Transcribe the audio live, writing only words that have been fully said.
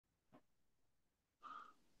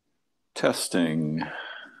Testing.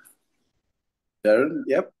 Darren,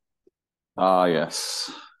 yep, Ah,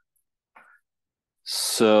 yes.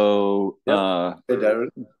 So, yep. Hey, Darren.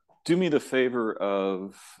 do me the favor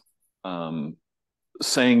of um,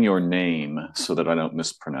 saying your name so that I don't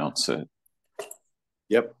mispronounce it.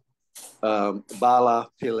 Yep. Bala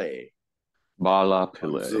Pillai Bala on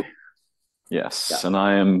Pillai. Zoom. Yes, Yeah. and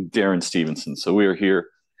I am Darren Stevenson. So we are here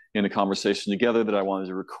in a conversation together that I wanted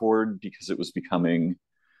to record because it was becoming,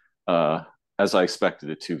 uh, as I expected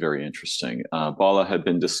it to, very interesting. Bala had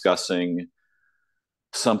been discussing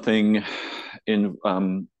something in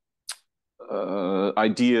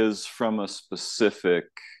ideas from a specific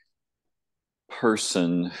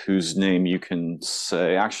person whose name you can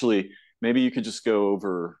say. Actually, maybe you could just go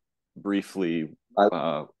over briefly. I'll,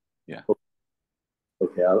 Uh, yeah.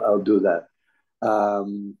 okay, I'll do that.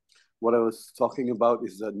 What I was talking about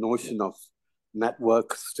is the notion of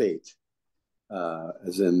network state,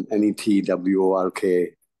 as in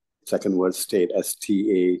NETWORK, second word state,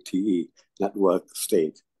 STATE, network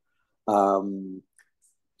state.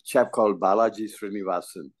 Chap called Balaji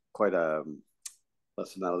Srinivasan, quite a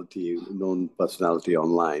known personality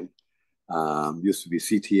online. Used to be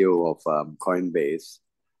CTO of Coinbase,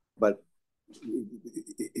 but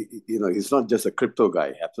he's not just a crypto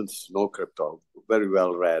guy. He happens to know crypto, very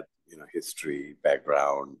well read, history,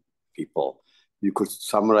 background, people. You could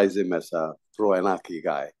summarize him as a pro-anarchy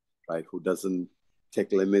guy, right? Who doesn't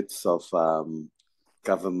take limits of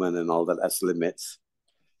government and all that as limits.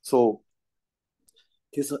 So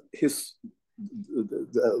his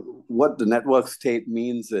what the network state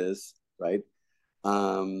means is, right,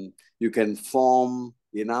 you can form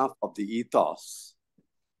enough of the ethos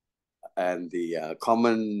and the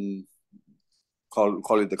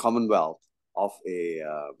call it the commonwealth of a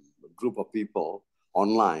group of people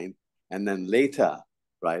online, and then later,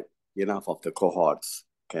 right, enough of the cohorts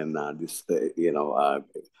can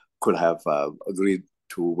could have agreed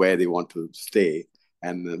to where they want to stay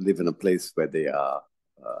and live in a place where they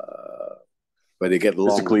get along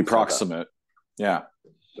with Physically each other. proximate. Yeah.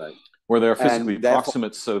 Right. Where they're physically And therefore,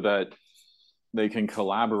 proximate so that they can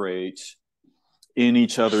collaborate in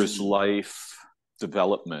each other's life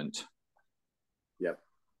development. yep.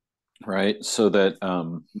 Right. So that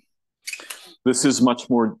this is much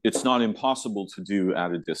more, it's not impossible to do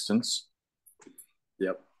at a distance.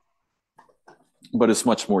 Yep. But it's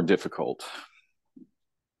much more difficult.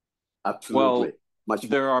 Absolutely. Well,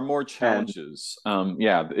 there are more challenges.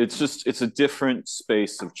 Yeah, it's a different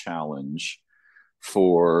space of challenge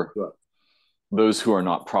for sure. those who are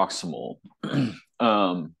not proximal.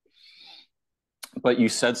 But you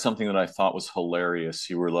said something that I thought was hilarious.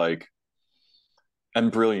 You were like,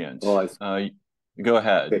 and brilliant. Oh, Go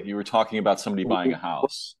ahead. okay. You were talking about somebody buying a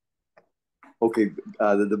house. Okay,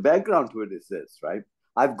 the background to it is this, right?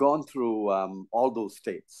 I've gone through all those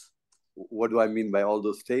states. What do I mean by all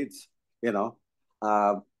those states? You know,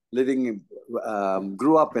 uh,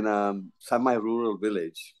 grew up in a semi-rural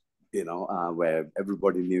village, where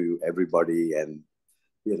everybody knew everybody, and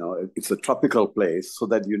it's a tropical place, so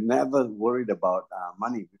that you never worried about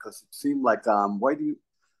money, because it seemed like why do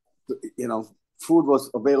food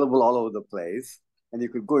was available all over the place, and you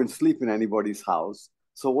could go and sleep in anybody's house.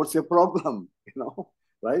 So what's your problem?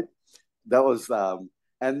 Right? That was,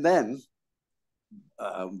 and then,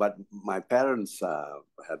 but my parents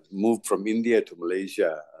had moved from India to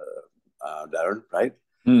Malaysia, Darren, right?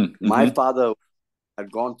 Mm-hmm. My father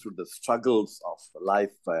had gone through the struggles of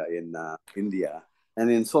life in India, and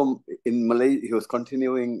in Malaysia, he was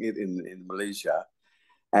continuing it in Malaysia,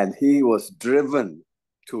 and he was driven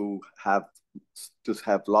to have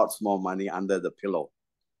lots more money under the pillow,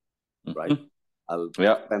 right? Mm-hmm. I'll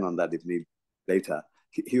Yeah. expand on that if need later.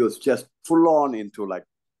 He was just full on into like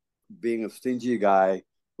being a stingy guy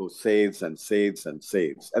who saves and saves and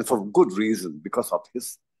saves, and for good reason, because of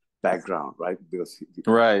his background, right? Because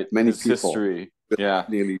Right. many His people history. Yeah.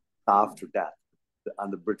 nearly starved to death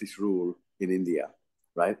under British rule in India,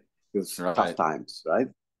 right? It was tough Right. times, right?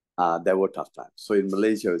 There were tough times. So in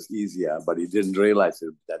Malaysia, it was easier, but he didn't realize it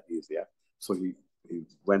was that easier. So he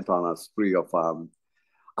went on a spree of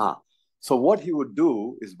so what he would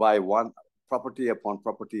do is buy one property upon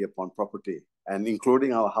property upon property, and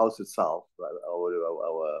including our house itself,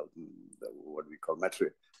 our what we call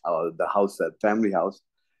the house, that family house.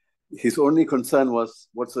 His only concern was,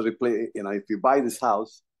 what's the replace? If you buy this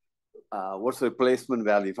house, what's the replacement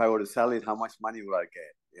value? If I were to sell it, how much money would I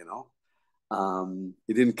get?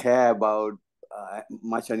 He didn't care about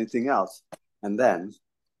much anything else. And then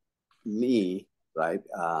me, right,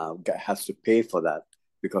 has to pay for that,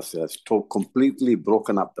 because it has completely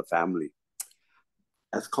broken up the family.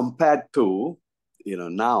 As compared to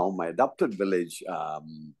now my adopted village,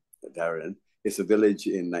 Darren, is a village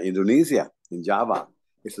in Indonesia, in Java.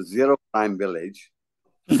 It's a zero crime village,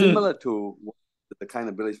 similar to the kind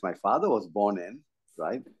of village my father was born in,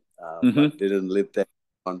 right? But didn't live there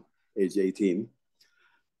on age 18.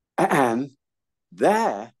 And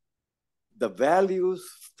there, the values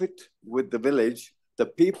fit with the village. The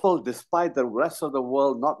people, despite the rest of the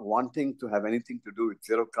world not wanting to have anything to do with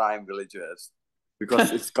zero crime villages,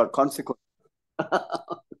 because it's got consequences,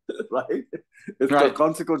 right? It's got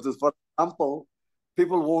consequences. For example,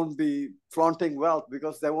 people won't be flaunting wealth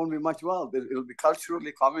because there won't be much wealth. It'll be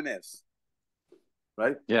culturally communist,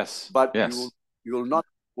 right? Yes. But yes. you will not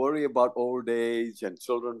worry about old age and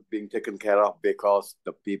children being taken care of because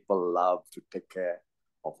the people love to take care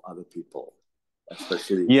of other people,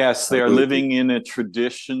 especially. Yes, they are living in a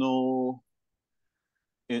traditional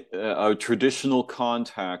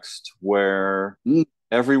context where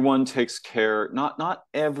everyone takes care, not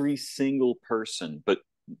every single person, but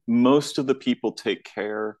most of the people take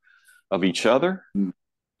care of each other, and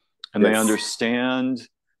they understand.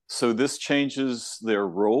 So this changes their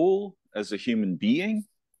role as a human being,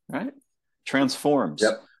 right? Transforms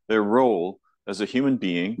their role as a human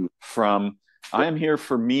being from I am here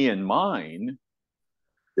for me and mine,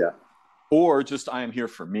 or just I am here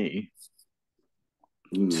for me,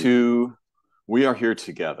 to we are here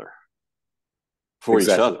together for each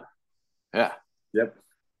other. Yeah. Yep.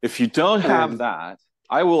 If you don't have that,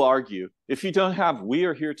 I will argue, if you don't have we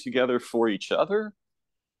are here together for each other,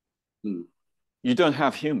 you don't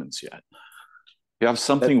have humans yet. You have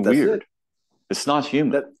something weird. It's not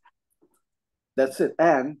human. That's it.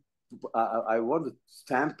 And I want to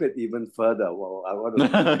stamp it even further. Well, I want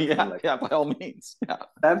to by all means. Yeah.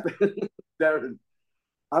 Stamp it, Darren.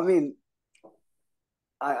 I mean,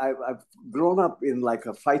 I've grown up in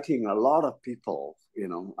fighting a lot of people,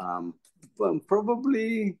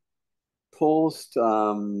 probably post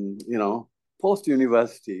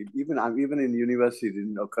university. Even in university, it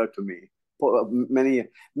didn't occur to me.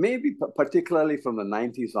 Maybe particularly from the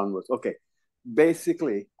 90s onwards. Okay,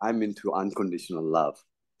 basically, I'm into unconditional love,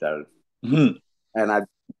 Darren. And I've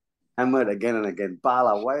hammered again and again,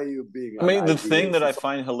 Bala, why are you being? I mean, the thing that I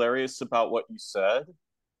find hilarious about what you said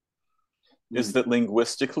is that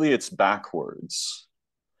linguistically it's backwards.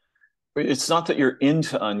 It's not that you're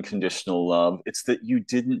into unconditional love, it's that you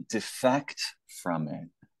didn't defect from it.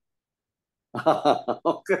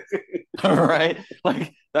 Okay. Right?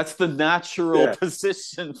 Like that's the natural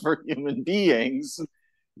position for human beings.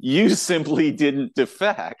 You simply didn't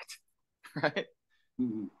defect, right?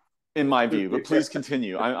 In my view, but please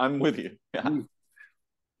continue. I'm with you. Yeah.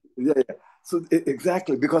 So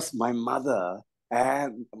exactly, because my mother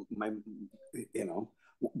and my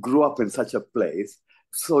grew up in such a place,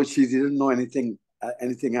 so she didn't know anything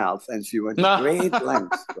else, and she went to great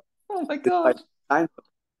lengths. Oh my God!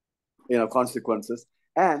 Consequences,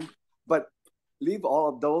 but leave all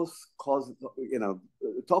of those cause.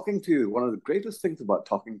 Talking to you. One of the greatest things about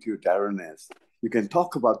talking to you, Darren, is you can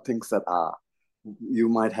talk about things that are you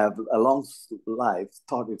might have a long life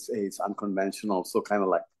thought it's unconventional, so kind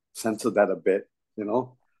of censor that a bit,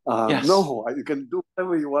 No, you can do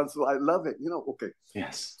whatever you want, so I love it, okay.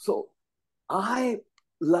 Yes. So I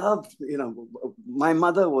loved, my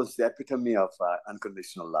mother was the epitome of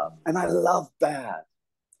unconditional love, and I loved that.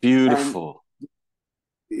 Beautiful.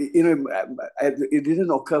 And, it didn't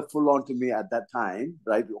occur full on to me at that time,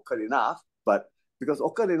 right? It occurred enough, but because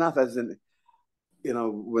occurred enough as in,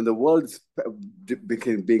 when the world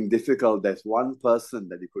became being difficult, there's one person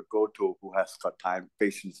that you could go to who has got time,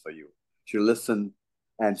 patience for you. She'll listen,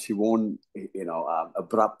 and she won't,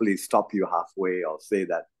 abruptly stop you halfway or say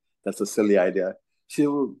that that's a silly idea.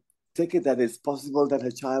 She'll take it that it's possible that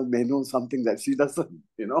her child may know something that she doesn't,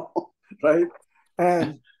 right?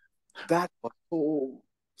 And that was so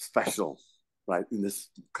special, right? In this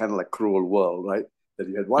kind of cruel world, right? That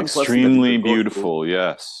you had one extremely person beautiful,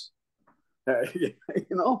 yes.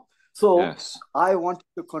 So yes. I wanted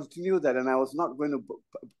to continue that, and I was not going to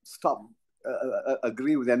stop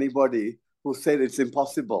agree with anybody who said it's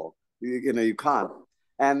impossible. You can't.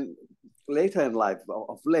 And later in life,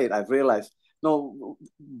 of late, I've realized no,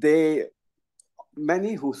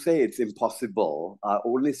 many who say it's impossible are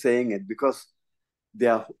only saying it because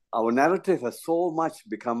our narrative has so much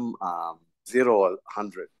become 0 or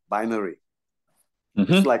 100 binary.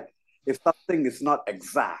 It's like, if something is not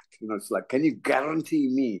exact, it's like, can you guarantee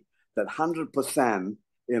me that 100%,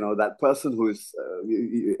 that person who is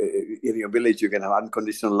in your village, you can have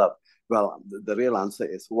unconditional love? Well, the real answer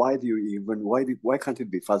is, why can't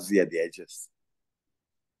it be fuzzy at the edges?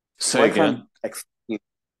 Say again.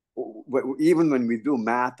 Even when we do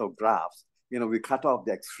math or graphs, we cut off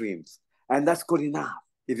the extremes. And that's good enough.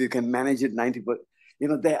 If you can manage it 90%,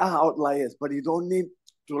 there are outliers, but you don't need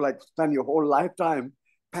to like spend your whole lifetime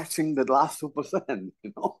patching the last 2%,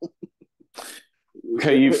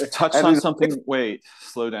 Okay, you've touched on something. Wait,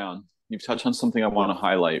 slow down. You've touched on something I want to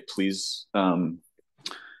highlight. Please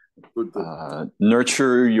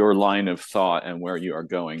nurture your line of thought and where you are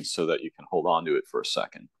going so that you can hold on to it for a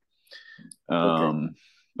second. Okay.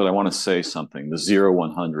 But I want to say something, the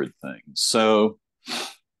 0-100 thing. So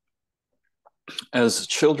as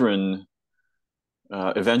children,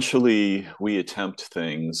 eventually we attempt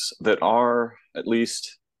things that are, at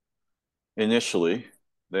least initially,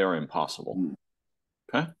 they are impossible.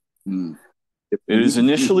 Okay? It is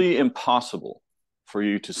initially impossible for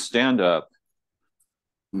you to stand up.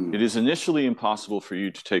 It is initially impossible for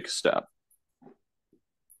you to take a step.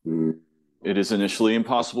 It is initially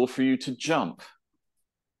impossible for you to jump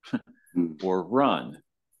or run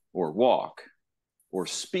or walk or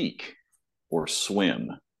speak or swim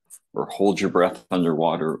or hold your breath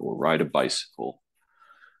underwater or ride a bicycle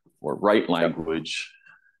or write language,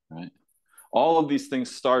 right? All of these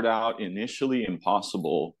things start out initially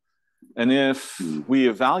impossible. And if we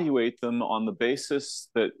evaluate them on the basis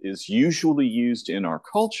that is usually used in our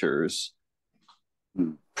cultures,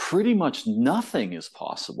 pretty much nothing is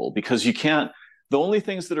possible, because you can't, the only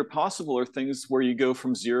things that are possible are things where you go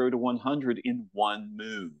from 0 to 100 in one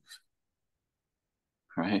move,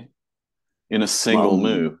 right? In a single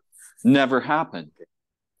move. Never happened,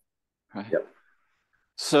 right? Yep.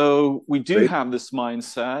 So we do have this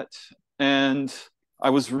mindset. And I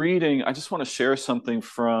was reading, I just want to share something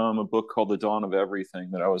from a book called The Dawn of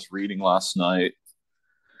Everything that I was reading last night.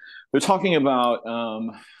 They're talking about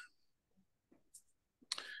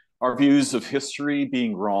our views of history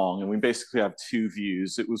being wrong. And we basically have two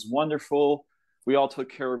views. It was wonderful. We all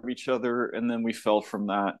took care of each other, and then we fell from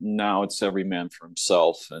that. And now it's every man for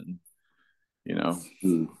himself. And,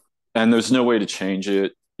 and there's no way to change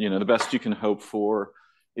it. The best you can hope for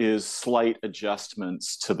is slight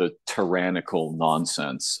adjustments to the tyrannical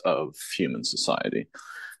nonsense of human society.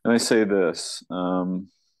 And I say this, as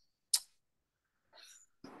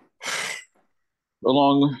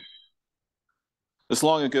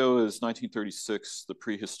long ago as 1936, the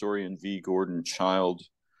prehistorian V. Gordon Childe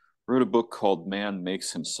wrote a book called Man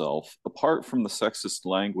Makes Himself. Apart from the sexist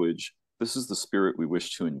language, this is the spirit we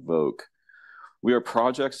wish to invoke. We are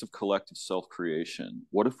projects of collective self-creation.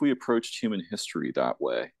 What if we approached human history that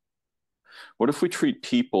way? What if we treat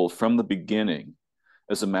people from the beginning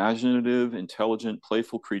as imaginative, intelligent,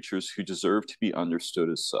 playful creatures who deserve to be understood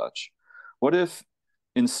as such? What if,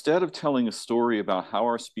 instead of telling a story about how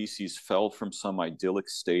our species fell from some idyllic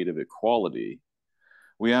state of equality,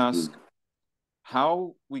 we ask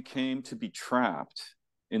how we came to be trapped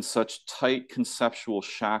in such tight conceptual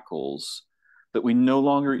shackles that we no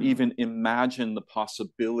longer even imagine the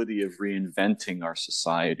possibility of reinventing our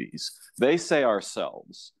societies? They say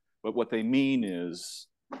ourselves, but what they mean is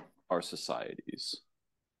our societies.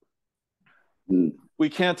 We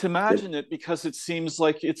can't imagine it because it seems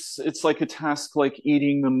like it's like a task like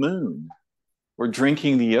eating the moon or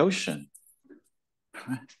drinking the ocean.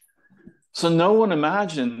 So no one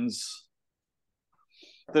imagines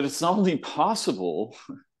that it's not only possible,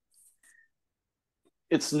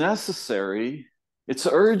 it's necessary, it's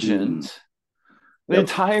urgent. The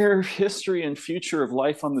entire history and future of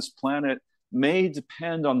life on this planet may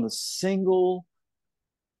depend on this single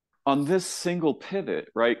pivot,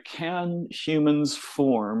 right? Can humans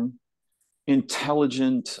form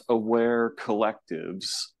intelligent, aware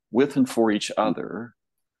collectives with and for each other,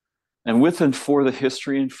 and with and for the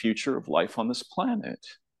history and future of life on this planet?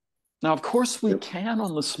 Now, of course, we can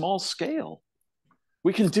on the small scale.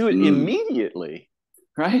 We can do it immediately,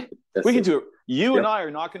 right? We can do it. You and I are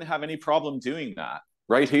not going to have any problem doing that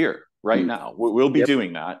right here, right now. We'll be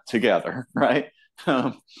doing that together, right?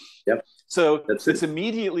 So it's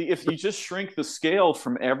immediately, if you just shrink the scale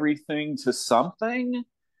from everything to something,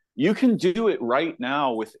 you can do it right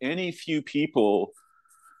now with any few people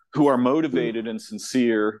who are motivated and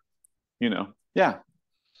sincere,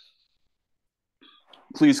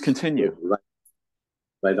 Please continue.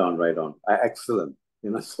 Right on. Excellent.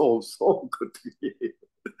 So good to hear.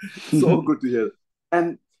 So good to hear.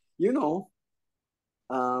 And,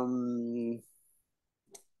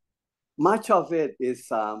 much of it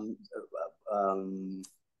is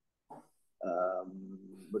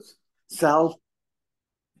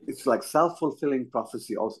it's like self-fulfilling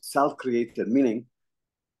prophecy, or self-created, meaning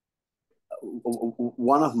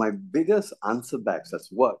one of my biggest answer backs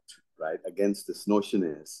that's worked, right, against this notion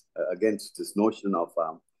of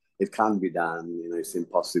it can't be done, it's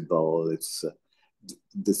impossible, it's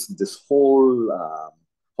this whole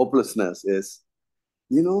hopelessness is,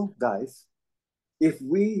 guys, if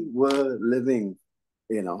we were living,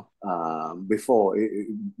 before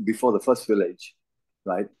the first village,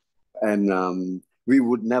 right? And we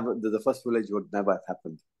would never, the first village would never have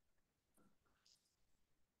happened.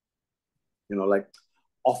 Like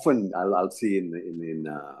often I'll see in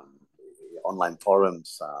online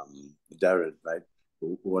forums, Darren, right?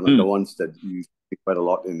 One of the ones that you see quite a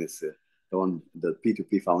lot in is the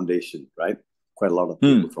P2P Foundation, right? Quite a lot of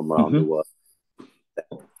people from around the world,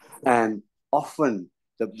 and often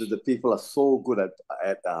the people are so good at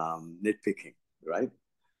nitpicking, right?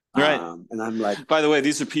 Right. And I'm like, by the way,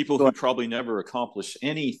 these are people who probably never accomplish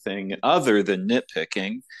anything other than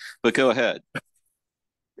nitpicking. But go ahead.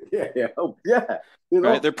 Yeah.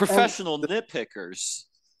 Right? They're professional nitpickers.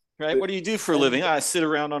 Right? What do you do for a living? I sit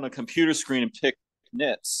around on a computer screen and pick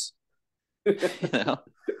nits.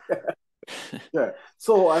 Yeah.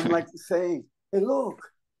 So I'm like saying, hey,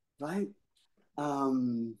 look, right?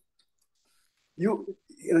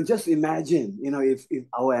 Just imagine, if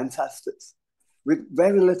our ancestors, with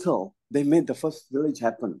very little, they made the first village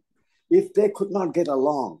happen. If they could not get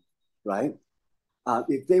along, right?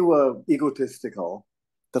 If they were egotistical,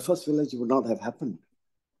 the first village would not have happened.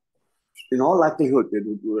 In all likelihood, it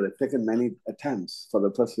would have taken many attempts for the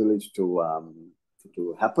first village to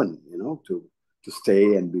happen, to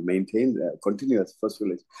stay and be maintained, continue as first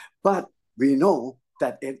village. But we know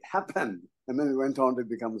that it happened, and then it went on to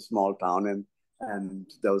become a small town, and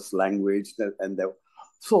there was language,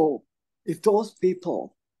 so if those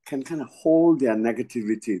people can kind of hold their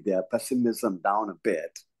negativity, their pessimism down a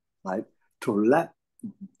bit, right, to let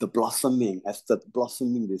the blossoming, as the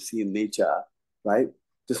blossoming we see in nature, right,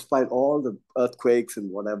 despite all the earthquakes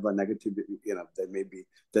and whatever negativity, there may be,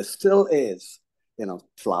 there still is,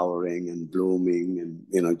 flowering and blooming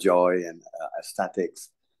and, joy and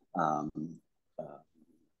aesthetics uh,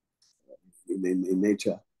 in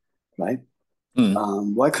nature, right?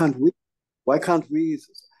 Why can't we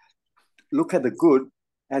look at the good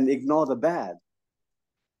and ignore the bad,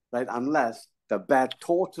 right? Unless the bad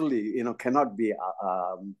totally, cannot be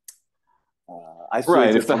isolated.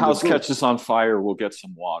 Right. If the from house the good. catches on fire, we'll get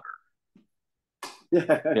some water.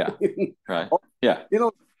 Yeah. Yeah. Right. Yeah.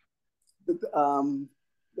 Um,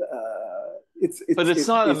 but it's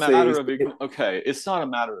not a matter of okay. It's not a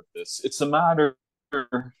matter of this. It's a matter, I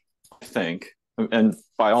think, and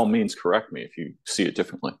by all means, correct me if you see it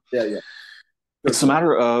differently. Yeah. Sure, it's a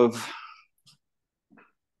matter of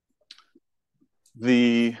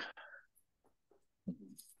the.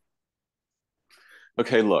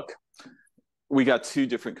 Okay, look, we got two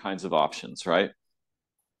different kinds of options, right?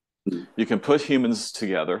 You can put humans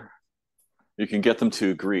together. You can get them to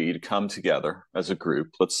agree to come together as a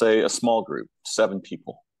group. Let's say a small group, 7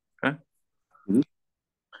 people. Okay.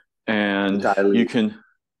 And entirely. You can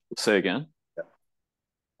say again.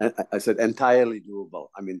 I said entirely doable.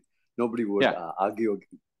 I mean, nobody would argue.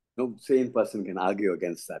 No sane person can argue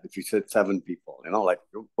against that. If you said 7 people,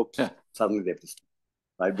 oops, suddenly they have to stop,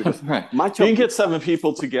 right? Because right. You can get 7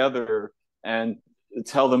 people together and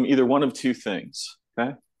tell them either one of two things.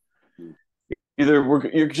 Okay. Either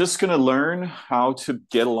you're just going to learn how to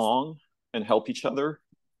get along and help each other,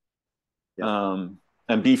 and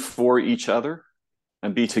be for each other,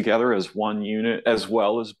 and be together as one unit, as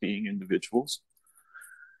well as being individuals.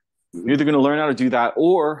 You're either going to learn how to do that,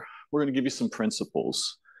 or we're going to give you some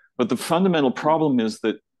principles. But the fundamental problem is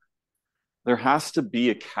that there has to be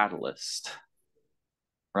a catalyst,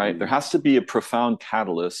 right? There has to be a profound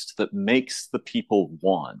catalyst that makes the people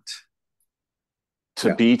want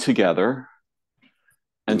to be together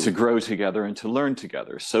and to grow together and to learn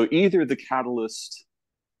together. So either the catalyst,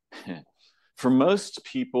 for most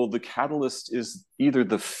people, the catalyst is either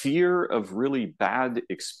the fear of really bad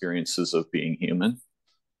experiences of being human,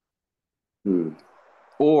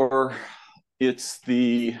 or it's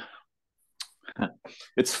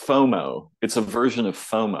FOMO. It's a version of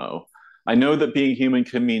FOMO. I know that being human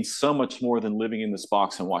can mean so much more than living in this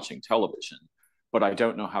box and watching television, but I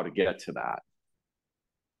don't know how to get to that.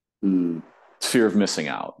 It's fear of missing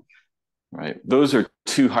out, right? Those are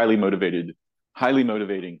 2 highly motivating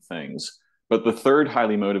things. But the third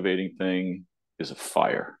highly motivating thing is a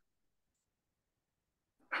fire,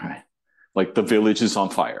 right? Like the village is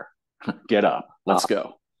on fire. Get up, let's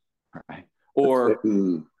go, right? Or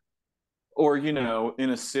in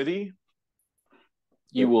a city,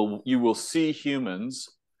 you will see humans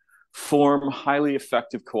form highly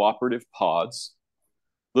effective cooperative pods,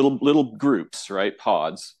 little groups, right?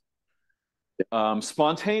 Pods,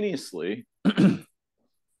 spontaneously.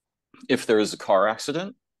 If there is a car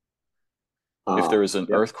accident, if there is an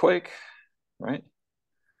earthquake, right?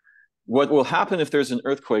 What will happen if there's an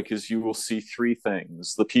earthquake is you will see three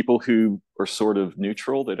things. The people who are sort of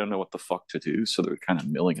neutral, they don't know what the fuck to do, so they're kind of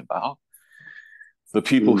milling about. The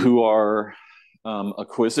people who are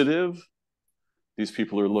acquisitive, these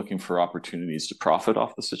people are looking for opportunities to profit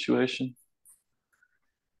off the situation.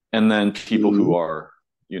 And then people who are,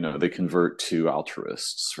 they convert to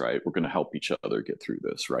altruists, right? We're going to help each other get through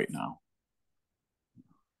this right now.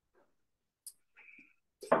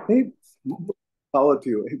 Hey, power to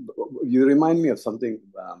you. You remind me of something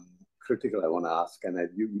critical I want to ask, and I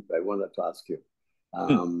wanted to ask you.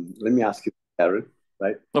 Let me ask you, Aaron,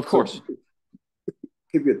 right? Of course. So,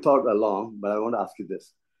 keep your thought along, but I want to ask you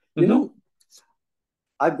this. You know,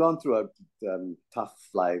 I've gone through a tough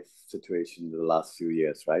life situation in the last few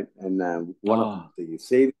years, right? And one of the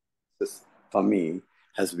savings for me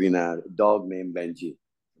has been a dog named Benji,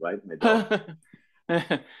 right? My dog.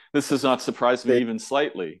 This does not surprise me even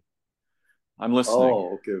slightly. I'm listening.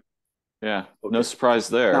 Oh, okay. Yeah, okay. No surprise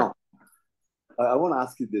there. Now, I want to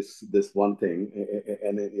ask you this one thing,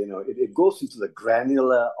 and it goes into the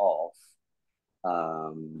granular of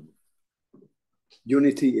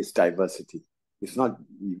unity is diversity. It's not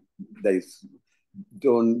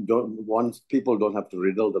once people don't have to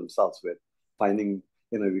riddle themselves with finding,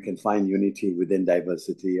 we can find unity within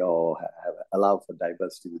diversity or allow for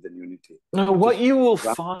diversity within unity. No, what you will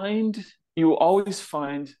find, you will always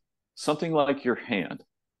find something like your hand,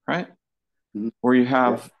 right? Where you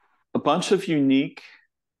have a bunch of unique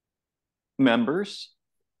members,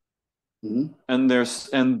 and there's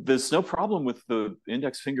no problem with the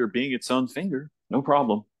index finger being its own finger, no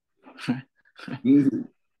problem.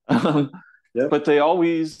 But they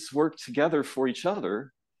always work together for each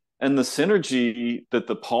other, and the synergy that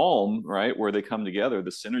the palm, right, where they come together,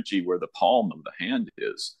 the synergy where the palm of the hand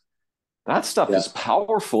is, that stuff is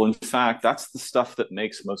powerful. In fact, that's the stuff that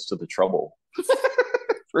makes most of the trouble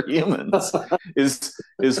for humans is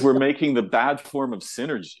we're making the bad form of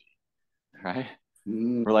synergy, right?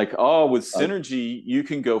 We're like, oh, with synergy, you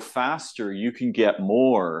can go faster, you can get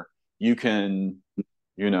more, you can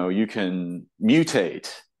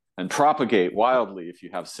mutate and propagate wildly if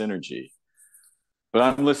you have synergy. But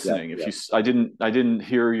I'm listening. I didn't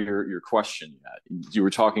hear your question yet. You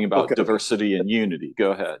were talking about diversity and unity.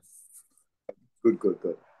 Go ahead. Good.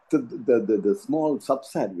 The small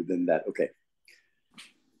subset within that. Okay.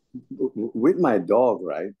 With my dog,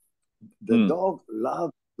 right? The dog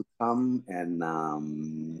loves to come and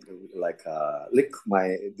lick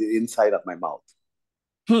the inside of my mouth,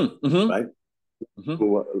 right?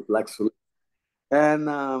 Who likes to, and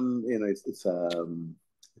it's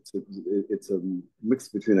a mix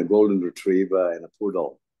between a golden retriever and a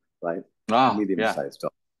poodle, right? Medium-sized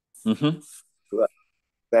dog.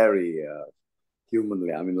 Very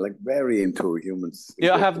humanly, very into humans.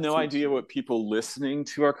 Yeah, I have no idea what people listening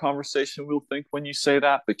to our conversation will think when you say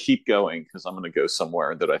that, but keep going, because I'm going to go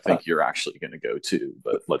somewhere that I think you're actually going to go to,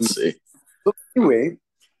 but let's see. So anyway,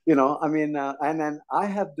 and then I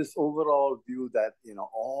have this overall view that,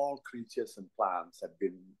 all creatures and plants have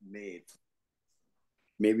been made.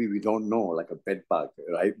 Maybe we don't know, like a bed bug,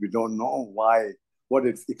 right? We don't know what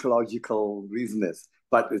its ecological reason is,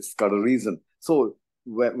 but it's got a reason. So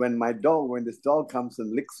when this dog comes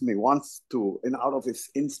and licks me, wants to, out of his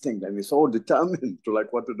instinct, and he's so determined to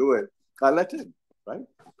what to do it, I let him, right?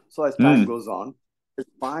 So as time goes on, it's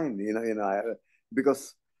fine,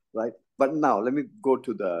 because, right? But now let me go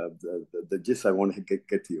to the gist I want to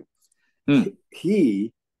get to you.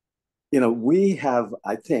 We have,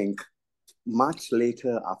 I think, much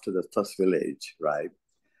later after the first village, right,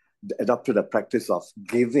 adopted a practice of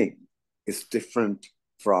giving is different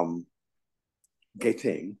from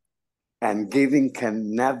getting, and giving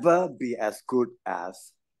can never be as good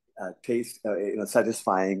as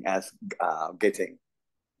satisfying as getting.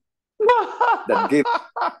 That give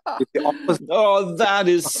is the opposite. Oh, that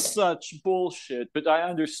is such bullshit. But I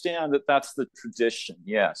understand that that's the tradition.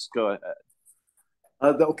 Yes, go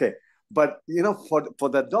ahead. Okay, but for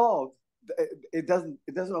the dog, it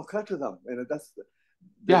doesn't occur to them. That's the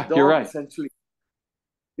dog, you're right. Essentially,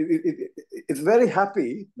 it's very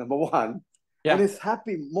happy. Number one. And it's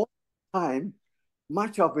happy most of the time.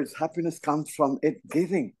 Much of its happiness comes from it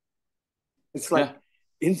giving. It's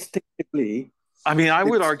instinctively. I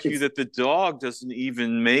would argue that the dog doesn't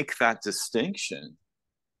even make that distinction.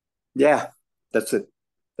 Yeah, that's it.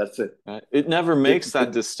 It never makes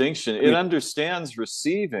that distinction. It understands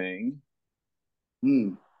receiving,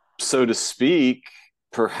 so to speak.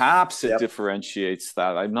 Perhaps it differentiates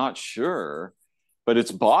that. I'm not sure. But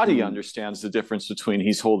its body understands the difference between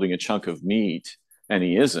he's holding a chunk of meat and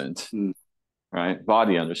he isn't, right?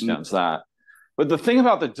 Body understands that. But the thing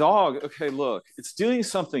about the dog, okay, look, it's doing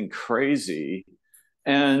something crazy.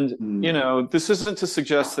 And, Mm. this isn't to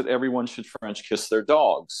suggest that everyone should French kiss their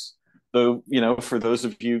dogs. Though, for those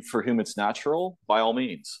of you for whom it's natural, by all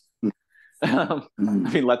means. I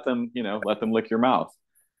Mm. mean, let them lick your mouth.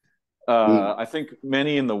 Mm. I think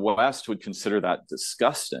many in the West would consider that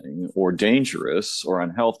disgusting or dangerous or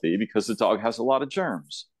unhealthy because the dog has a lot of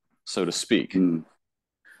germs, so to speak. Mm.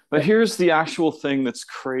 But Yep. here's the actual thing that's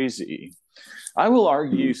crazy. I will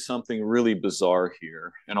argue Mm. something really bizarre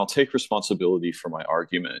here, and I'll take responsibility for my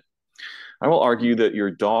argument. I will argue that your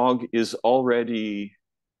dog is already,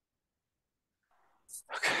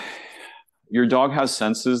 okay, your dog has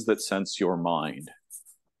senses that sense your mind.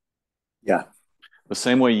 Yeah. The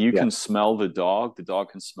same way you Yeah. can smell the dog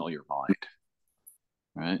can smell your mind,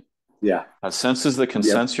 right? It Yeah. has senses that can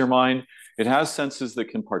Yep. sense your mind. It has senses that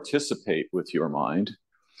can participate with your mind.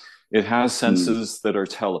 It has Mm. senses that are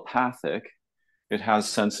telepathic. It has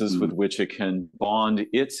senses with Mm. which it can bond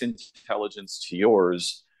its intelligence to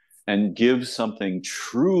yours and give something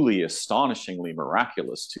truly astonishingly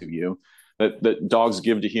miraculous to you that dogs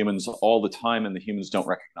give to humans all the time, and the humans don't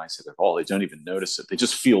recognize it at all. They don't even notice it. They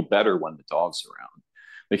just feel better when the dog's around.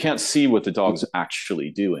 They can't see what the dog's actually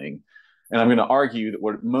doing. And I'm going to argue that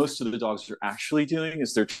what most of the dogs are actually doing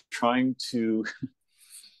is they're trying to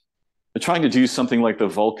do something like the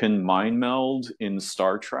Vulcan mind meld in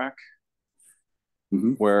Star Trek,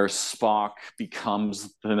 Mm-hmm. where Spock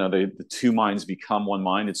becomes, the two minds become one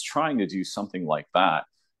mind. It's trying to do something like that.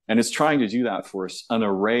 And it's trying to do that for an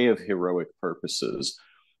array of heroic purposes.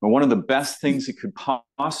 But one of the best things it could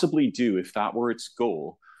possibly do, if that were its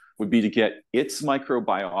goal, would be to get its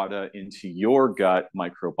microbiota into your gut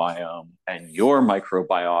microbiome and your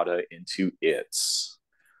microbiota into its.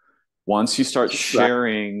 Once you start Right.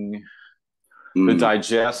 sharing the Mm.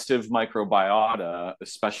 digestive microbiota,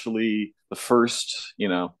 especially the first,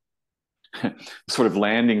 sort of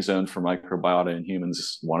landing zone for microbiota in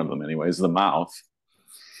humans, one of them anyways, the mouth.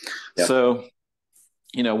 Yep. So,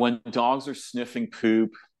 when dogs are sniffing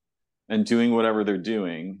poop and doing whatever they're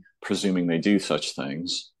doing, presuming they do such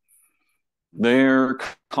things, they're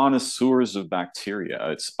connoisseurs of bacteria.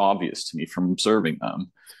 It's obvious to me from observing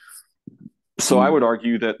them. So I Mm. would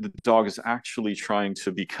argue that the dog is actually trying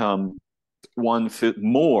to become one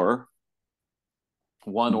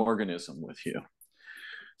organism with you,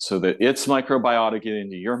 so that its microbiota get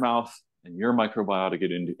into your mouth and your microbiota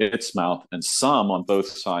get into its mouth, and some on both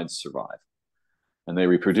sides survive. And they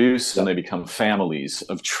reproduce and Yep. they become families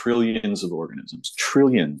of trillions of organisms.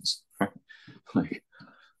 Trillions. Like,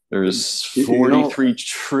 there's You know. 43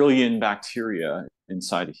 trillion bacteria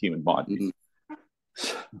inside a human body. Mm.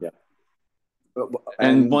 Yeah. And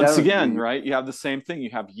And once Darren, again, the right, you have the same thing. You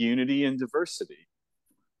have unity and diversity.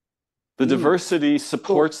 The mm. diversity So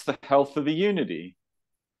supports the health of the unity.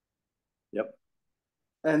 yep.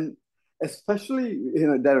 And especially,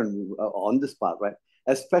 Darren, on this part, right?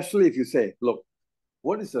 Especially if you say, look,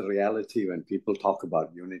 what is the reality when people talk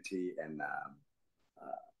about unity and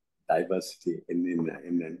diversity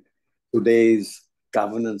in today's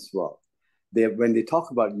governance world? When they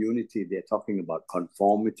talk about unity, they're talking about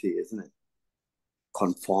conformity, isn't it?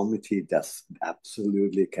 Conformity does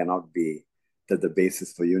absolutely cannot be the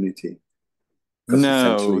basis for unity, because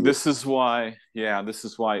No, essentially, this is why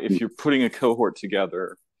mm. if you're putting a cohort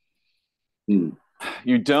together, Mm.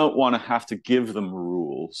 you don't want to have to give them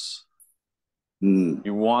rules. Mm.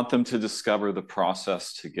 You want them to discover the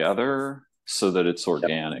process together so that it's Yep.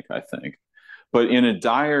 organic, I think. But in a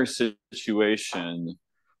dire situation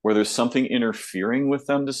where there's something interfering with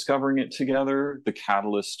them discovering it together, the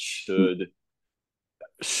catalyst Mm.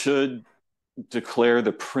 should declare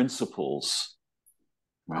the principles,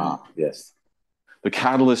 right? Ah, yes. The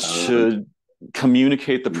catalyst Uh, should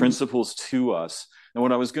communicate the mm. principles to us. And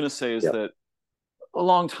what I was going to say is Yep. that a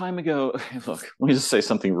long time ago, look, let me just say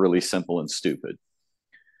something really simple and stupid.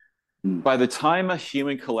 Mm. By the time a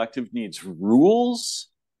human collective needs rules,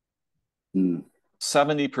 Mm.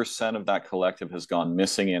 70% of that collective has gone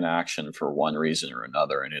missing in action for one reason or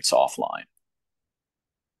another, and it's offline.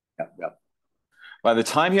 Yep. Yep. By the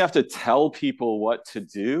time you have to tell people what to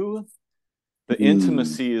do, the Mm.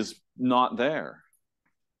 intimacy is not there.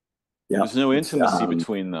 Yep. There's no It's intimacy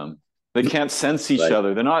between them. They can't sense each right.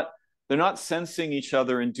 other. They're not sensing each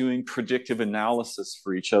other and doing predictive analysis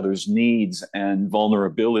for each other's needs and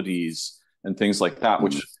vulnerabilities and things like that, Mm.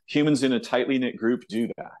 which humans in a tightly knit group do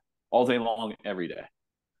that all day long, every day.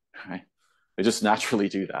 Right? They just naturally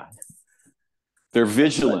do that. They're Right.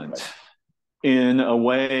 vigilant Right. in a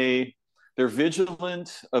way, they're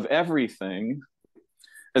vigilant of everything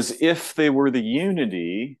as if they were the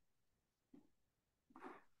unity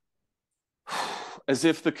as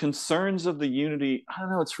if the concerns of the unity, I don't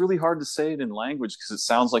know, it's really hard to say it in language because it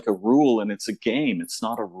sounds like a rule and it's a game. It's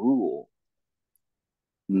not a rule.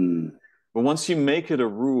 But once you make it a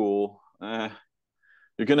rule,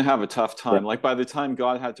 you're going to have a tough time. Like by the time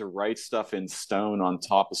God had to write stuff in stone on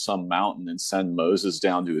top of some mountain and send Moses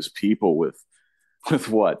down to his people with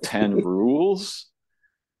what, 10 rules?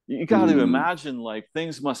 You got to imagine like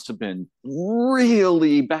things must have been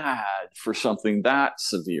really bad for something that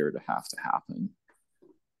severe to happen.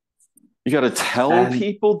 You got to tell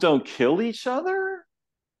people don't kill each other.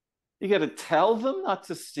 You got to tell them not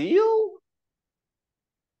to steal.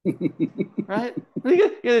 Right? You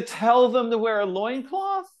got to tell them to wear a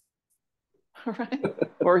loincloth. Right?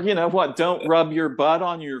 Or, you know what, don't rub your butt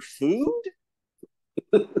on your food.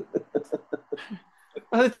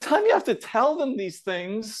 By the time you have to tell them these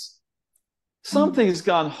things, something's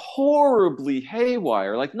gone horribly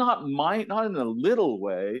haywire. Like not in a little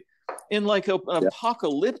way, in like an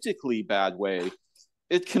apocalyptically bad way.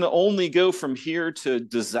 It can only go from here to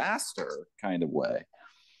disaster kind of way.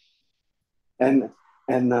 And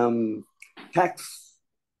text,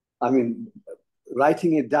 I mean,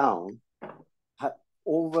 writing it down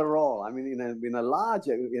overall, I mean, in a large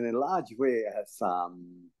way, has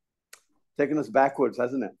taken us backwards,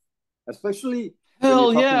 hasn't it? Especially when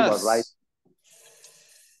you're talking about writing.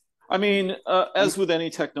 I mean, as with any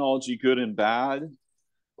technology, good and bad,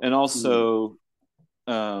 and also,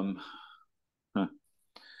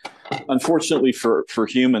 unfortunately for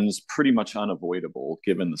humans, pretty much unavoidable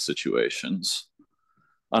given the situations.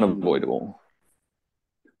 Unavoidable.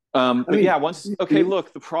 Look,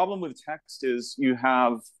 the problem with text is you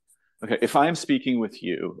have, if I am speaking with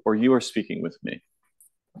you or you are speaking with me,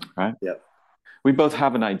 right? Yeah. We both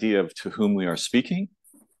have an idea of to whom we are speaking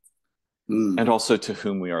and also to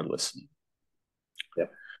whom we are listening. Yeah.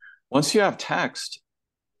 Once you have text,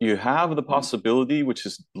 you have the possibility, which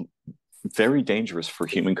is very dangerous for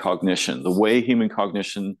human cognition. The way human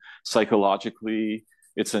cognition psychologically,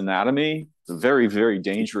 its anatomy, very, very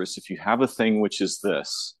dangerous if you have a thing which is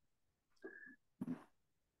this.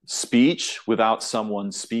 Speech without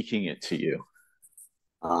someone speaking it to you.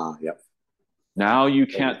 Yep. Now you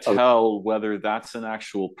can't tell whether that's an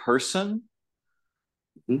actual person,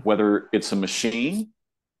 whether it's a machine,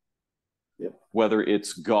 whether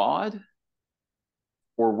it's God,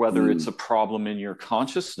 or whether it's a problem in your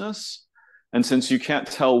consciousness. And since you can't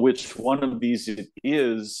tell which one of these it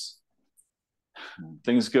is,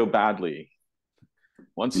 things go badly.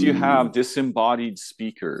 Once you have disembodied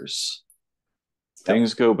speakers,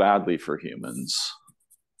 things go badly for humans,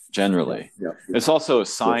 generally. It's also a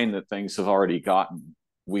sign that things have already gotten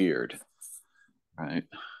weird, right?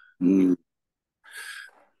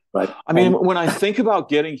 Right. I mean, when I think about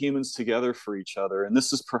getting humans together for each other, and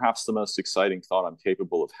this is perhaps the most exciting thought I'm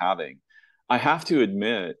capable of having, I have to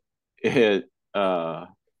admit it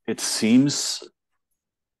seems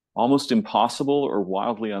almost impossible or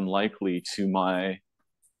wildly unlikely to my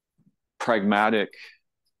pragmatic,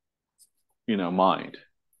 mind,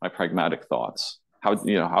 my pragmatic thoughts. What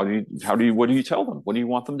do you tell them? What do you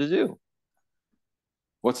want them to do?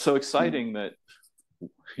 What's so exciting that,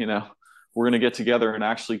 we're going to get together and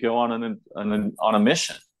actually go on a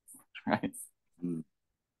mission, right?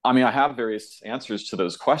 I mean, I have various answers to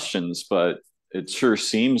those questions, but it sure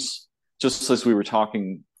seems, just as we were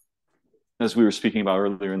speaking about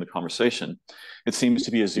earlier in the conversation, it seems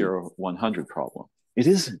to be a 0-100 problem. It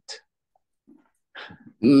isn't.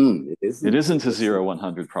 It isn't a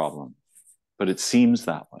 0-100 problem, but it seems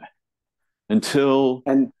that way until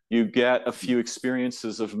you get a few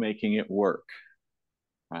experiences of making it work.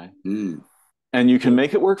 Right. And you can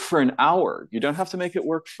make it work for an hour. You don't have to make it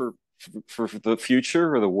work for the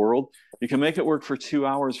future or the world. You can make it work for 2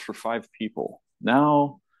 hours for 5 people.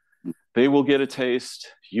 Now they will get a taste.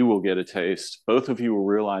 You will get a taste. Both of you will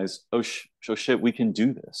realize, oh shit, we can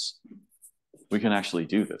do this. We can actually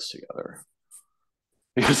do this together.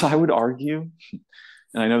 Because I would argue,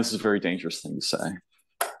 and I know this is a very dangerous thing to say,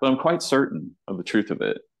 but I'm quite certain of the truth of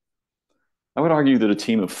it. I would argue that a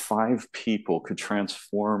team of 5 people could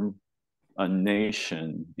transform a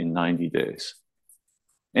nation in 90 days.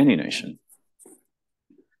 Any nation.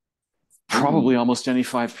 Probably almost any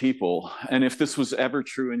 5 people. And if this was ever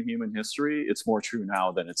true in human history, it's more true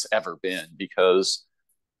now than it's ever been, because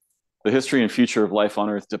the history and future of life on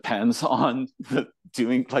Earth depends on the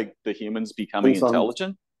humans becoming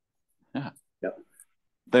intelligent. Yeah. Yep.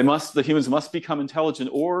 The humans must become intelligent,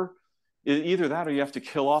 or either that or you have to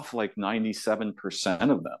kill off like 97%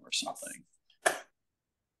 of them or something,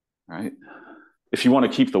 right? If you want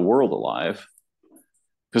to keep the world alive,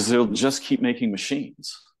 because they'll just keep making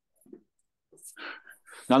machines.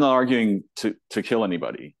 I'm not arguing to kill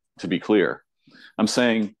anybody, to be clear. I'm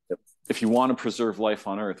saying if you want to preserve life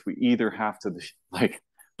on Earth, we either have to, like,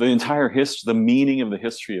 the entire history, the meaning of the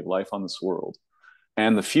history of life on this world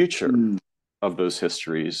and the future of those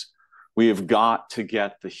histories, we have got to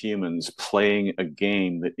get the humans playing a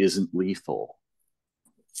game that isn't lethal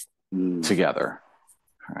together,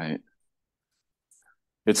 right?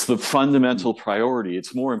 It's the fundamental priority.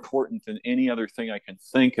 It's more important than any other thing I can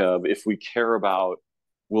think of if we care about,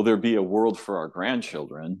 will there be a world for our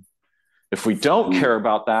grandchildren? If we don't care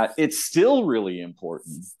about that, it's still really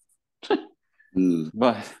important.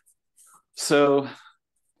 But so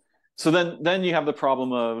then you have the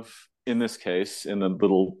problem of, in this case, in the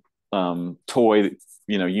little toy,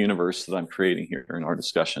 universe that I'm creating here in our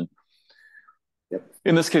discussion.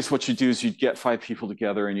 In this case, what you do is you get 5 people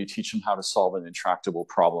together and you teach them how to solve an intractable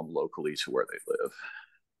problem locally to where they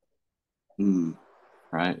live.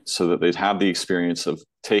 Right? So that they'd have the experience of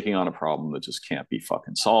taking on a problem that just can't be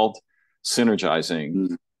fucking solved,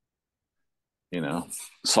 synergizing,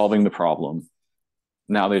 solving the problem.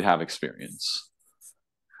 Now they'd have experience.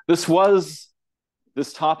 This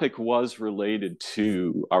topic was related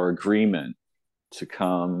to our agreement to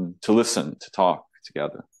come to listen, to talk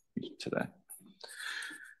together today.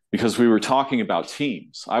 Because we were talking about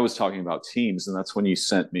teams. I was talking about teams, and that's when you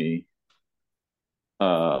sent me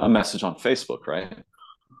a message on Facebook, right?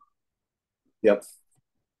 Yep.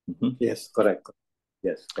 Yes, correct.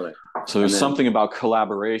 Yes, correct. So there's something about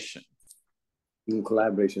collaboration.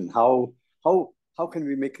 Collaboration. How can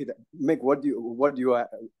we make what you are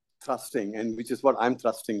trusting, and which is what I'm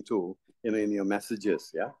trusting too, in your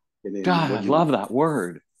messages, yeah? God, I love that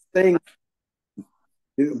word. Saying,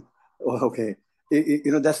 okay.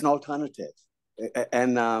 That's an alternative,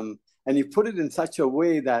 and you put it in such a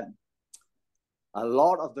way that a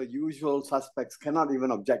lot of the usual suspects cannot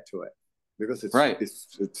even object to it because it's right.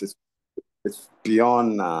 It's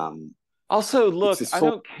beyond. Also, look, I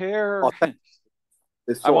don't care.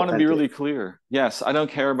 I want to be really clear. Yes, I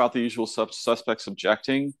don't care about the usual suspects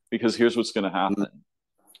objecting, because here's what's going to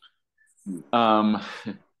happen.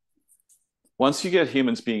 Once you get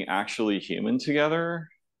humans being actually human together,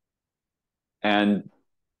 and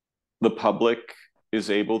the public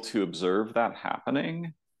is able to observe that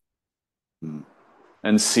happening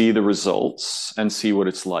and see the results and see what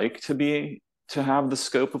it's like to have the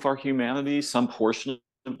scope of our humanity, some portion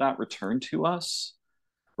of that returned to us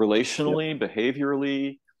relationally,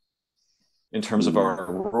 behaviorally, in terms of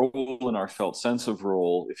our role and our felt sense of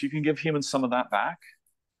role. If you can give humans some of that back,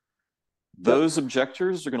 those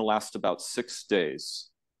objectors are going to last about 6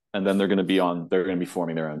 days, and then they're going to be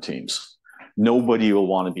forming their own teams. Nobody will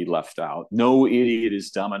want to be left out. No idiot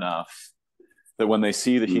is dumb enough that when they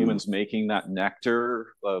see the humans making that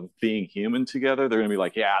nectar of being human together, they're going to be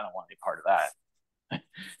like, yeah, I don't want to be part of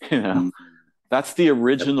that. That's the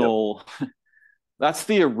original. That's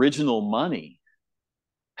the original money,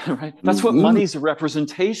 right? That's what money's a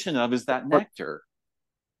representation of, is that nectar.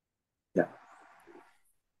 Yeah,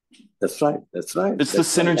 that's right. That's right. It's the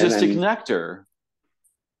synergistic nectar.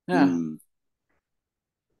 Yeah.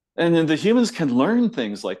 And then the humans can learn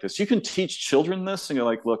things like this. You can teach children this, and you're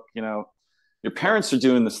like, look, your parents are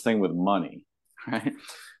doing this thing with money, right?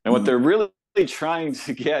 And what they're really trying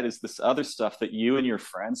to get is this other stuff that you and your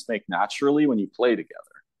friends make naturally when you play together.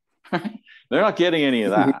 Right? They're not getting any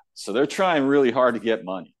of that. So they're trying really hard to get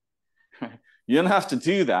money. Right? You don't have to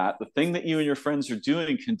do that. The thing that you and your friends are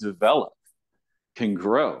doing can develop, can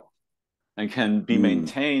grow, and can be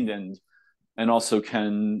maintained, and also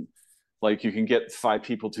can, like, you can get 5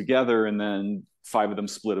 people together and then 5 of them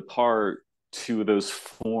split apart, 2 of those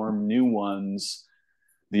form new ones,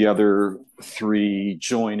 the other 3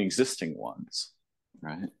 join existing ones,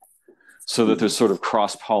 right? So that there's sort of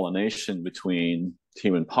cross-pollination between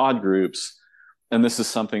human pod groups. And this is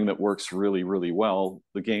something that works really, really well.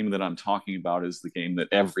 The game that I'm talking about is the game that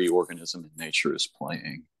every organism in nature is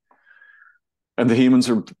playing. And the humans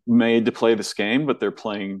are made to play this game, but they're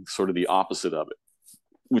playing sort of the opposite of it,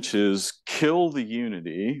 which is kill the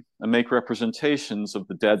unity and make representations of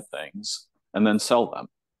the dead things and then sell them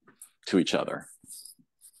to each other.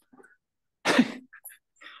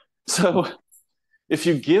 So if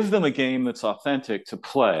you give them a game that's authentic to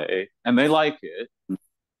play and they like it,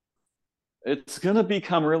 it's going to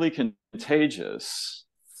become really contagious.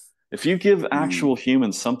 If you give actual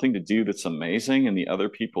humans something to do that's amazing and the other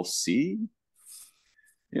people see,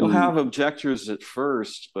 you'll have objectors at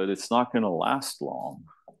first, but it's not going to last long.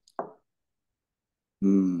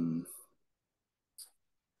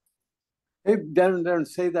 Hey, Darren,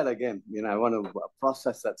 say that again. I want to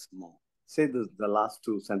process that some more. Say the last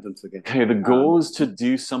two sentences again. Okay, the goal is to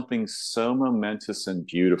do something so momentous and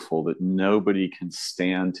beautiful that nobody can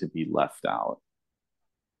stand to be left out.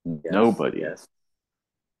 Yes, Nobody. yes.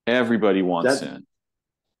 Everybody wants That in.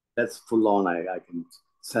 that's full on. I can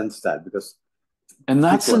sense that because And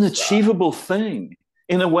that's an because achievable thing.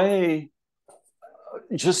 In a way,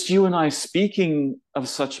 just you and I speaking of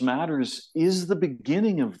such matters is the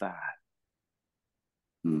beginning of that.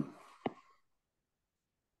 hmm.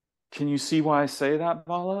 Can you see why I say that,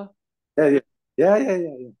 Bala? Yeah, yeah, yeah.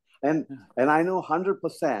 And I know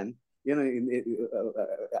 100%. You know,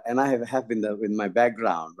 and I have in my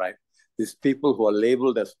background, right? These people who are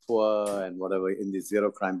labeled as poor and whatever in these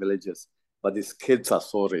zero crime villages, but these kids are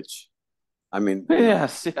so rich. I mean,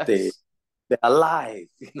 Yes, they yes, they're alive,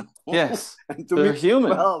 yes. and to They're me, human.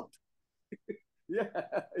 well, yeah,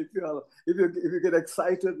 if you get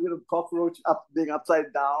excited with a cockroach up being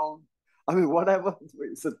upside down, I mean, whatever.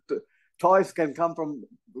 So toys can come from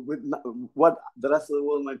with what the rest of the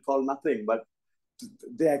world might call nothing, but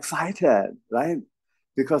they're excited, right?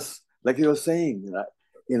 Because, like you were saying, right,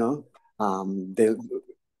 they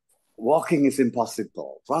walking is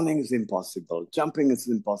impossible, running is impossible, jumping is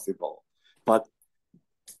impossible, but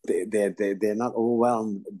they're not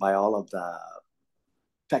overwhelmed by all of the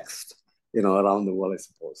text, around the world, I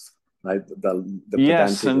suppose, right? The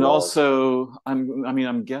Yes, pedantic and laws. also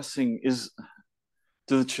I'm guessing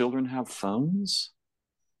do the children have phones?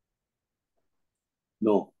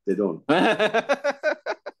 No, they don't.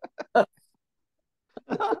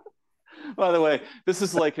 By the way, this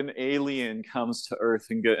is like an alien comes to Earth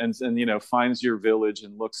and finds your village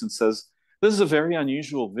and looks and says, "This is a very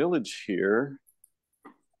unusual village here.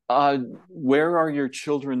 Uh, where are your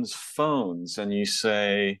children's phones?" And you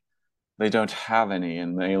say, "They don't have any."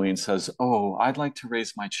 And the alien says, "Oh, I'd like to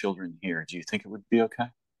raise my children here. Do you think it would be okay?"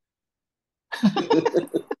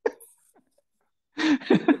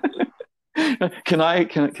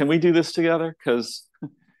 Can we do this together? Because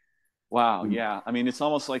wow, yeah. I mean, it's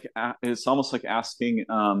almost like asking,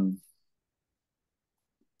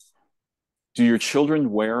 do your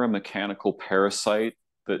children wear a mechanical parasite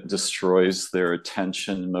that destroys their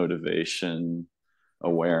attention, motivation,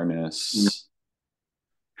 awareness?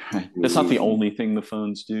 It's not the only thing the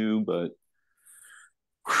phones do, but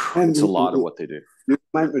And it's a lot of what they do. you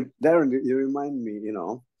remind me, Darren, you remind me,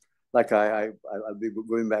 like I'll be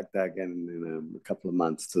going back there again in a couple of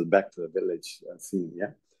months to back to the village scene,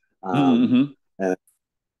 yeah. Mm-hmm. And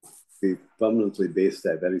be permanently based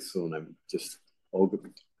there very soon. I'm just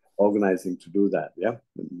organizing to do that, yeah.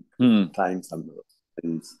 Mm. Tying some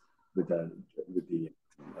things with the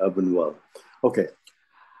urban world. Okay,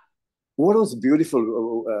 what was beautiful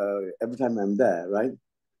every time I'm there, right?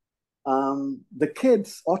 The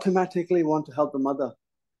kids automatically want to help the mother.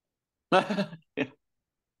 Yeah.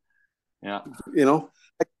 Yeah. You know,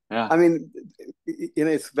 Yeah. I mean,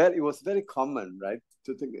 it was very common, right?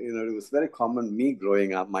 To think, it was very common. Me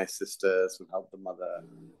growing up, my sisters would help the mother,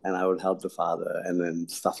 and I would help the father, and then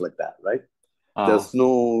stuff like that, right? Oh. There's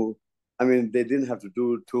no, I mean, they didn't have to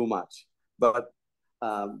do too much, but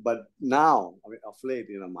now, I mean, of late,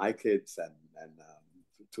 my kids and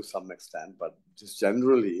to some extent, but just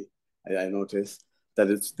generally, I noticed that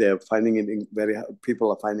they're finding it people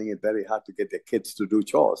are finding it very hard to get their kids to do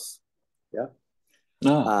chores. Yeah.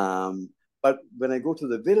 No. Um, but when I go to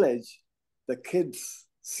the village, the kids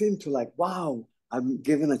seem to like, wow, I'm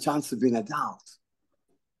given a chance to be an adult.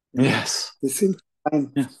 Yes. They seem to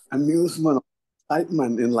find Yes. amusement,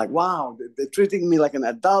 excitement in like, wow, they're treating me like an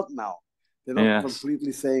adult now. They're not Yes.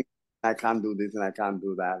 completely saying, I can't do this and I can't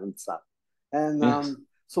do that and stuff. And Yes.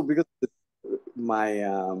 so because my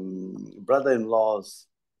brother-in-law's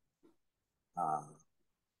uh,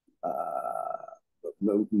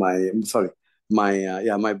 sorry,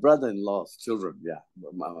 my brother-in-law's children, yeah,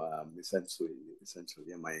 essentially,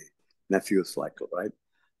 yeah, my nephews, like, right,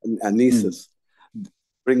 and Mm. nieces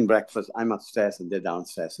bring breakfast. I'm upstairs and they're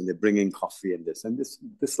downstairs, and they're bringing coffee and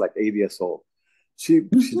this like 8 years old. She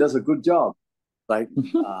does a good job, right?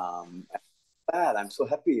 That I'm so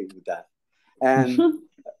happy with that, and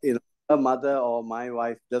her mother or my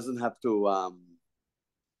wife doesn't have to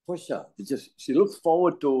push her. She looks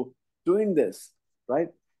forward to doing this, right?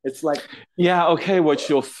 It's like, Yeah, okay. What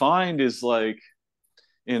you'll find is like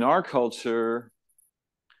in our culture,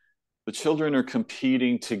 the children are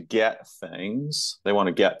competing to get things. They want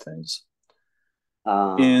to get things.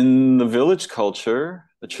 uh, In the village culture,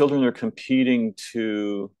 the children are competing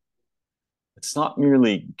to, it's not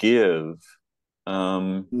merely give,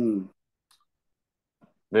 um, hmm,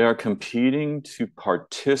 they are competing to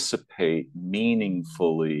participate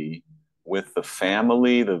meaningfully with the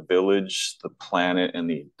family, the village, the planet, and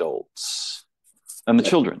the adults and the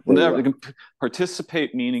children. They can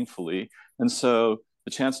participate meaningfully. And so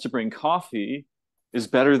the chance to bring coffee is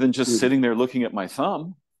better than just sitting there looking at my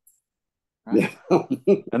thumb. Right?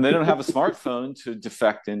 And they don't have a smartphone to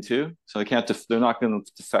defect into, so they're not going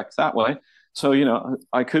to defect that way. So,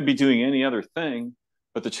 I could be doing any other thing,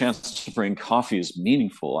 but the chance to bring coffee is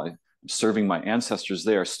meaningful. I'm serving my ancestors.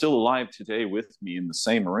 They are still alive today with me in the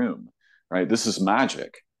same room, right? This is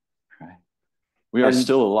magic, right? We are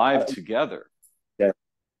still alive together. Yeah.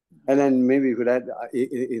 And then maybe you could add,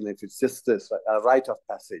 if it's just this, a rite of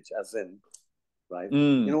passage, as in, right?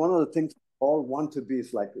 One of the things all want to be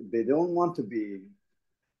is like, they don't want to be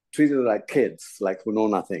treated like kids, like who know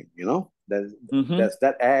nothing, There's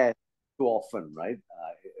that air too often, right?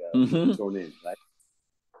 Thrown in, right?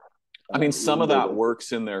 I mean, some of that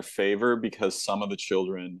works in their favor because some of the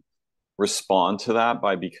children respond to that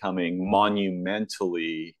by becoming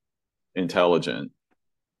monumentally intelligent.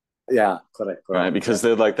 Yeah, correct. Right? Because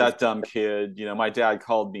they're like, that dumb kid, my dad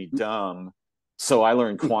called me dumb, so I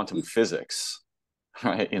learned quantum physics.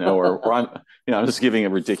 Right, or I'm just giving a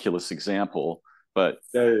ridiculous example, but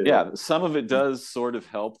some of it does sort of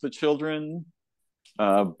help the children,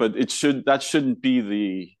 but that shouldn't be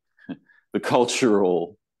the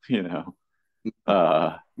cultural,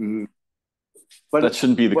 that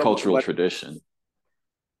shouldn't be the cultural tradition.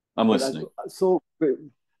 I'm listening. So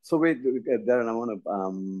wait, Darren, I want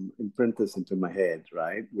to imprint this into my head,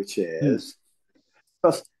 right? Which is,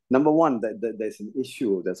 first, number one, there's an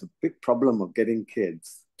issue. There's a big problem of getting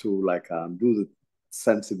kids to do the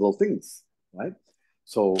sensible things, right?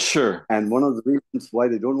 So sure. And one of the reasons why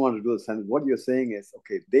they don't want to do the sensible, what you're saying is,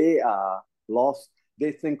 okay, they are lost.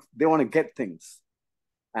 They think they want to get things,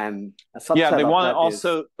 and a subset they want to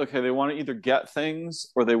also they want to either get things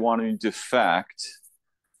or they want to defect,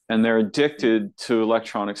 and they're addicted to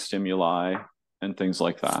electronic stimuli and things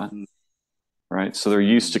like that, right? So they're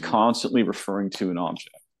used to constantly referring to an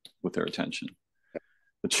object with their attention.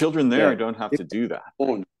 The children don't have to do that.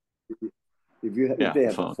 Phone. If they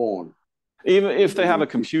have a phone. Even if they have a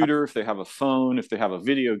computer, if they have a phone, if they have a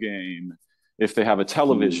video game, if they have a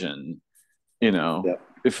television,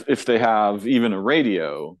 if they have even a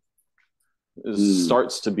radio, it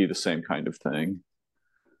starts to be the same kind of thing.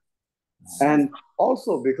 And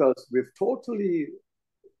also because we've totally,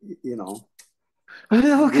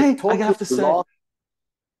 okay, I have to say.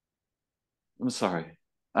 I'm sorry.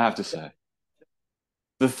 I have to say.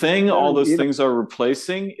 The thing all those things are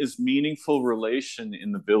replacing is meaningful relation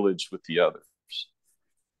in the village with the others.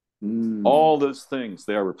 All those things,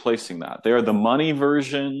 they are replacing that. They are the money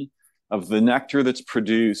version of the nectar that's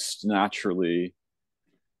produced naturally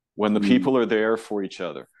when the people are there for each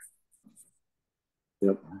other.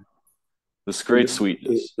 Yep. This great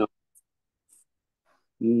sweetness.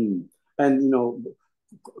 And,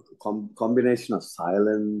 combination of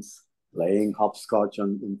silence, playing hopscotch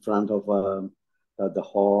in front of the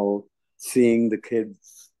hall, seeing the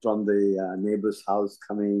kids from the neighbor's house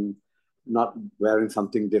coming, not wearing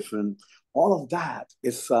something different. All of that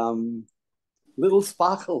is little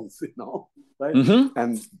sparkles, right?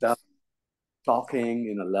 And that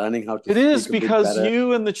talking, learning how to. It is because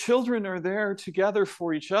you and the children are there together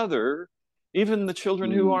for each other, even the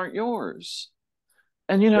children who aren't yours.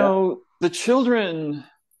 And the children,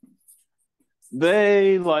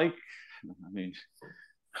 they I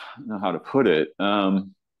don't know how to put it.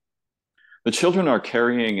 The children are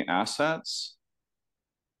carrying assets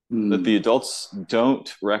that the adults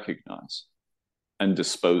don't recognize and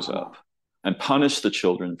dispose of and punish the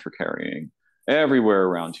children for carrying everywhere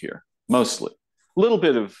around here, mostly. A little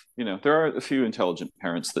bit of, there are a few intelligent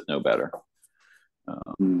parents that know better.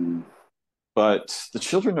 But the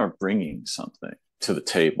children are bringing something to the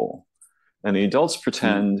table. And the adults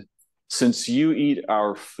pretend, since you eat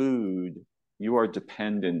our food, you are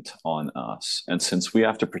dependent on us. And since we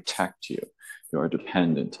have to protect you, you are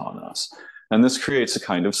dependent on us. And this creates a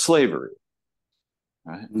kind of slavery,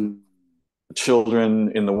 right? The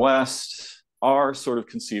children in the West are sort of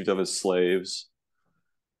conceived of as slaves.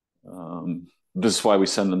 This is why we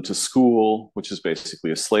send them to school, which is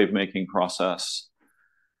basically a slave-making process.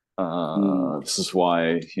 This is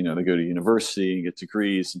why, they go to university, get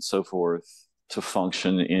degrees and so forth to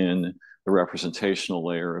function in the representational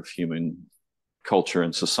layer of human culture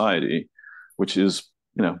and society, which is,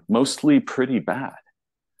 mostly pretty bad.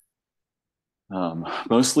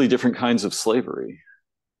 Mostly different kinds of slavery.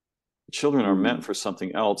 Children are meant for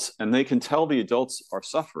something else, and they can tell the adults are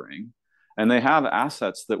suffering, and they have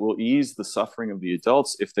assets that will ease the suffering of the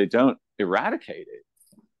adults if they don't eradicate it.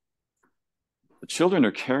 The children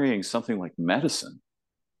are carrying something like medicine.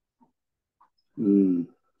 Mm.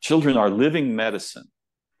 Children are living medicine.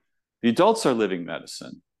 The adults are living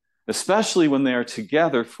medicine, especially when they are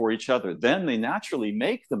together for each other. Then they naturally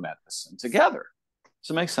make the medicine together. Does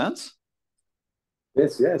it make sense?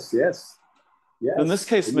 Yes, yes, yes, In this yes.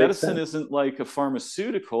 case, It makes medicine sense. isn't like a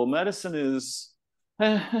pharmaceutical. Medicine is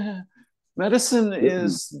medicine Mm.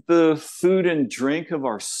 is the food and drink of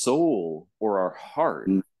our soul or our heart.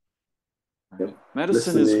 Mm. Yep. Right?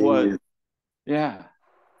 Medicine is what, Listening, yeah,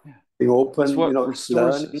 yeah, being it's open, what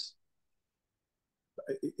restores learning, us.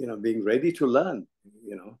 being ready to learn,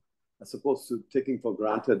 as opposed to taking for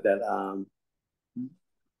granted that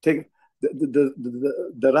take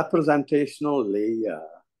the representational layer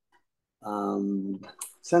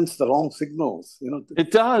sends the wrong signals.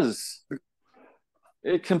 It does.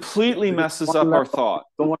 It completely Because messes one up our level, thought.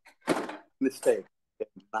 don't want mistake.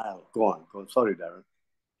 Denial. Go on, go on. Sorry, Darren.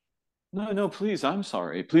 No, no, please. I'm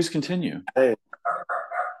sorry. Please continue. Hey,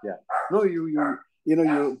 yeah. No, you.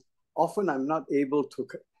 Often I'm not able to.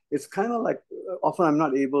 It's kind of like often I'm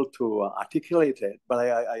not able to articulate it, but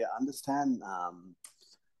I understand. Um,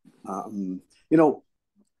 you know,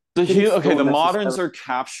 things Okay, don't the moderns necessarily. are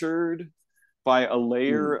captured by a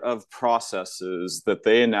layer Mm, of processes that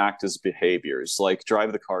they enact as behaviors, like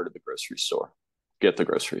drive the car to the grocery store, get the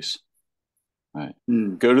groceries, right?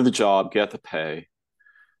 mm, Go to the job, get the pay,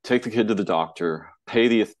 take the kid to the doctor, pay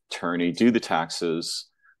the attorney, do the taxes,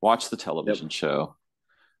 watch the yep. television show,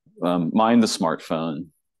 mind the smartphone,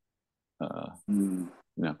 uh, Mm,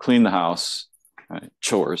 clean the house, right?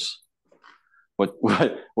 Chores, what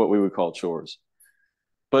we would call chores.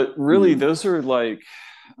 But really, mm, those are like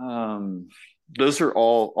those are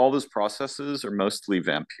all those processes are mostly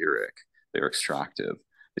vampiric. They're extractive.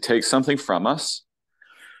 They take something from us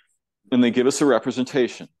and they give us a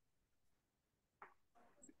representation.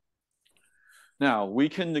 Now, we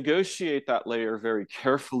can negotiate that layer very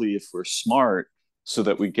carefully if we're smart so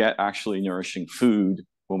that we get actually nourishing food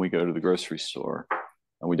when we go to the grocery store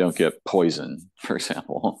and we don't get poison, for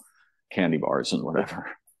example, candy bars and yep. whatever.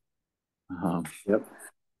 Um, Yep.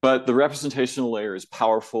 but the representational layer is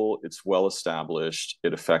powerful, it's well established,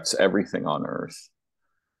 it affects everything on Earth.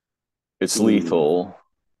 It's Mm, lethal,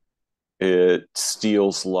 it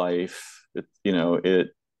steals life,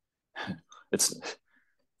 it's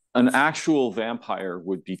an actual vampire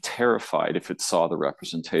would be terrified if it saw the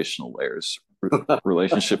representational layers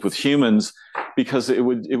relationship with humans because it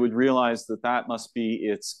would realize that that must be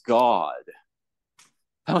its god.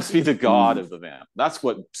 That must be the god mm. of the vamp. That's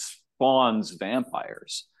what spawns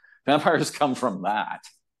vampires. Vampires come from that,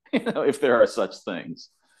 if there are such things.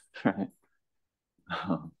 Right?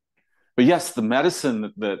 But yes, the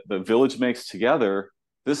medicine that the village makes together,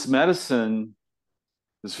 this medicine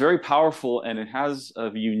is very powerful and it has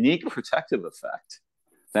a unique protective effect.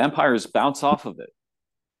 Vampires bounce off of it.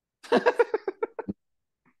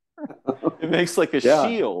 It makes like a Yeah.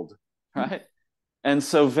 shield, right? And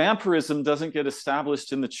so vampirism doesn't get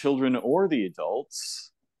established in the children or the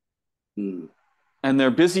adults. Mm. And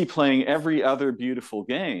they're busy playing every other beautiful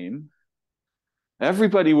game.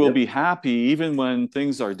 Everybody will Yep. be happy even when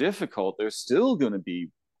things are difficult. They're still going to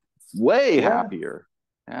be way Yeah. happier.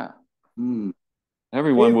 Yeah. Mm.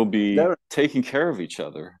 Everyone Hey, will be Darren. taking care of each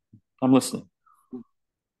other. I'm listening.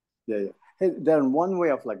 Yeah, yeah. Hey, Darren, one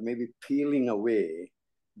way of like maybe peeling away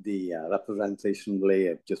the representation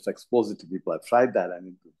layer, just expose it to people. I've tried that. I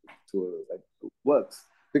mean, like, it works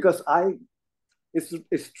because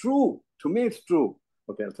it's true. To me, it's true.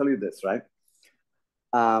 Okay, I'll tell you this, right?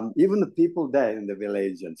 Even the people there in the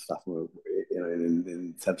village and stuff,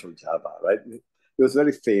 in central Java, right? It was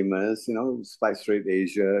very famous, spice trade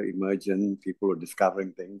Asia, emergent, people were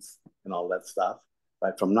discovering things and all that stuff,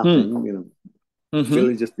 right? From Hmm. nothing, Mm-hmm.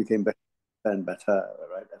 villages became better and better,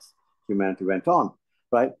 right? As humanity went on,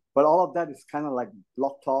 right? But all of that is kind of like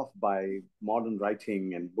blocked off by modern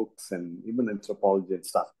writing and books and even anthropology and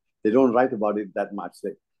stuff. They don't write about it that much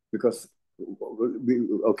because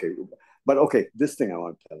okay, but okay, this thing I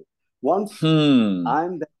want to tell you. Once Hmm.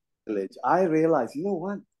 I'm in the village, I realize, you know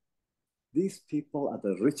what? These people are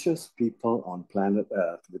the richest people on planet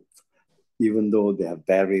Earth, even though they have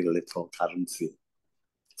very little currency.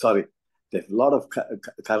 Sorry, there's a lot of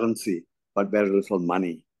currency, but very little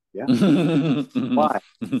money. Yeah. Why?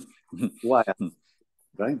 Why?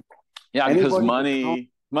 Right? Yeah, because Anybody who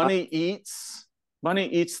counts. money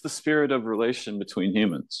eats the spirit of relation between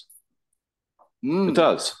humans. It Mm,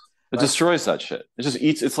 does. It right? destroys that shit. It just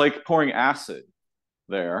eats. It's like pouring acid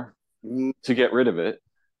there Mm, to get rid of it,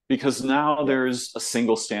 because now yep. there's a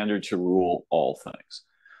single standard to rule all things.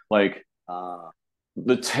 Like Uh,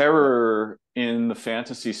 the yep. terror in the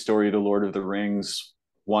fantasy story, The Lord of the Rings,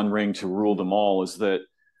 One Ring to rule them all, is that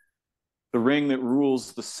the ring that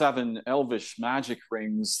rules the 7 elvish magic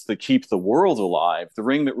rings that keep the world alive, the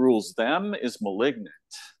ring that rules them is malignant.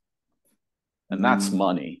 And that's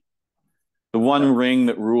money. The one ring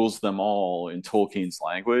that rules them all in Tolkien's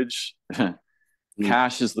language,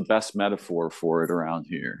 cash is the best metaphor for it around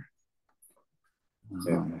here.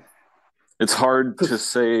 It's hard to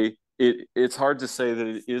say it's hard to say that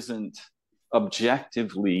it isn't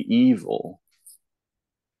objectively evil.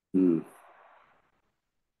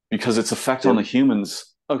 Because its effect on the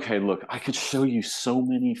humans, okay, look, I could show you so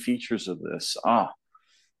many features of this.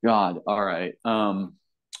 God, all right.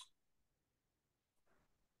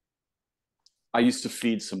 I used to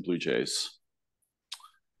feed some blue jays.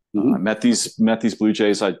 I met these blue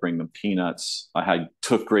jays. I'd bring them peanuts.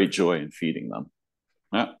 Took great joy in feeding them.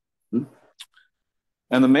 Yeah.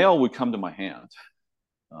 And the male would come to my hand.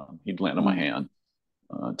 He'd land on my hand,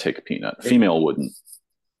 take a peanut. Female wouldn't.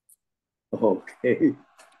 Okay.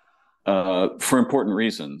 For important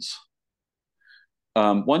reasons.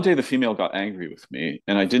 One day the female got angry with me,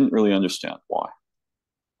 and I didn't really understand why.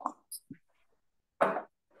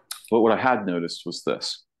 But what I had noticed was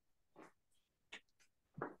this.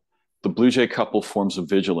 The blue jay couple forms a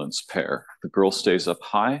vigilance pair. The girl stays up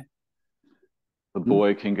high. The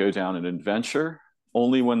boy can go down an adventure.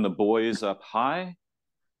 Only when the boy is up high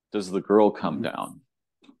does the girl come down.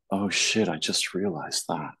 Oh shit, I just realized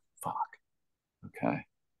that. Fuck. Okay.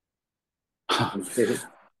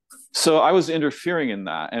 So I was interfering in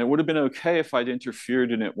that, and it would have been okay if I'd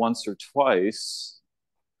interfered in it once or twice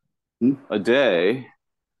a day,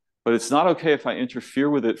 but it's not okay if I interfere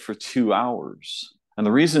with it for 2 hours. And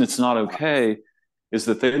the reason it's not okay is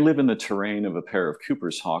that they live in the terrain of a pair of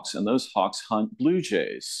Cooper's hawks, and those hawks hunt blue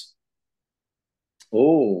jays.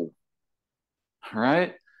 Oh. All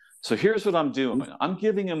right. So here's what I'm doing. I'm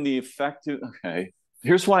giving them the effective, okay,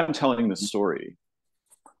 here's why I'm telling this story.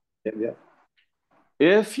 Yeah.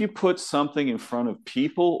 If you put something in front of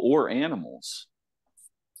people or animals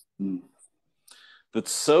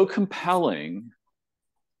that's so compelling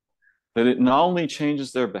that it not only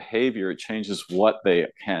changes their behavior, it changes what they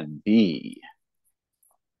can be.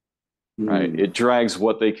 Right? It drags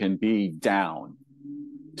what they can be down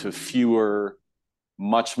to fewer,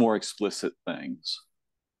 much more explicit things.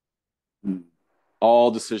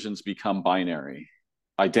 All decisions become binary.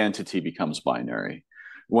 Identity becomes binary.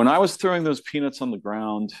 When I was throwing those peanuts on the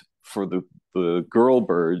ground for the girl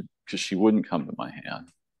bird, because she wouldn't come to my hand,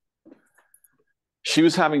 she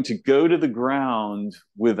was having to go to the ground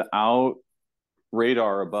without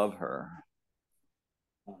radar above her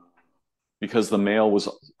because the male was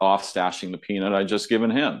off stashing the peanut I'd just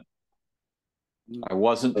given him. I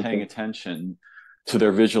wasn't paying attention to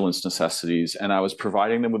their vigilance necessities, and I was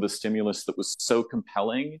providing them with a stimulus that was so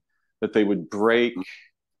compelling that they would break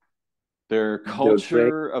their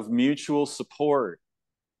culture of mutual support,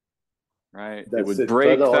 right? It would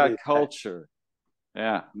break that culture.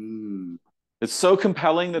 Yeah. It's so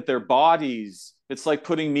compelling that their bodies, it's like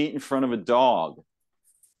putting meat in front of a dog,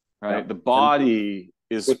 right? The body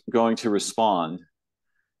is going to respond.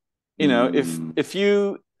 You know, if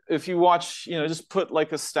you watch, you know, just put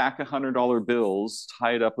like a stack of $100 bills,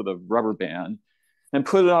 tie it up with a rubber band and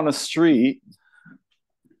put it on a street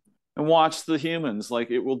and watch the humans,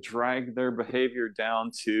 like it will drag their behavior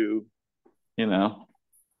down to, you know,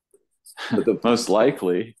 most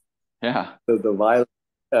likely. Yeah. The violence.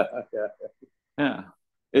 Yeah.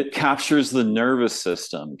 It captures the nervous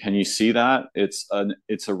system. Can you see that? It's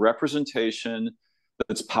a representation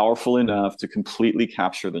that's powerful enough to completely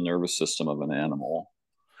capture the nervous system of an animal.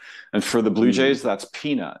 And for the blue jays, that's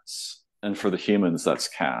peanuts. And for the humans, that's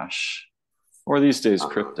cash. Or these days,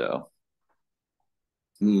 crypto.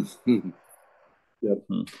 And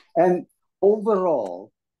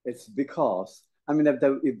overall, it's because, I mean, if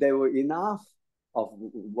there were enough of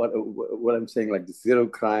what I'm saying, like the zero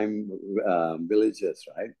crime villages,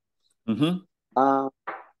 right?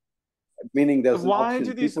 Meaning there's why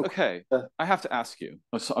do these people... Okay, I have to ask you.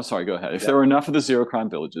 Sorry, go ahead. If there were enough of the zero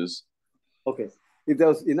crime villages. Okay, if there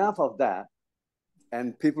was enough of that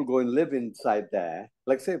and people go and live inside there,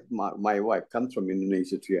 like say my wife comes from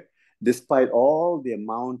Indonesia to here, despite all the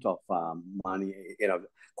amount of money, you know,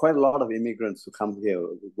 quite a lot of immigrants who come here,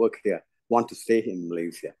 work here, want to stay in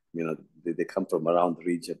Malaysia. You know, they come from around the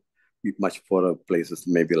region, much poorer places,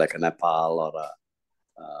 maybe like a Nepal or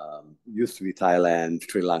used to be Thailand,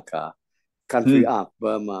 Sri Lanka,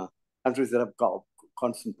 Burma, countries that have got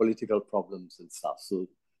constant political problems and stuff. So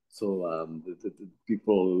the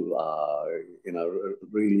people, you know,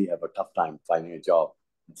 really have a tough time finding a job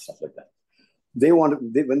and stuff like that.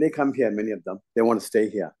 When they come here, many of them, they want to stay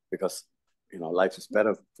here because, you know, life is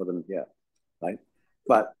better for them here, right?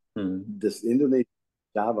 But Mm. This Indonesian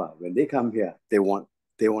Java, when they come here, they want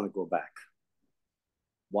to go back.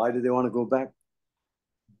 Why do they want to go back?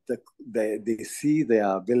 They see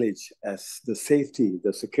their village as the safety,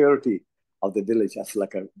 the security of the village as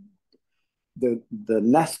like the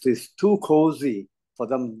nest is too cozy for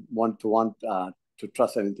them to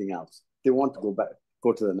trust anything else. They want to go back,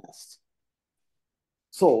 go to the nest.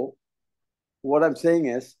 So what I'm saying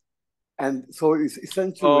is, and so it's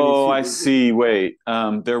essentially when you Oh, see, I see. Wait,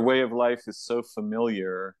 their way of life is so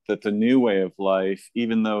familiar that the new way of life,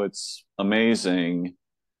 even though it's amazing,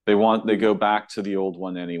 they go back to the old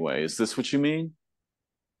one anyway. Is this what you mean?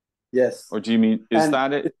 yes, Or do you mean, is and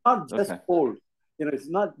that it? it's not just Okay. old. It's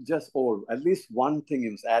not just old. At least one thing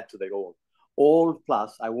you must add to the old. Old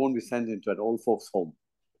plus, I won't be sent into an old folks' home.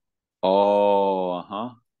 Oh, uh-huh.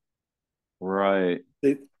 Right,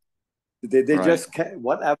 They they right. just can't,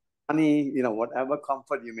 whatever money, whatever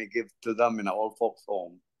comfort you may give to them in an old folks'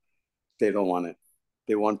 home, they don't want it.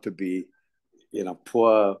 They want to be,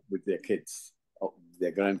 poor with their kids, or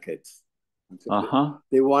their grandkids. So Uh-huh.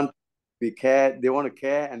 they want be cared. They want to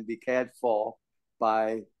care and be cared for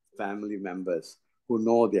by family members who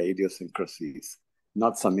know their idiosyncrasies,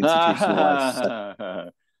 not some institutionalized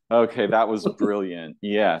set. Okay, that was brilliant.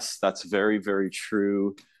 Yes, that's very, very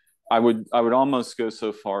true. I would almost go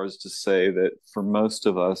so far as to say that for most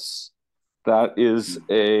of us, that is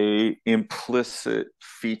a implicit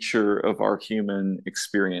feature of our human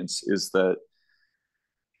experience is that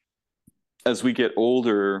as we get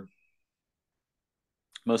older,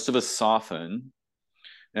 most of us soften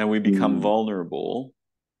and we become Mm, vulnerable,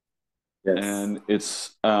 yes. and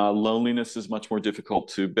it's loneliness is much more difficult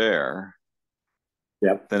to bear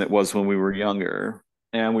Yep. than it was when we were younger.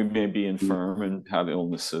 And we may be Mm, infirm and have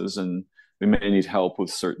illnesses, and we may need help with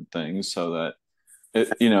certain things. So that,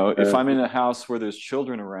 if uh, I'm in a house where there's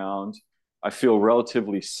children around, I feel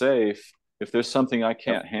relatively safe. If there's something I yep.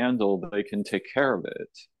 can't handle, they can take care of it,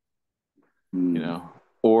 you Mm, know,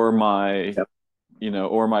 or my, yep.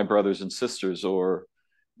 or my brothers and sisters, or,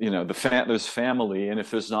 there's family. And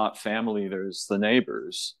if there's not family, there's the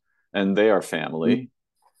neighbors, and they are Mm, family.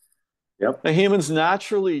 yep. The humans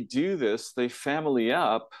naturally do this. They family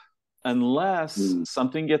up unless Mm,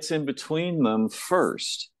 something gets in between them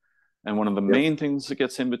first. And one of the yep. main things that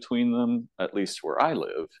gets in between them, at least where I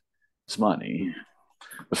live, is money. Mm,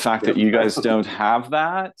 The fact that yep. you guys don't have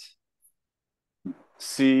that.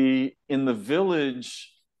 See, in the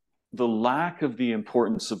village, the lack of the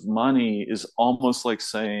importance of money is almost like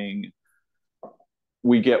saying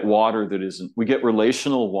we get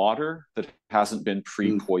relational water that hasn't been Mm,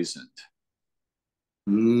 pre-poisoned.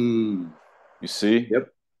 mm, You see? yep.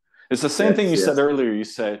 It's the same thing Yes. you said Yes. earlier. You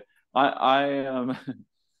said, I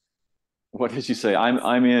what did you say?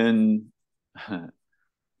 I'm in,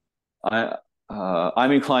 I,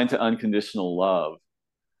 I'm inclined to unconditional love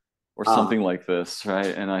or something Ah. like this,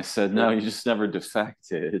 right? And I said, no, Yeah. you just never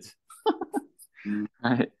defected, Mm,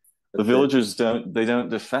 right? The that's it. villagers don't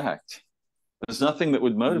defect. There's nothing that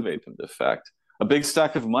would Mm, motivate them to defect. A big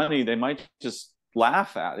stack of money, they might just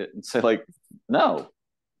laugh at it and say, like, no.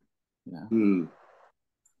 Yeah. mm.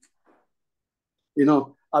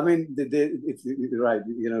 I mean, it's right.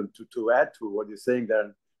 To add to what you're saying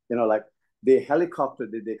there, like they helicopter,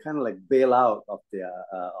 they kind of like bail out of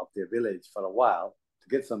their village for a while to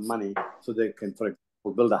get some money so they can, for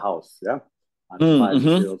example, build a house, yeah, and to buy Mm-hmm,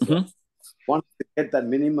 materials. So mm-hmm. once they get that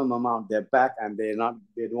minimum amount, they're back, and they don't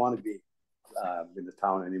want to be in the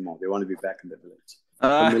town anymore. They want to be back in the village.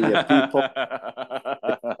 Familiar people.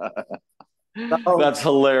 So, That's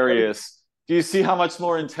hilarious. Do you see how much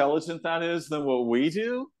more intelligent that is than what we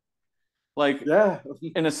do? Like, yeah.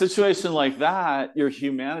 in a situation like that, your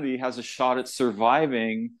humanity has a shot at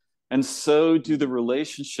surviving, and so do the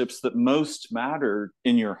relationships that most matter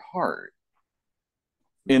in your heart.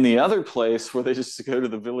 In the other place where they just go to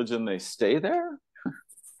the village and they stay there,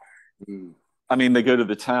 Mm. I mean, they go to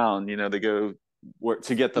the town, they go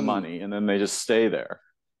to get the Mm. money, and then they just stay there.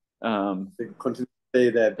 Um, They continue to stay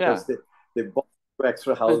there yeah, because they bought two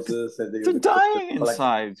extra but houses and they're they dying collect,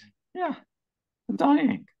 inside. Yeah, they're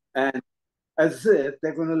dying. and as if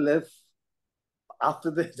they're going to live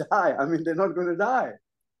after they die. I mean, they're not going to die,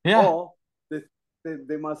 Yeah. or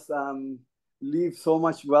they must leave so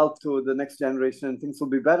much wealth to the next generation and things will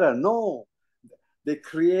be better. No, they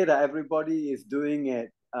create everybody is doing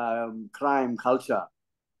it, crime culture.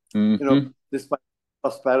 Mm-hmm. Despite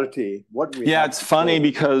prosperity, what we Yeah, have it's to funny show.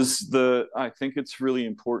 because I think it's really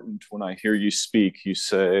important when I hear you speak, you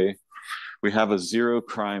say, we have a zero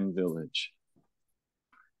crime village.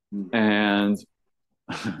 Mm. And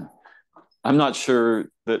I'm not sure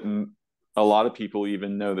that a lot of people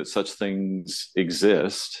even know that such things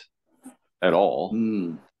exist at all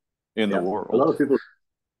Mm. in the Yeah. world. A lot of people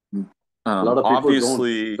don't.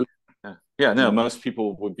 Obviously, yeah, no, Mm. most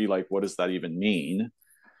people would be like, what does that even mean?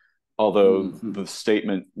 Although Mm. the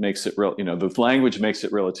statement makes it real, the language makes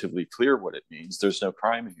it relatively clear what it means. There's no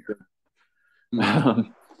crime Mm.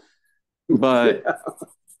 here. But,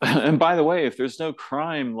 Yeah. and by the way, if there's no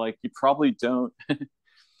crime, like you probably don't,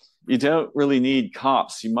 you don't really need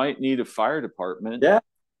cops. You might need a fire department, Yeah.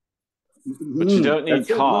 but you don't need That's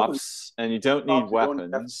it. No, cops and you don't need cops,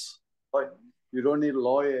 weapons. you don't need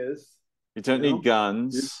lawyers. You don't You need know, you,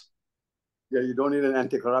 guns. yeah, you don't need an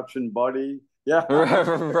anti-corruption body. Yeah, Right,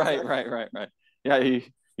 exactly. right, right, right. Yeah, you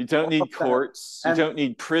don't All of need that, courts. You and don't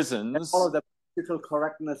need all prisons. of the political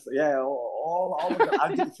correctness. Yeah, all of the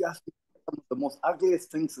ugly. If you ask me, some of the most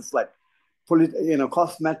ugliest things is like,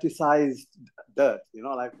 cosmeticized dirt.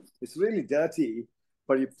 Like it's really dirty,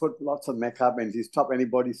 but you put lots of makeup and you stop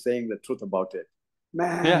anybody saying the truth about it.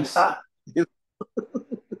 Man, Yes, you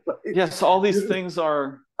like, yes, all these you, things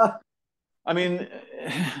are, I mean,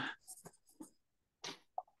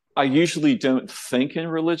 I usually don't think in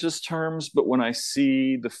religious terms, but when I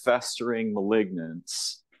see the festering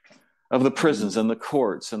malignance of the prisons and the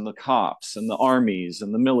courts and the cops and the armies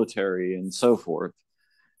and the military and so forth,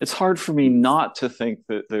 it's hard for me not to think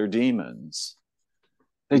that they're demons.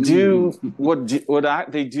 They do what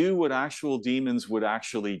actual demons would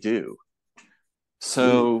actually do.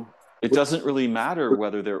 So it doesn't really matter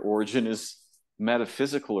whether their origin is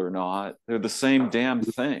metaphysical or not. They're the same damn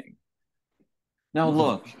thing. Now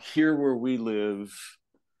look, here where we live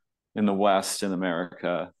in the West in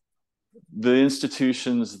America, the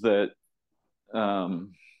institutions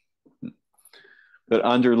um, that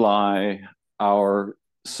underlie our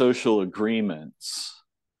social agreements,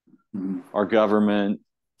 our governments,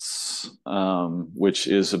 which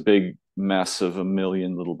is a big mess of a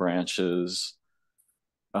million little branches,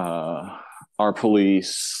 our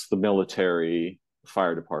police, the military,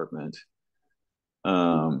 fire department,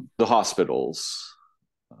 the hospitals,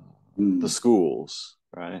 the schools,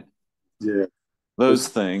 right? yeah, Those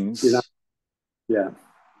it's, you know, things. yeah,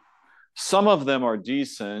 Some of them are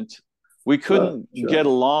decent. We sure, couldn't sure. get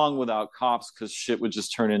along without cops because shit would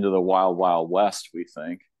just turn into the wild, wild west, we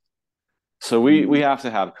think. So we Mm. have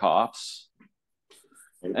to have cops.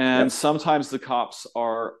 And Yep. sometimes the cops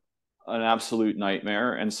are an absolute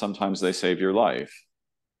nightmare, and sometimes they save your life.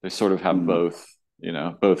 They sort of have Mm. both,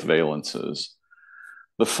 both valences.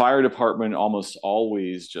 The fire department almost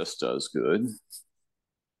always just does good.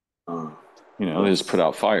 They just put Yes.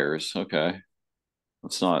 out fires. Okay.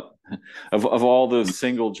 It's not of all the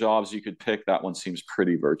single jobs you could pick, that one seems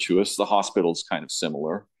pretty virtuous. The hospital's kind of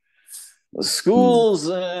similar. Mm.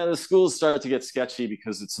 The schools start to get sketchy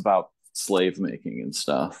because it's about slave making and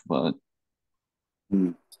stuff. But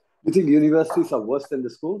Mm. You think universities are worse than the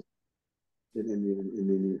schools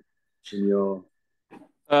in your?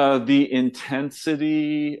 the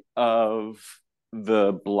intensity of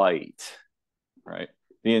the blight, right?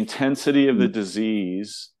 The intensity of the Mm.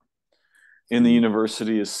 disease in the Mm.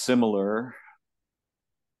 university is similar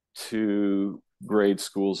to grade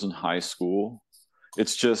schools and high school.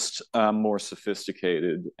 It's just more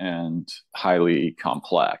sophisticated and highly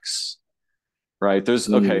complex, right? Okay,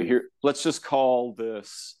 Mm. here, let's just call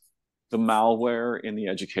this the malware in the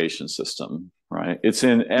education system, right? Mm. It's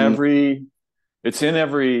in every,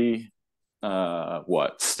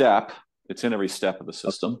 step. It's in every step of the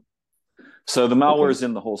system. So the malware Okay. is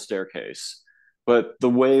in the whole staircase. But the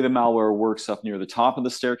way the malware works up near the top of the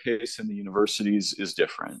staircase in the universities is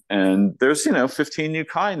different. And there's, 15 new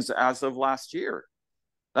kinds as of last year.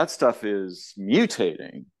 That stuff is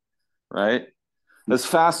mutating, right? As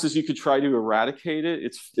fast as you could try to eradicate it,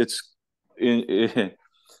 it's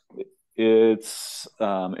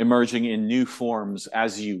emerging in new forms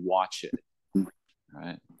as you watch it,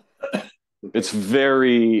 right? Okay. It's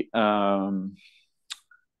very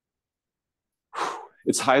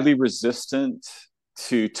it's highly resistant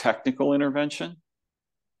to technical intervention.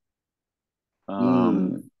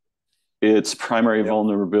 Mm. Its primary Yep.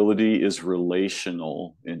 vulnerability is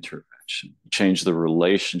relational intervention. Change the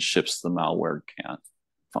relationships, the malware can't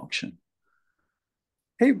function.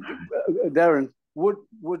 Hey, Darren, would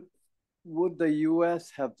the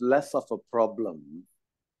U.S. have less of a problem,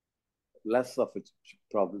 less of its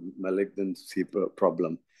problem, malignancy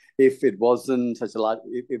problem, if it wasn't such a large,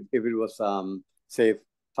 if it was, say,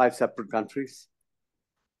 5 separate countries?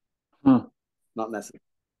 Huh. Not necessarily.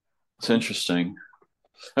 It's interesting.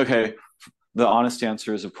 Okay, the honest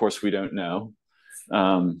answer is, of course, we don't know.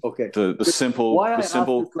 Okay. The Why I ask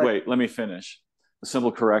simple is like, wait, let me finish. The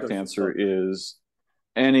simple correct sure, sure, answer sorry. is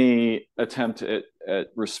any attempt at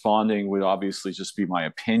responding would obviously just be my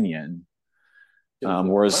opinion.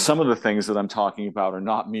 Whereas some of the things that I'm talking about are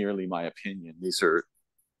not merely my opinion. These are,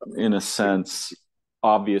 in a sense,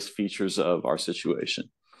 obvious features of our situation.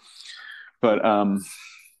 But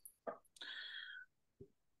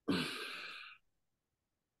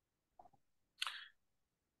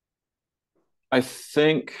I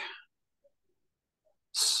think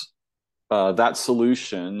that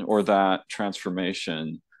solution or that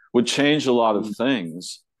transformation would change a lot of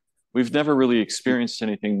things. We've never really experienced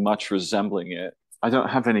anything much resembling it. I don't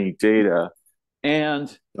have any data.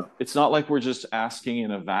 And it's not like we're just asking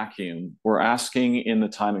in a vacuum. We're asking in the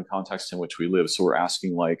time and context in which we live. So we're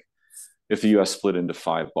asking, like, if the US split into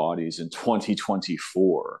 5 bodies in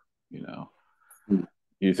 2024, you know,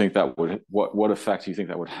 you think that would, what effect do you think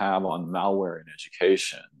that would have on malware in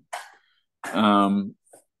education?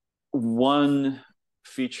 One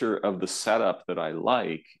feature of the setup that I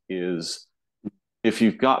like is if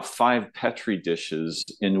you've got 5 Petri dishes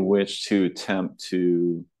in which to attempt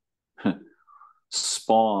to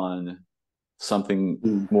spawn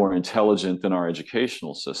something more intelligent than our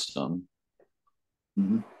educational system,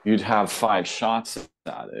 you'd have 5 shots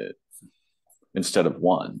at it instead of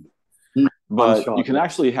 1. But you can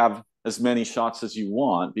actually have as many shots as you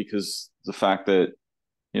want, because the fact that,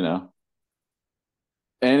 you know,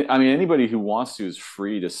 and I mean, anybody who wants to is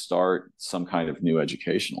free to start some kind of new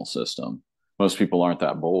educational system. Most people aren't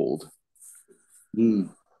that bold. And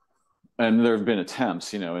there have been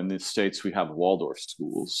attempts, you know, in the States, we have Waldorf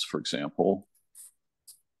schools, for example,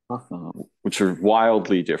 which are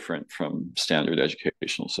wildly different from standard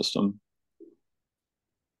educational system.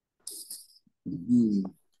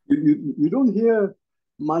 You don't hear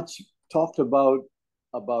much talked about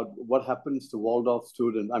what happens to Waldorf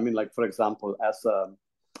students. I mean, like, for example, as a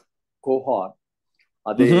cohort,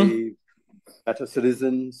 are they better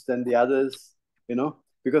citizens than the others, you know?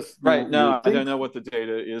 Because right, no, I don't know what the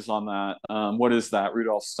data is on that. What is that,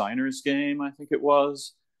 Rudolf Steiner's game? I think it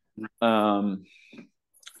was. Yeah,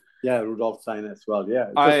 Rudolf Steiner as well.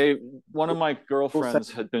 Yeah, one of my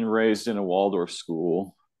girlfriends had been raised in a Waldorf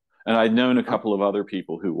school, and I'd known a couple of other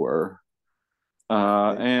people who were.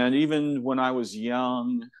 And even when I was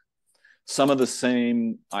young, some of the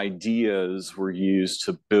same ideas were used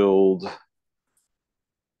to build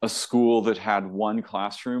a school that had one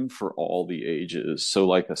classroom for all the ages. So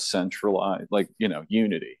like a centralized, like, you know,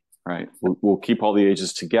 unity, right? We'll keep all the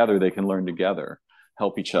ages together. They can learn together,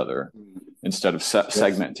 help each other instead of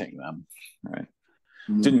segmenting them, right?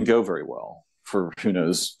 Didn't go very well for who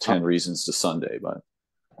knows 10 reasons to Sunday, but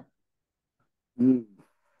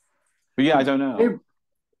yeah, I don't know.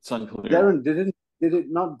 It's unclear. Darren, did it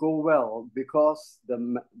not go well because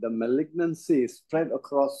the malignancy is spread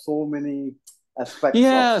across so many aspects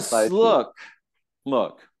of society? Look.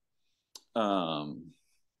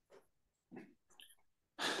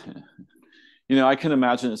 You know, I can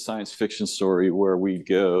imagine a science fiction story where we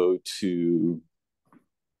go to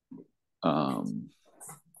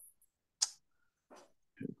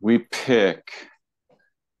we pick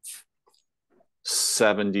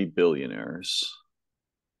 70 billionaires.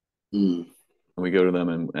 And we go to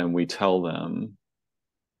them and we tell them,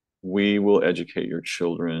 we will educate your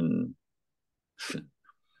children.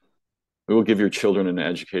 We will give your children an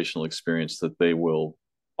educational experience that they will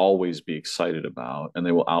always be excited about, and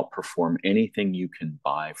they will outperform anything you can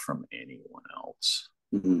buy from anyone else.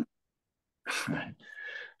 Right.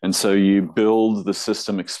 And so you build the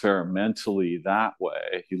system experimentally that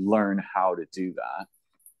way. You learn how to do that,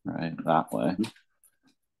 right? That way.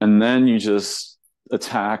 And then you just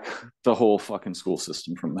attack the whole fucking school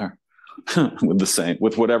system from there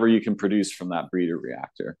with whatever you can produce from that breeder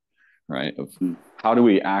reactor, right? Of how do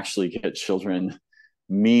we actually get children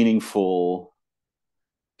meaningful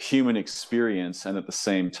human experience and at the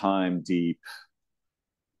same time deep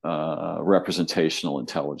representational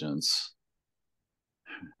intelligence.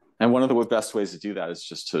 And one of the best ways to do that is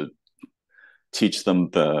just to teach them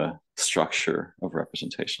the structure of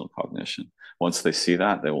representational cognition. Once they see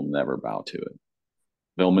that, they will never bow to it.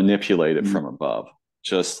 They'll manipulate it from above,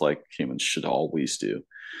 just like humans should always do.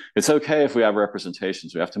 It's okay if we have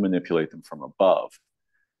representations. We have to manipulate them from above.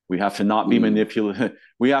 We have to not be manipulated.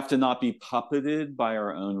 We have to not be puppeted by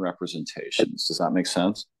our own representations. Does that make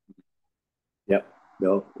sense? Yep.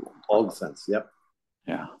 No, all the sense. Yep.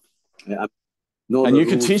 Yeah. And you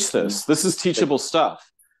could teach this. This is teachable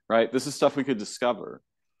stuff, right? This is stuff we could discover.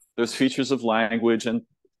 There's features of language and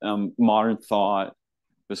modern thought.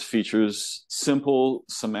 There's features, simple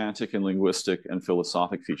semantic and linguistic and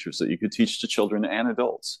philosophic features that you could teach to children and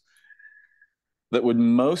adults that would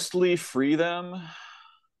mostly free them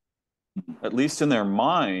at least in their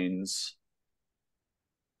minds,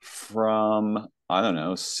 from, I don't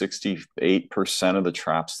know, 68% of the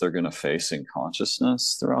traps they're going to face in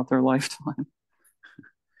consciousness throughout their lifetime.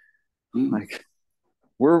 Mm. Like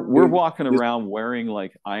we're You, walking you, around wearing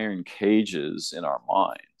like iron cages in our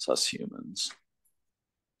minds, us humans.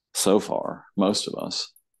 So far, most of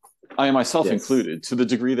us. I myself yes. included, to the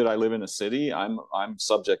degree that I live in a city, I'm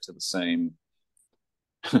subject to the same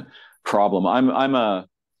problem. I'm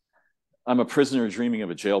a prisoner dreaming of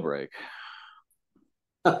a jailbreak.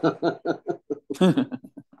 Where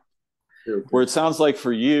Okay. it sounds like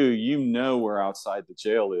for you, you know where outside the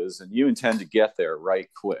jail is and you intend to get there right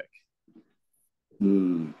quick.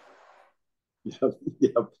 Mm. Yep.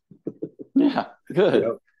 Yep. Yeah, good.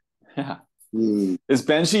 Yep. Yeah. Mm. Is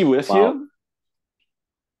Benji with Wow.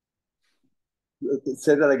 you?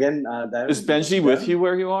 Say that again, Is Benji with Darren. you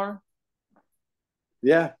where you are?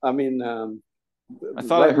 Yeah, I mean, I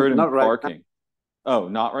thought I heard him not right now. barking. Oh,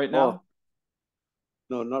 not right Oh, now?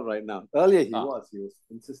 no, not right now. Earlier Ah, he was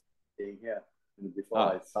insisting being here. And before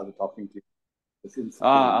I ah, started talking to you, he was insisting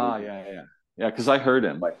on being here. yeah, yeah. Yeah, because I heard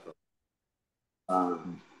him. Quite.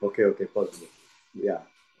 Okay, okay, possible. Yeah,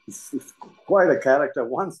 it's quite a character.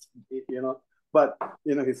 Wants to be, but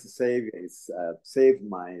he's a savior. He's saved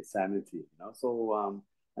my sanity. So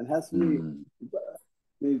and has Mm.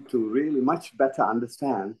 me to really much better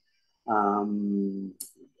understand um,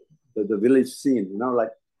 the village scene.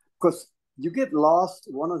 Like because you get lost.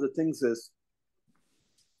 One of the things is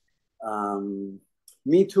um,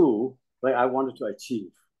 me too. Right, I wanted to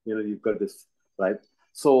achieve. You've got this right.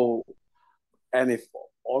 So and if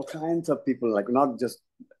all kinds of people, like not just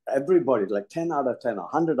everybody, like 10 out of 10,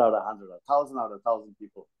 100 out of 100, 1,000 out of 1,000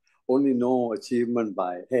 people only know achievement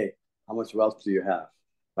by, hey, how much wealth do you have?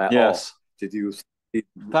 By, oh, Yes, did you did,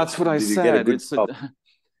 that's what I did you get a said. good It's a job?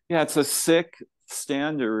 yeah, it's a sick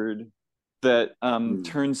standard that Mm.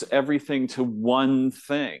 turns everything to one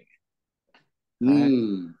thing, right?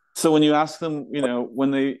 Mm. So when you ask them,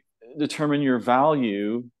 when they determine your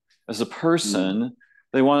value as a Mm. person,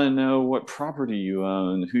 they want to know what property you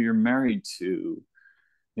own, who you're married to.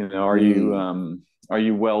 Mm. Are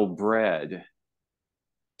you well bred?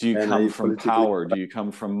 Do you And are come you from politically power? Do correct? you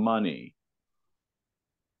come from money?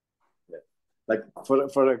 Yeah. Like,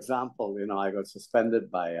 for example, I got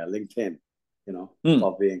suspended by LinkedIn, Mm.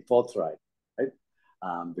 for being forthright, right?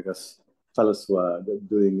 Because fellas were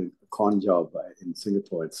doing a con job in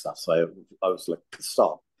Singapore and stuff. So I was like pissed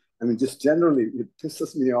off. I mean, just generally, it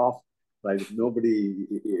pisses me off, right? If nobody,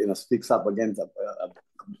 speaks up against a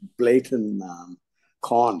blatant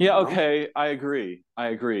con, Yeah, okay, I agree. I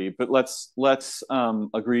agree. But let's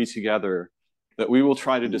agree together that we will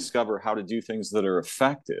try to Mm. discover how to do things that are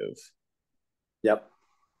effective, Yep.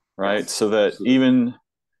 right? Yes. So that Absolutely. even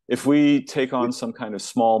if we take on With, some kind of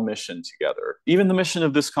small mission together, even the mission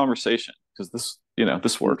of this conversation, because this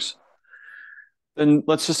mm, works, then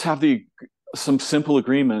let's just have the some simple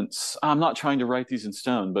agreements. I'm not trying to write these in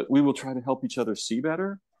stone, but we will try to help each other see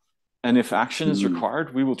better. And if action is mm,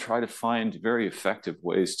 required, we will try to find very effective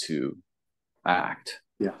ways to act.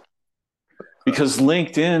 yeah. Because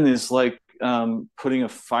LinkedIn is like putting a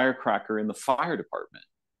firecracker in the fire department.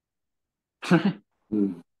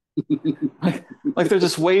 Mm. like they're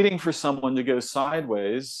just waiting for someone to go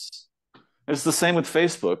sideways. It's the same with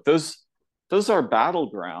Facebook. Those are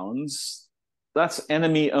battlegrounds. That's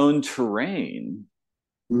enemy owned terrain.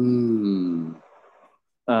 Mm.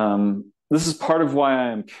 This is part of why I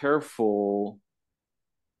am careful,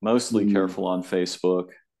 mostly Mm. careful on Facebook.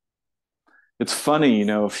 It's funny,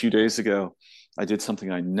 a few days ago, I did something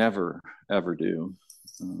I never ever do.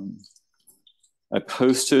 Um, I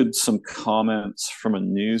posted some comments from a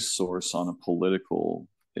news source on a political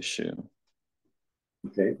issue.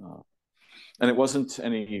 Okay. Uh, and it wasn't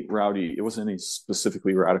it wasn't any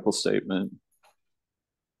specifically radical statement.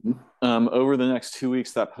 Mm. Over the next 2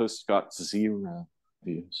 weeks, that post got 0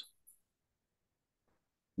 views.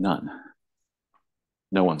 None.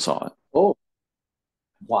 No one saw it. Oh,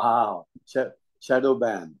 wow. Shadow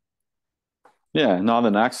ban. Yeah, not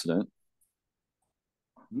an accident,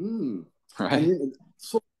 Mm. I right? mean,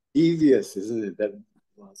 so devious, isn't it? That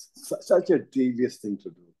was such a devious thing to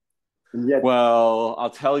do. And yet, Well, I'll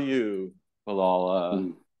tell you, Bilal,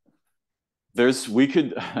 mm, there's we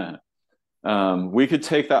could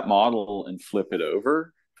take that model and flip it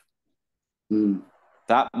over. mm,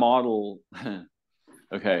 That model,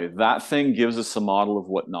 okay, that thing gives us a model of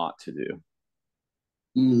what not to do.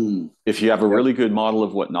 mm, If you have a yep, really good model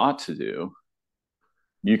of what not to do,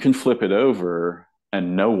 you can flip it over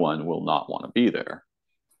and no one will not want to be there.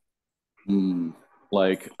 mm,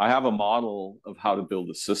 Like, I have a model of how to build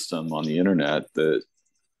a system on the internet that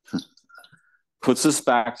puts us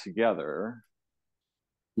back together,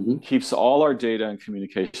 keeps all our data and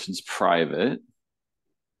communications private,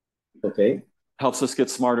 Okay. helps us get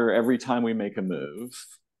smarter every time we make a move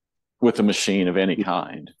with a machine of any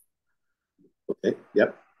kind. Okay.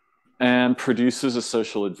 Yep. And produces a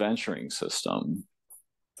social adventuring system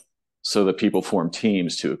so that people form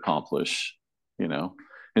teams to accomplish,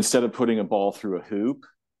 instead of putting a ball through a hoop,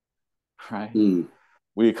 right?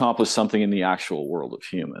 We accomplish something in the actual world of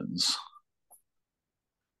humans.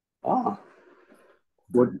 What?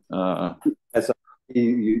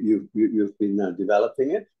 You've been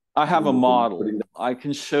developing it? I have a model. I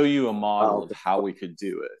can show you a model of how we could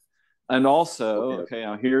do it. And also,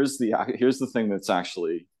 now here's the thing that's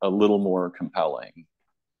actually a little more compelling.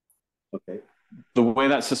 Okay. The way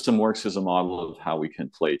that system works is a model of how we can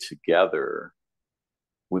play together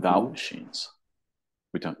without machines.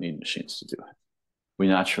 We don't need machines to do it. We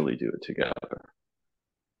naturally do it together.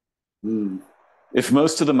 If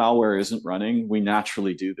most of the malware isn't running, we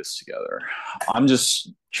naturally do this together. I'm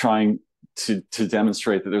just trying to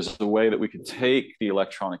demonstrate that there's a way that we could take the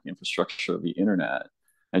electronic infrastructure of the internet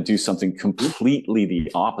and do something completely the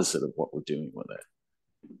opposite of what we're doing with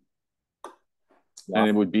it. And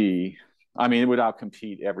it would be, it would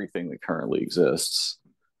outcompete everything that currently exists.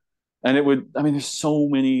 And there's so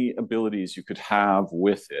many abilities you could have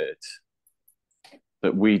with it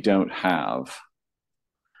that we don't have.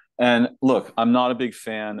 And look, I'm not a big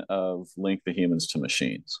fan of link the humans to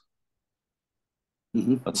machines.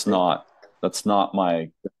 That's not my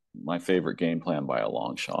favorite game plan by a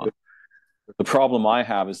long shot. The problem I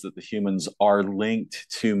have is that the humans are linked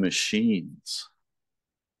to machines.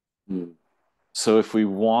 So if we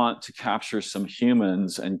want to capture some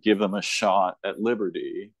humans and give them a shot at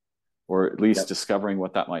liberty, or at least discovering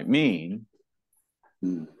what that might mean,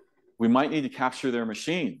 we might need to capture their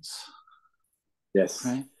machines. Yes.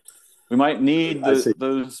 Right? We might need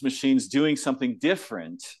those machines doing something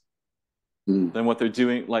different than what they're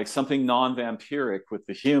doing, like something non-vampiric with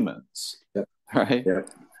the humans. Right?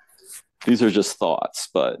 These are just thoughts,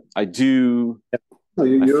 but I do I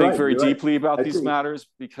think very deeply about these matters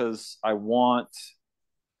because I want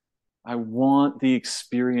the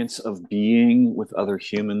experience of being with other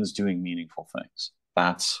humans doing meaningful things.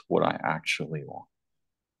 That's what I actually want.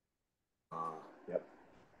 Yep.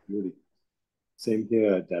 Beauty. Same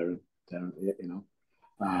here, Darren.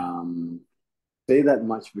 Say that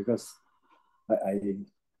much because I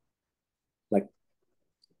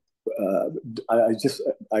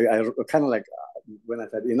kind of like when I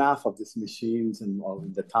said enough of these machines and all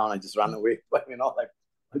in the town, I just ran away. I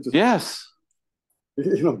just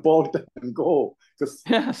bolt and go because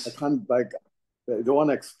I can't I don't want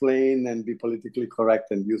to explain and be politically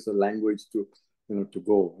correct and use the language to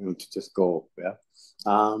go to just go. But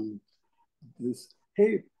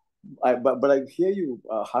I hear you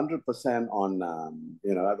 100% on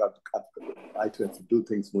I too have to do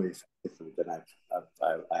things more effectively than I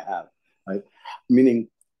have, right? Meaning,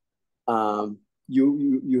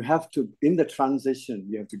 you have to, in the transition,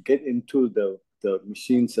 you have to get into the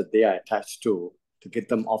machines that they are attached to get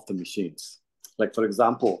them off the machines. Like, for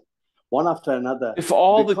example, one after another. If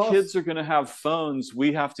all the kids are going to have phones,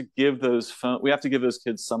 we have to give those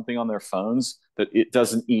kids something on their phones that it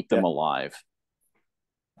doesn't eat them alive.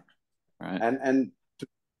 Right. And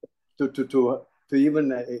to even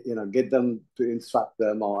get them to instruct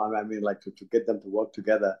them, or to get them to work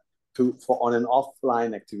together on an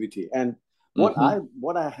offline activity. And what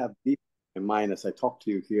I have deep in mind as I talk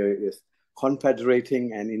to you here is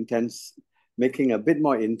confederating and making a bit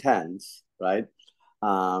more intense, right?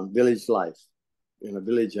 Village life,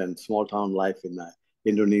 village and small town life in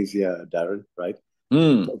Indonesia, Darren, right?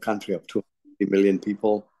 A country of 250 million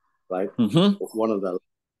people, right? One of the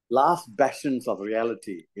last bastions of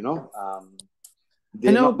reality, I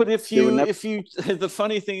know, but if you the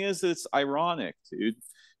funny thing is, it's ironic, dude.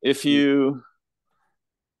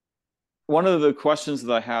 One of the questions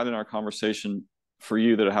that I had in our conversation for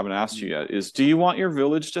you that I haven't asked you yet is, do you want your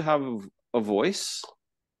village to have a voice?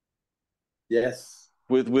 Yes.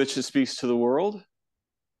 With which it speaks to the world?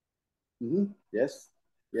 Yes.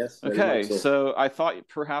 Okay, so I thought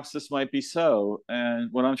perhaps this might be so. And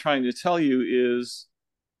what I'm trying to tell you is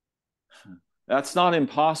that's not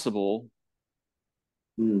impossible.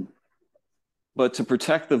 But to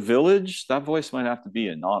protect the village, that voice might have to be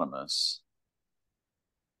anonymous.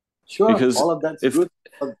 Sure, because all of that's good.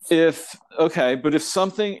 But if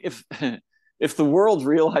the world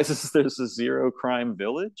realizes there's a zero crime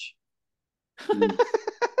village,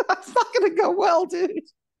 that's not going to go well, dude.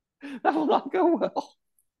 That will not go well.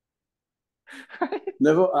 Right?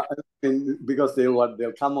 Never, because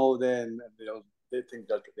they'll come over there and they think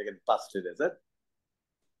that they get busted, is it?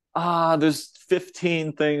 there's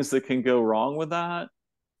 15 things that can go wrong with that.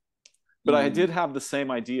 But I did Mm, have the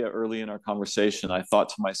same idea early in our conversation. I thought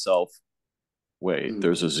to myself, wait, mm.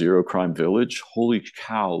 there's a zero crime village? Holy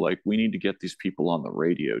cow, like we need to get these people on the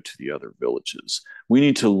radio to the other villages. We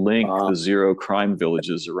need to link Uh, the zero crime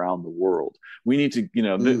villages around the world. We need to,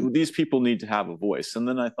 mm. these people need to have a voice. And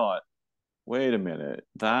then I thought, wait a minute,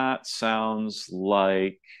 that sounds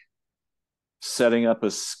like setting up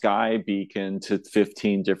a sky beacon to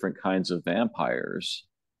 15 different kinds of vampires,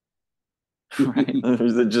 right?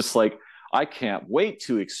 They're just like, I can't wait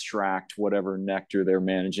to extract whatever nectar they're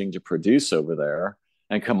managing to produce over there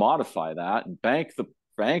and commodify that and bank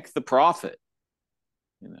the profit,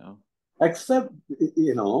 you know. Except,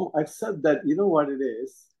 except that, you know what it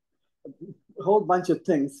is? A whole bunch of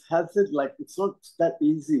things has it like, it's not that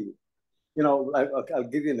easy. I'll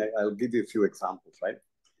give you a few examples, right?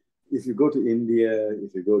 If you go to India,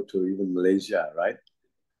 if you go to even Malaysia, right?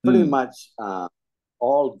 Pretty Hmm. much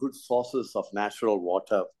all good sources of natural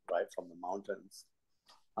water, right, from the mountains,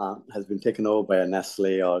 has been taken over by a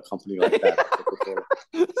Nestle or a company like that, or Coca-Cola.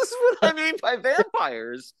 This is what I mean by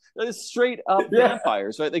vampires. It's straight up Yeah,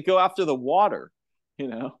 vampires, right? They go after the water, you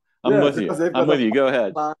know. I'm yeah, with because you. they've I'm got a with you. Go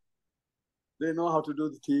ahead. plant. They know how to do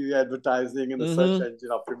the TV advertising and the search Mm-hmm. engine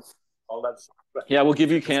optimization, all that stuff. Right? Yeah, we'll give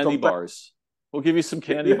you It's candy compact. bars. We'll give you some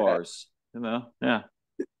candy Yeah. bars, you know. Yeah.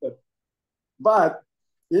 But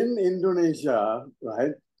in Indonesia,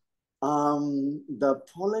 right, the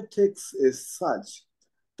politics is such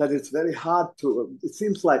that it's very hard to, it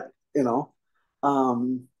seems like, you know,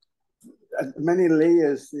 um, many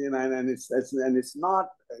layers, and it's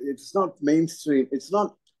not mainstream. It's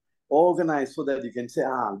not organized so that you can say,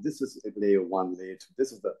 this is layer one, layer two,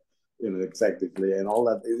 this is the executive layer and all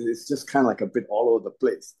that. It's just kind of like a bit all over the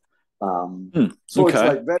place. Hmm. So it's Okay.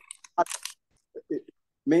 like very,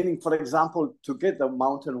 meaning, for example, to get the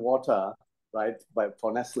mountain water, right,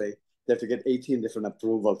 for Nestle, they have to get 18 different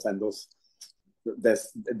approvals, and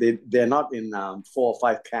they're not in 4 or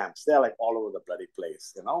 5 camps. They're like all over the bloody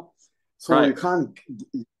place. So Right. you can't.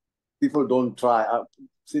 People don't try.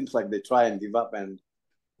 Seems like they try and give up, and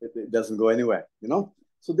it doesn't go anywhere.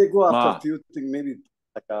 So they go after a Ah. few things, maybe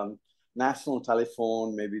like national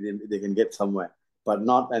telephone, maybe they can get somewhere, but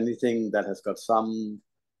not anything that has got some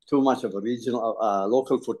too much of a regional,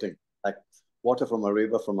 local footing, like water from a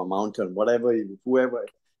river, from a mountain, whatever, whoever.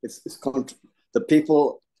 It's the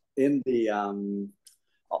people in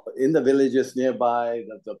the villages nearby,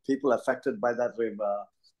 the people affected by that river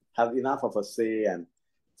have enough of a say, and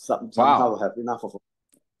somehow Wow. have enough of a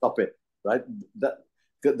stop it, right? That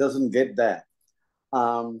doesn't get there.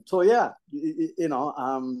 So yeah,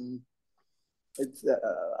 it's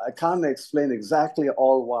I can't explain exactly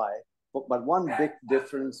all why, but one big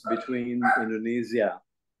difference between Indonesia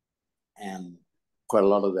and quite a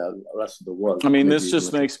lot of the rest of the world, I mean, maybe this even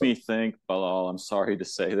just like makes me think, Bilal, I'm sorry to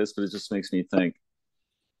say this, but it just makes me think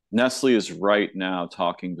Nestle is right now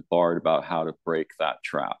talking to Bard about how to break that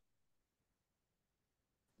trap,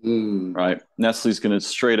 mm, right? Nestle's going to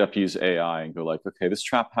straight up use AI and go like, okay, this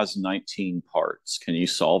trap has 19 parts. Can you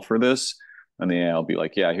solve for this? And the AI will be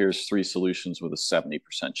like, yeah, here's 3 solutions with a 70%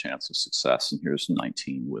 chance of success. And here's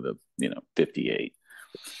 19 with a, 58,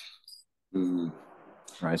 mm.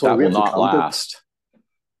 right? So That we will have to not counter. last.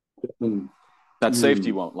 Mm, That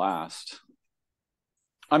safety mm. won't last.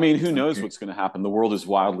 I mean, who knows Okay. what's going to happen? The world is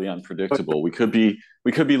wildly unpredictable. We could be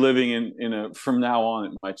living in a from now on.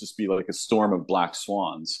 It might just be like a storm of black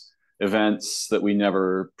swans, events that we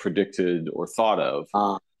never predicted or thought of.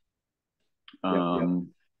 Uh, yep, yep.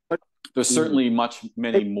 Um, But there's mm, certainly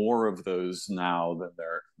many more of those now than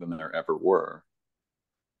there ever were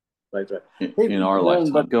right, right. in, Hey, in our but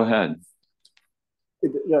lifetime. Go ahead.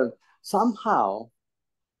 somehow,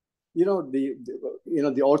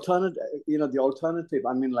 the alternative.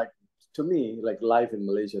 I mean, like, to me, like, life in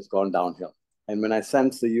Malaysia has gone downhill, and when I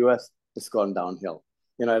sense the US, it's gone downhill.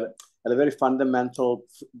 At a very fundamental,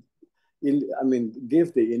 I mean,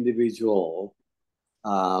 give the individual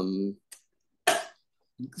um,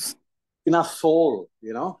 enough soul.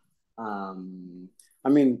 I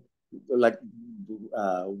mean, like,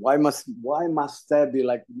 why must there be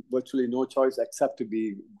like virtually no choice except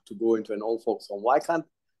to go into an old folks home? Why can't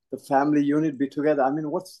the family unit be together? I mean,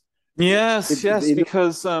 what's Yes, it, yes, the,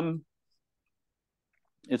 because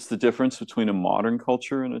it's the difference between a modern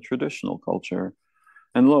culture and a traditional culture.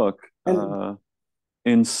 And look, and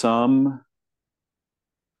in some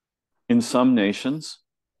in some nations,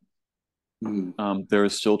 mm, there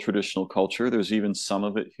is still traditional culture. There's even some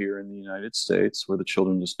of it here in the United States where the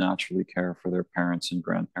children just naturally care for their parents and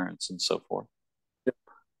grandparents and so forth.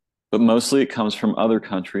 But mostly it comes from other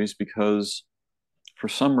countries because for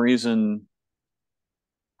some reason,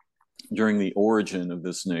 during the origin of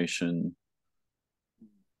this nation,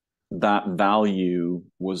 that value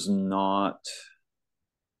was not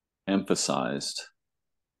emphasized.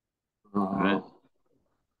 Right?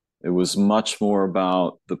 It was much more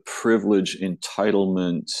about the privilege,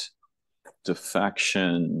 entitlement,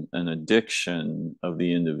 defection, and addiction of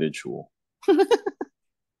the individual.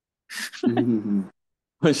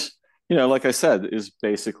 Which, like I said, is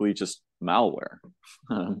basically just malware.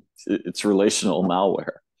 It's relational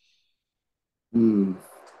malware.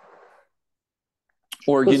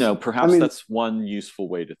 Or, perhaps that's one useful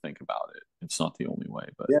way to think about it. It's not the only way,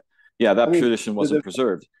 but yeah, that tradition wasn't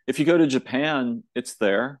preserved. If you go to Japan, it's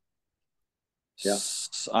there. Yeah.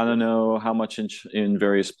 I don't know how much in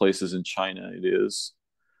various places in China it is.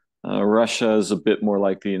 Russia is a bit more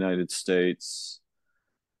like the United States.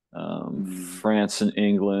 France and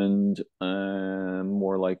England,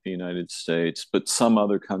 more like the United States. But some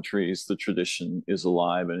other countries, the tradition is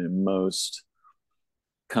alive. And in most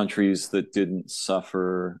countries that didn't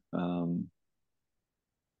suffer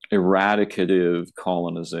eradicative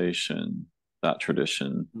colonization, that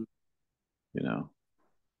tradition,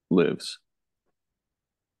 lives.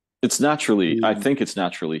 It's naturally, I think it's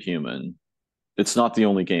naturally human. It's not the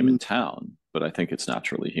only game in town, but I think it's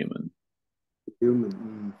naturally human.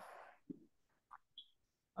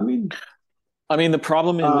 I mean, the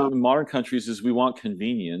problem in modern countries is we want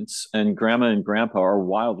convenience, and grandma and grandpa are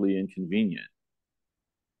wildly inconvenient.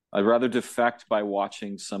 I'd rather defect by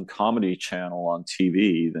watching some comedy channel on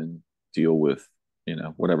TV than deal with,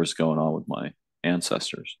 whatever's going on with my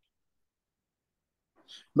ancestors.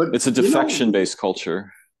 But it's a defection-based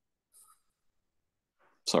culture.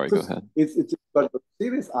 Sorry, go ahead. It's but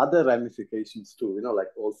serious other ramifications too. Like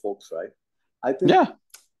old folks, right? I think. Yeah.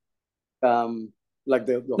 Like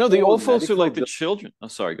the old folks are like the children. Oh,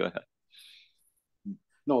 sorry. Go ahead.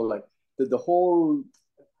 No, like the whole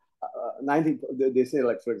 90. They say,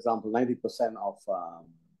 like, for example, 90% of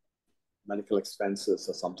medical expenses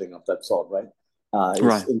or something of that sort, right?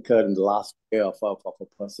 Is incurred in the last year of a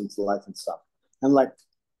person's life and stuff. And like,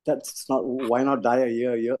 that's not. Why not die a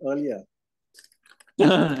year earlier?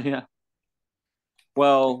 Yeah.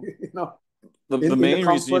 Well, the main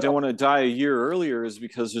reason you don't want to die a year earlier is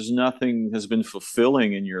because there's nothing has been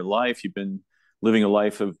fulfilling in your life. You've been living a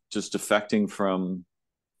life of just defecting from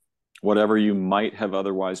whatever you might have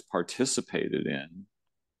otherwise participated in.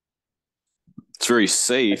 It's very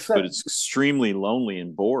safe, but it's extremely lonely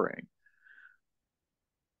and boring.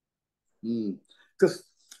 Because,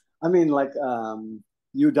 I mean, like,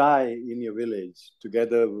 you die in your village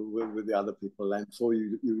together with the other people, and so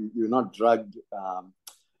you're not dragged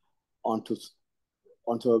onto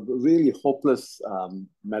a really hopeless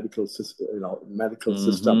medical system,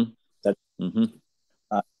 system that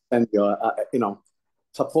and your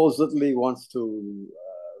supposedly wants to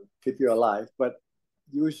keep you alive, but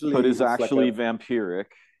usually is actually vampiric.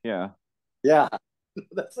 Yeah.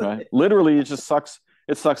 That's right. Literally, it just sucks.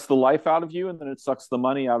 It sucks the life out of you, and then it sucks the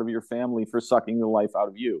money out of your family for sucking the life out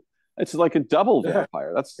of you. It's like a double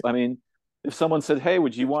vampire. I mean, if someone said, "Hey,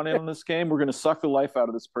 would you want in on this game? We're going to suck the life out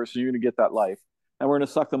of this person. You're going to get that life, and we're going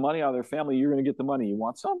to suck the money out of their family. You're going to get the money. You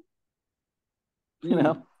want some?"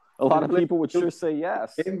 A lot of people would sure say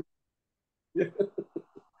yes.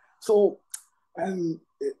 So, and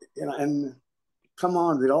come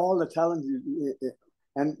on, with all the talent,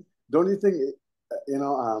 and don't you think,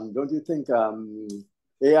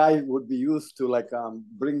 AI would be used to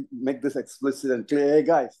make this explicit and clear? Hey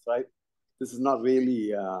guys, right? This is not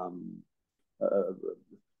really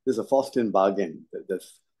this is a Faustian bargain.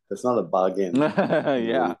 That's not a bargain.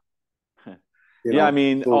 Yeah. I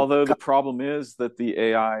mean, although the problem is that the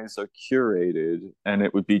AIs are curated, and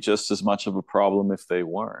it would be just as much of a problem if they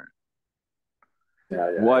weren't.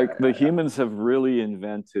 The humans have really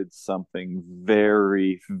invented something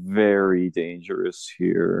very, very dangerous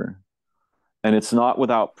here. And it's not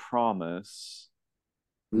without promise.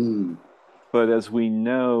 But as we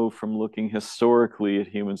know from looking historically at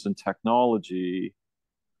humans and technology,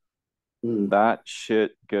 that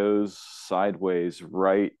shit goes sideways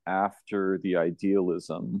right after the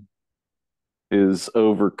idealism is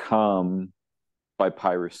overcome by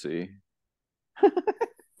piracy.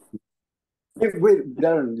 Wait,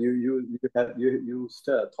 Darren, you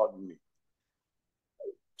still talking to me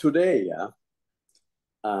today,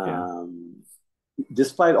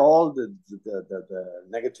 despite all the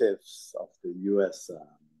negatives of the U.S.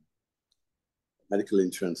 Medical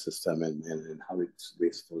insurance system and how it's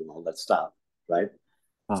wasteful and all that stuff, right?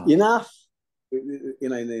 Enough,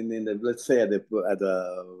 let's say at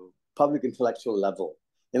the public intellectual level,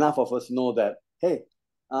 enough of us know that, hey,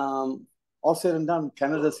 all said and done,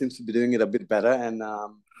 Canada seems to be doing it a bit better, and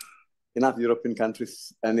enough European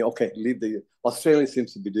countries, and okay, leave the Australia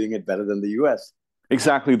seems to be doing it better than the US.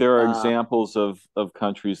 Exactly. There are Uh, examples of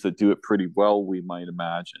countries that do it pretty well, we might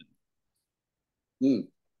imagine. mm,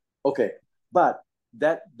 okay, but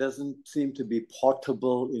that doesn't seem to be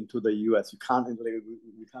portable into the US. You can't like,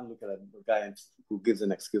 we can't look at a guy who gives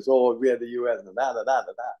an excuse. Oh, we are the US and that.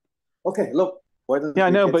 Okay, look, why don't Yeah, I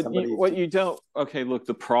we know, get but somebody what to? you don't. Okay, look,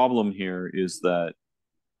 the problem here is that,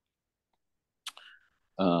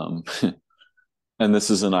 um, and this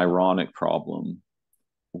is an ironic problem.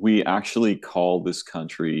 We actually call this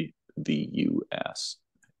country the U.S.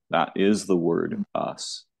 That is the word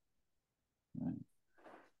us, right?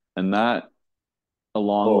 And that,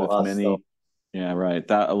 along Oh, with us. So, many, yeah, right.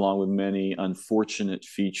 That, along with many unfortunate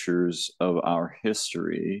features of our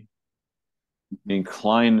history,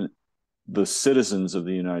 incline the citizens of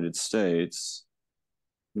the United States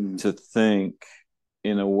mm, to think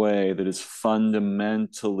in a way that is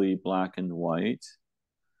fundamentally black and white,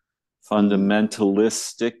 mm,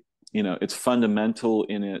 fundamentalistic. It's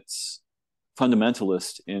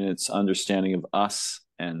fundamentalist in its understanding of us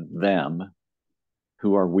and them.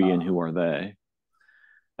 Who are we and uh, who are they?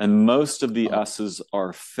 And most of the uh, us's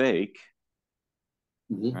are fake,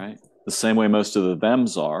 mm, right? The same way most of the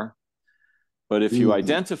thems are. But if you mm,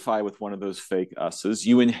 identify with one of those fake us's,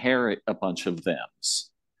 you inherit a bunch of thems.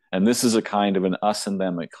 And this is a kind of an us and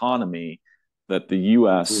them economy that the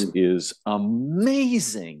US mm. is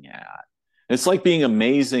amazing at. It's like being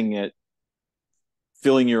amazing at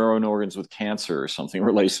filling your own organs with cancer or something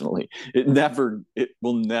relationally. It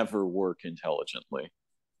will never work intelligently.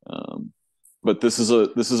 Um, but this is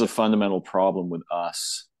a fundamental problem with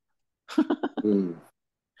us. Mm.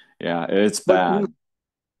 Yeah, it's But bad.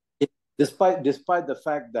 despite the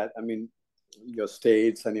fact that I mean, your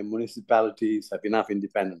states and your municipalities have enough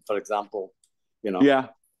independence. For example, you know, Yeah, they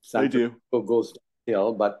San do. Francisco goes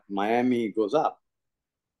downhill, but Miami goes up.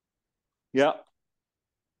 Yeah,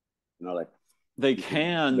 Like they you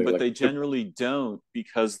can can, but like they generally don't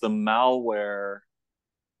because the malware,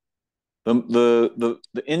 the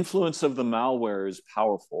influence of the malware is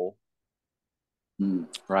powerful, mm,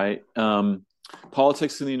 right?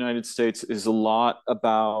 Politics in the United States is a lot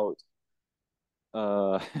about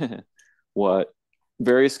uh, what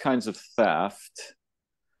various kinds of theft,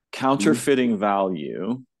 mm,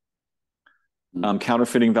 mm,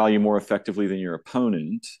 counterfeiting value more effectively than your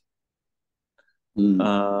opponent,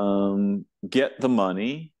 mm, get the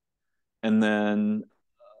money, and then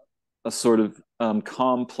a sort of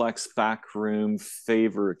complex backroom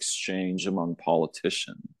favor exchange among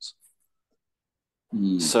politicians.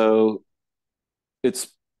 mm. So it,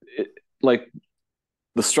 like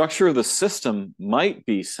the structure of the system might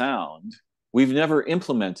be sound. We've never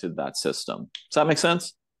implemented that system. Does that make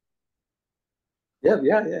sense? Yeah.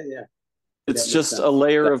 Yeah, It's makes just a sense.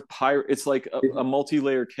 layer That, of pirate. It's like a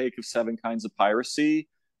multi-layer cake of seven kinds of piracy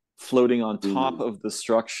floating on top mm, of the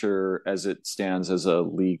structure as it stands as a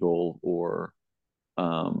legal or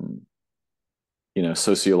um,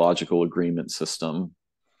 sociological agreement system.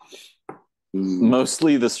 mm.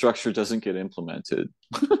 Mostly the structure doesn't get implemented.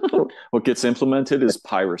 What gets implemented is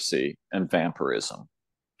piracy and vampirism.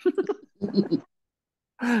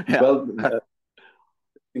 Yeah. Well,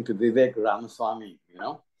 into Vivek Ramaswamy,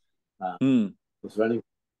 Mm. was running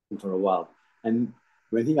for a while, and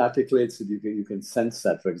when he articulates it, you can sense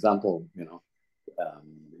that. For example, he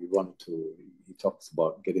wanted to. He talks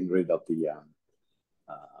about getting rid of the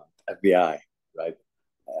FBI, right?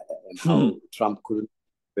 And how Trump couldn't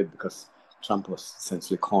do it because Trump was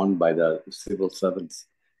essentially conned by the civil servants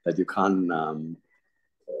that you can't.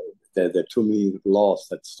 There are too many laws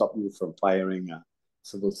that stop you from firing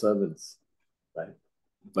civil servants, right?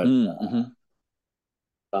 But Mm-hmm.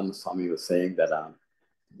 Ramaswamy was saying that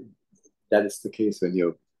that is the case when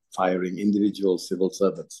you're firing individual civil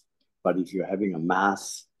servants. But if you're having a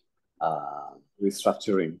mass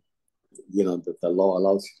restructuring, the law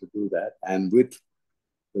allows you to do that. And with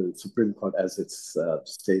the Supreme Court as it's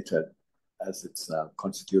stated, as it's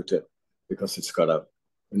constituted, because it's got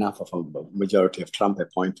enough of a majority of Trump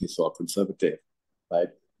appointees who are conservative, right?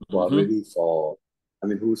 Who are Mm-hmm. ready for, I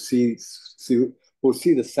mean, who see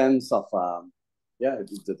the sense of, yeah,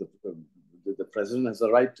 the president has a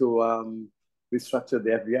right to restructure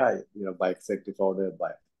the FBI, by executive order.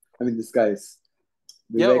 I mean, this guy's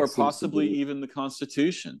Yeah, or Vivek seems to possibly be. even the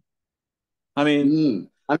Constitution. I mean,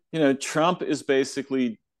 I Trump is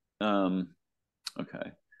basically um,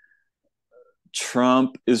 okay.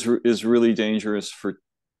 Trump is really dangerous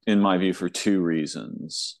in my view, for two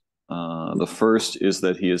reasons. The first is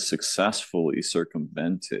that he has successfully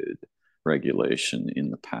circumvented regulation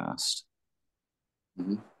in the past.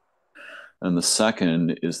 Mm-hmm. And the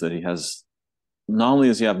second is that he has, not only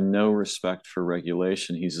does he have no respect for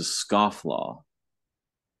regulation, he's a scofflaw,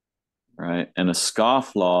 right? And a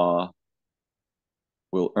scofflaw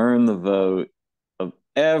will earn the vote of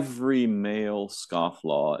every male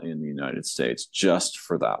scofflaw in the United States just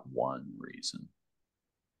for that one reason.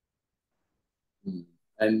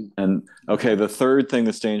 And okay, the third thing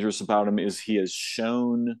that's dangerous about him is he has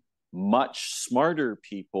shown much smarter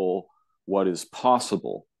people what is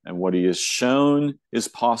possible. And what he has shown is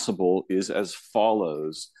possible is as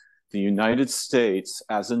follows. The United States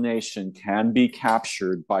as a nation can be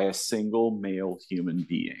captured by a single male human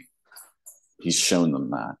being. He's shown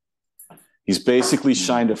them that. He's basically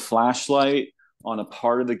shined a flashlight on a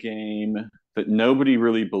part of the game that nobody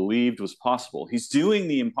really believed was possible. He's doing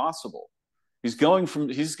the impossible. He's going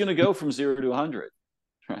to go from 0 to 100,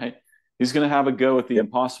 right? He's going to have a go at the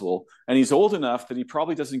impossible. And he's old enough that he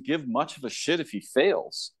probably doesn't give much of a shit if he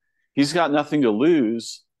fails. He's got nothing to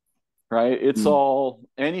lose, right? It's all,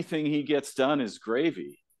 anything he gets done is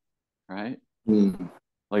gravy, right?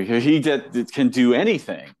 Like can do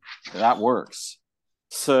anything that works.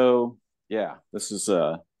 So yeah, this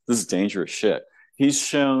is dangerous shit. He's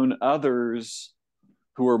shown others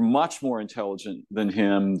who are much more intelligent than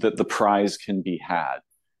him that the prize can be had.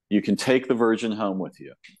 You can take the virgin home with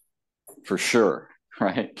you, for sure,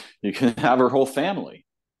 right? You can have her whole family,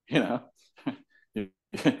 you know.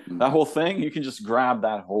 That whole thing, you can just grab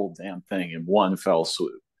that whole damn thing in one fell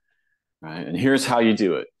swoop, right? And here's how you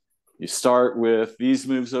do it. You start with these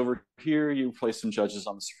moves over here. You place some judges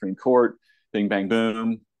on the Supreme Court. Bing, bang,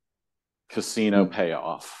 boom. Casino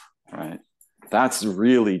payoff, right? That's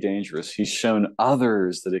really dangerous. He's shown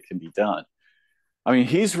others that it can be done. I mean,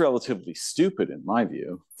 he's relatively stupid in my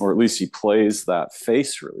view, or at least he plays that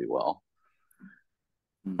face really well.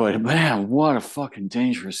 But man, what a fucking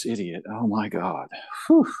dangerous idiot. Oh my God.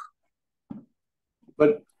 Whew.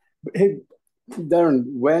 But hey, Darren,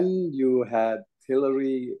 when you had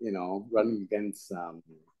Hillary, running against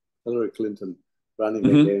Hillary Clinton running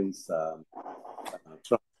against Trump,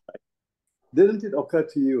 right? Didn't it occur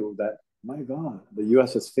to you that, my God, the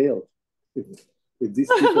US has failed if these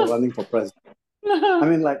people are running for president? I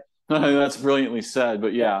mean, like, that's brilliantly said,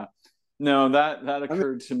 but yeah. No, that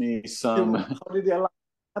occurred to me some. How did it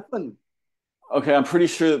happen? Okay, I'm pretty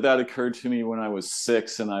sure that occurred to me when I was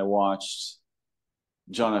 6 and I watched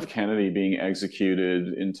John F. Kennedy being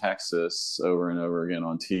executed in Texas over and over again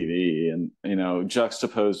on TV, and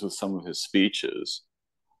juxtaposed with some of his speeches.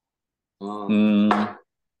 No,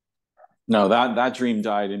 that dream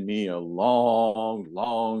died in me a long,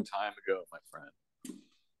 long time ago, my friend.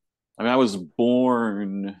 I mean, I was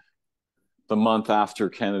born the month after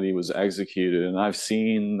Kennedy was executed, and I've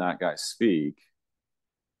seen that guy speak.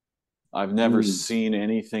 I've never seen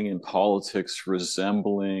anything in politics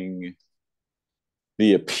resembling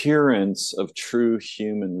the appearance of true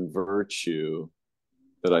human virtue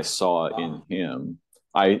that I saw in him.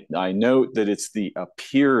 I note that it's the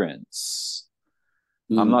appearance.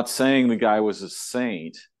 I'm not saying the guy was a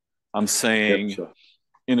saint. I'm saying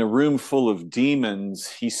in a room full of demons,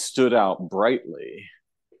 he stood out brightly.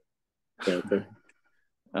 And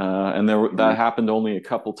that happened only a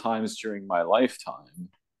couple times during my lifetime.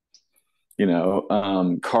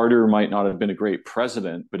 Carter might not have been a great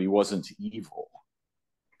president, but he wasn't evil.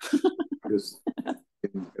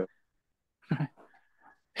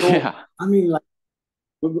 Yeah. I mean,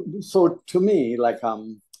 so to me,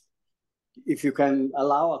 if you can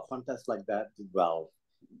allow a contest like that, well,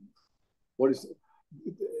 what is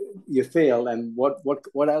you fail, and what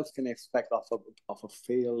else can you expect of a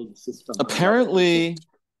failed system? Apparently,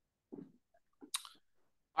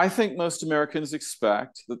 I think most Americans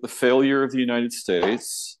expect that the failure of the United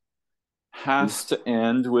States has to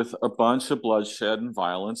end with a bunch of bloodshed and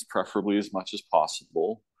violence, preferably as much as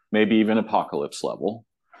possible, maybe even apocalypse level,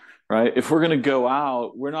 right? If we're going to go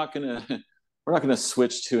out, we're not going to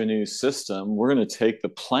switch to a new system. We're going to take the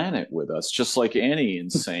planet with us, just like any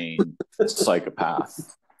insane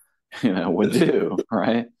psychopath, would do,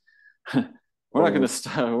 right? We're not going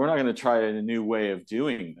to try a new way of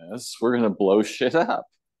doing this. We're going to blow shit up,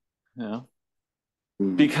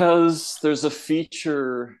 because there's a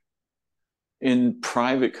feature in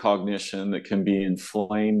private cognition that can be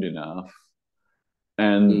inflamed enough,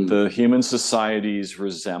 and the human societies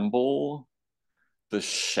resemble the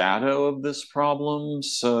shadow of this problem.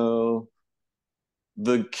 So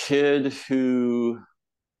the kid who,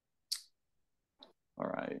 all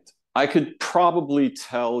right, I could probably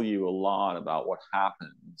tell you a lot about what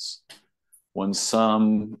happens when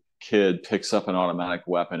some kid picks up an automatic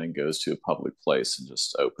weapon and goes to a public place and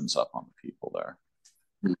just opens up on the people there.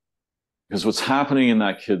 Because what's happening in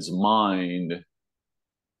that kid's mind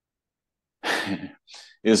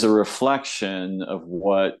is a reflection of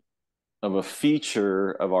a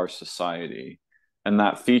feature of our society. And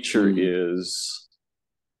that feature is,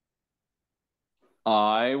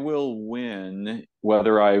 I will win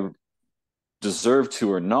whether I deserve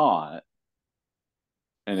to or not.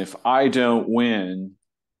 And if I don't win,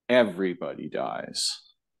 everybody dies.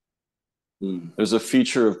 There's a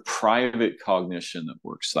feature of private cognition that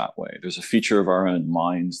works that way. There's a feature of our own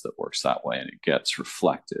minds that works that way, and it gets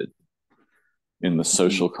reflected in the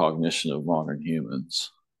social cognition of modern humans.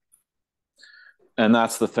 And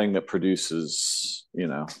that's the thing that produces,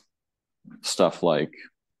 stuff like,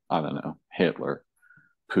 I don't know, Hitler,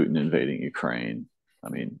 Putin invading Ukraine. I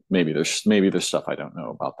mean, maybe there's stuff I don't know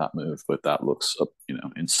about that move, but that looks,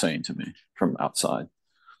 insane to me from outside.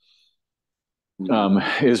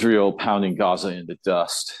 Israel pounding Gaza into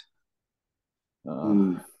dust.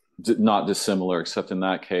 Not dissimilar, except in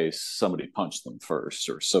that case, somebody punched them first,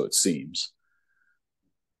 or so it seems.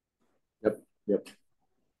 Yep.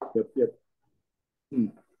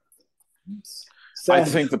 I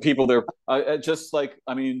think the people there, I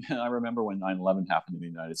remember when 9/11 happened in the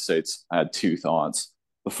United States, I had two thoughts.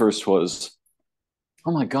 The first was,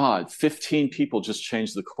 oh my God, 15 people just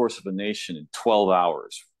changed the course of a nation in 12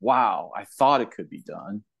 hours. Wow, I thought it could be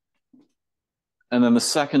done. And then the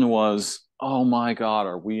second was, oh my God,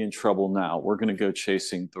 are we in trouble now? We're going to go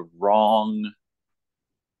killing the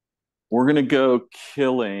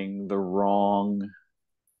wrong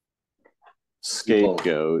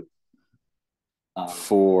scapegoat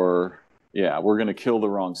we're going to kill the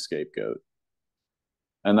wrong scapegoat.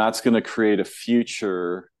 And that's going to create a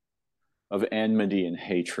future of enmity and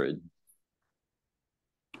hatred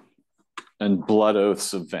and blood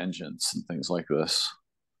oaths of vengeance and things like this.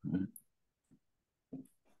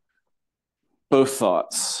 Both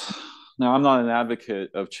thoughts. Now, I'm not an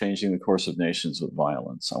advocate of changing the course of nations with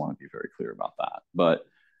violence. I want to be very clear about that. But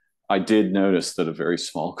I did notice that a very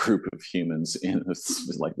small group of humans in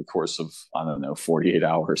the course of, 48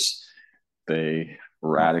 hours, they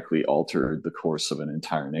radically altered the course of an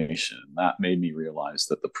entire nation. That made me realize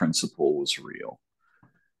that the principle was real.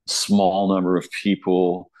 Small number of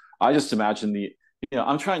people. I just imagine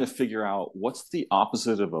I'm trying to figure out what's the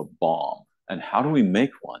opposite of a bomb and how do we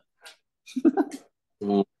make one?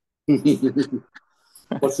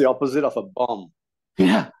 What's the opposite of a bomb?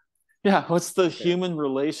 Yeah. What's the human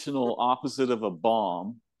relational opposite of a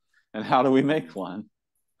bomb and how do we make one?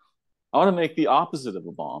 I want to make the opposite of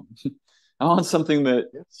a bomb. I want something that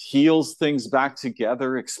heals things back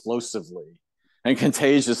together explosively and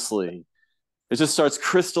contagiously. It just starts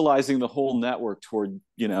crystallizing the whole network toward,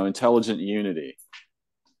 intelligent unity.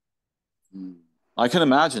 I can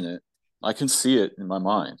imagine it. I can see it in my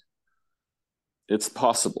mind. It's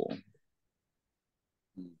possible.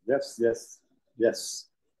 Yes.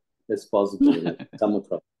 It's possible. Come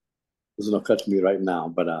across. It doesn't occur to me right now,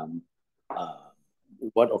 but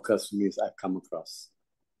what occurs to me is I've come across,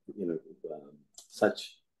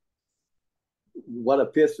 such what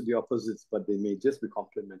appears to be opposites, but they may just be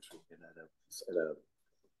complementary at a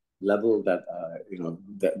level that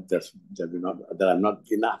that I'm not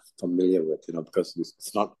enough familiar with, because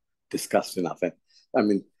it's not discussed enough. And I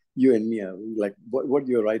mean, you and me are like what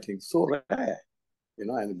you're writing so rare,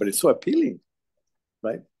 but it's so appealing,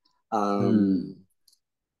 right? And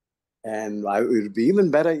it would be even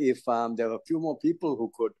better if there were a few more people who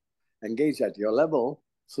could engage at your level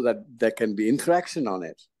so that there can be interaction on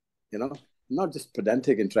it, not just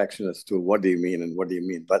pedantic interaction as to what do you mean and what do you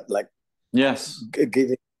mean, but like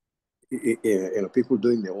giving people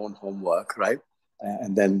doing their own homework, right?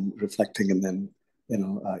 And then reflecting and then,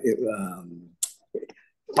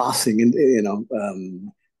 passing and,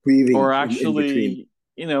 weaving or actually, in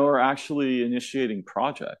between. Or actually initiating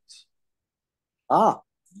projects.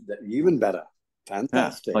 Even better.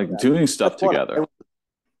 Fantastic. Like doing stuff together.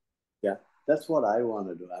 That's what I want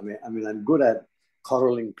to do. I mean, I'm good at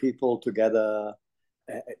corralling people together.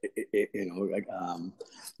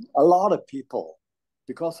 A lot of people,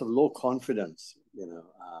 because of low confidence,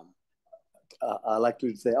 I like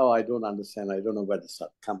to say, "Oh, I don't understand. I don't know where to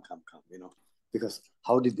start." Come, because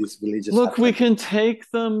how did these villages? Look, we can take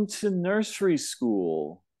them to nursery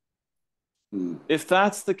school. If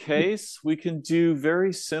that's the case, we can do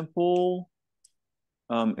very simple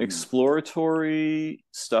exploratory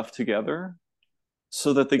stuff together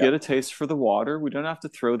so that they get a taste for the water. We don't have to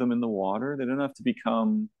throw them in the water. They don't have to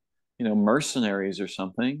become, mercenaries or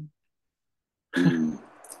something.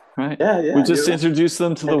 Right? We just introduce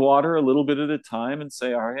them to the water a little bit at a time and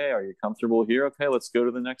say, "Oh, hey, are you comfortable here? Okay, let's go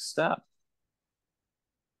to the next step."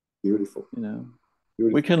 Beautiful.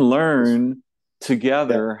 We can learn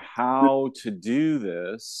together how to do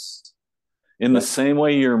this in the same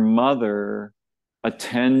way your mother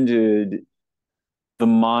attended the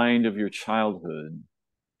mind of your childhood.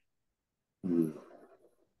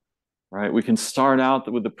 Right? We can start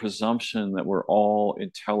out with the presumption that we're all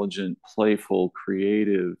intelligent, playful,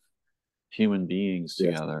 creative human beings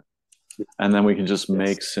together. And then we can just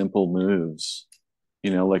make simple moves,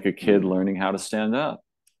 like a kid learning how to stand up.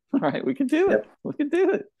 Right? We can do it. We can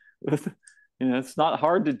do it. It's not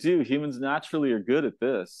hard to do. Humans naturally are good at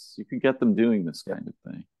this. You can get them doing this kind of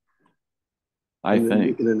thing. I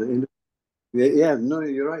think. No,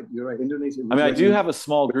 you're right. You're right. Indonesia. I mean, I do have a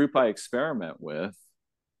small group I experiment with.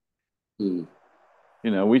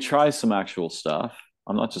 We try some actual stuff.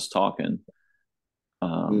 I'm not just talking.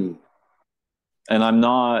 And I'm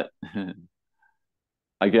not,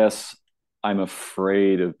 I guess I'm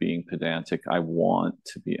afraid of being pedantic. I want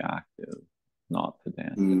to be active, not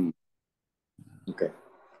pedantic. Okay.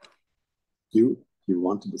 You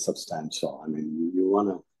want to be substantial. I mean, you want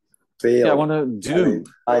to fail. Yeah, I want to do.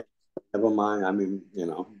 Never mind. I mean,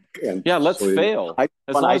 let's fail.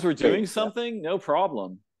 As long as we're doing something, no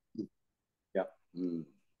problem. Yeah.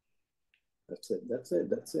 That's it.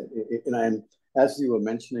 And as you were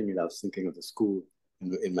mentioning it, I was thinking of the school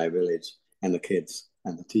in my village and the kids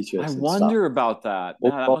and the teachers. I wonder about that. Yeah,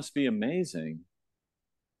 that must be amazing.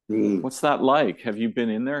 What's that like? Have you been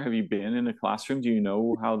in there? Have you been in a classroom? Do you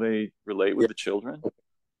know how they relate with the children?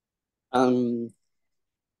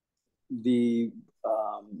 The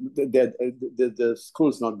school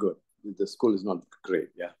is not good. The school is not great.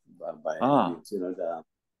 Yeah, by any means.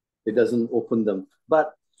 It doesn't open them,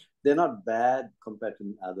 but they're not bad compared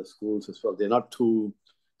to other schools as well. They're not too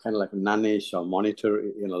kind of like nannish or monitor.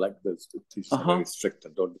 Like the teachers are very strict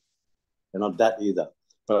and don't. They're not that either.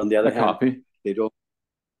 But on the other hand, they don't.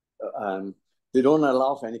 They don't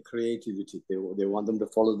allow for any creativity. They want them to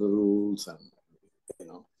follow the rules and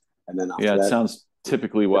then after it sounds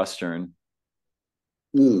typically Western.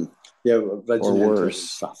 Regimented or worse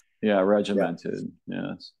stuff. Yeah, regimented.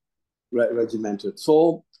 Yes, regimented.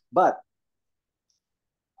 So, but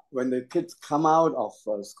when the kids come out of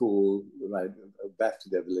school, right, back to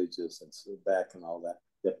their villages and so back and all that,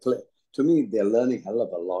 they play. To me, they're learning a hell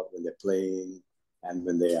of a lot when they're playing. And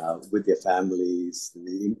when they are with their families,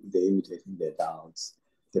 they're imitating their dads.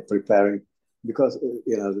 They're preparing, because,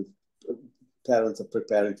 the parents are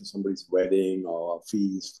preparing for somebody's wedding or a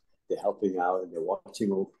feast. They're helping out and they're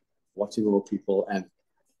watching over people. And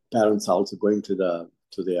parents are also going to their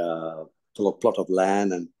plot of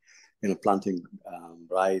land and, planting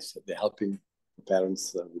rice. They're helping the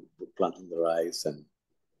parents with planting the rice and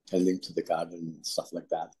tending to the garden and stuff like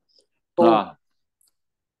that. So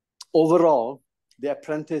overall, the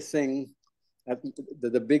apprenticing,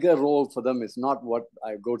 the bigger role for them is not what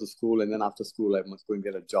I go to school and then after school I must go and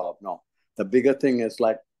get a job. No, the bigger thing is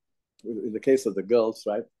like in the case of the girls,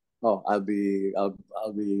 right? Oh, I'll be a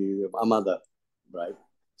mother, right?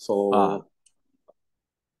 So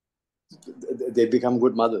they become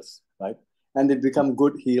good mothers, right? And they become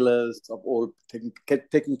good healers of all,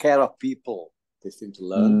 taking care of people. They seem to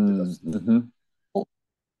learn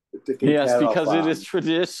because. Yes, because it is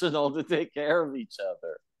traditional to take care of each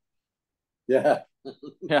other. Yeah.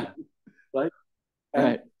 Yeah. Right.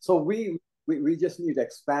 So we just need to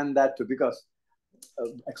expand that to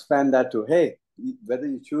hey, whether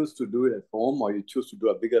you choose to do it at home or you choose to do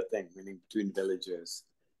a bigger thing, meaning between villages,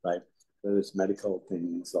 right? Whether it's medical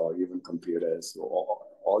things or even computers or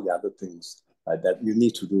all the other things, right, that you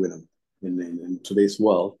need to do in today's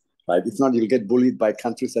world, right? If not, you'll get bullied by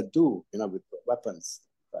countries that do, with weapons.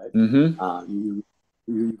 Right?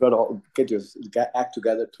 You got to act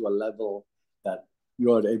together to a level that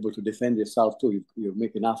you are able to defend yourself too. You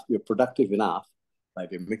make enough. You're productive enough, right?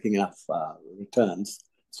 You're making enough returns,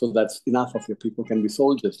 so that's enough of your people can be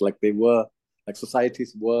soldiers, like they were, like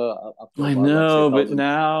societies were. Up to I know, but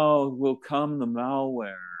now will come the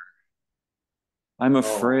malware. I'm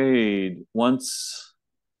afraid once.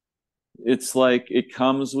 It's like it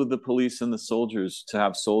comes with the police and the soldiers. To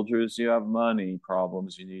have soldiers, you have money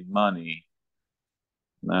problems. You need money.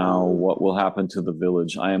 Now, what will happen to the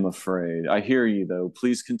village? I am afraid. I hear you, though.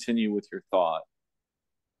 Please continue with your thought.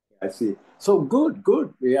 I see. So good.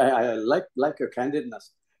 Yeah, I like your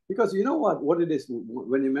candidness, because you know what it is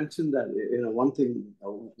when you mentioned that. One thing.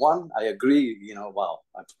 I agree. Wow,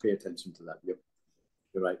 I have to pay attention to that. You're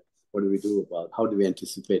right. What do we do about? How do we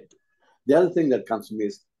anticipate? The other thing that comes to me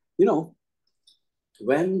is,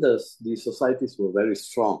 when these societies were very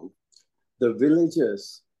strong, the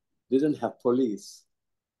villages didn't have police,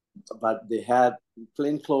 but they had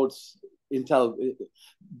plainclothes intel.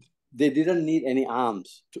 they didn't need any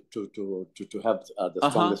arms to have the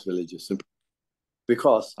Uh-huh. strongest villages, simply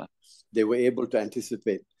because they were able to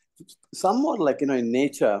anticipate. Somewhat like, in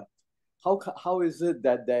nature, how is it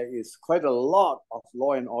that there is quite a lot of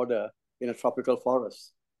law and order in a tropical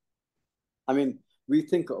forest? I mean, we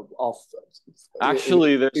think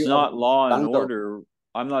Actually, there's of not law and jungle. order.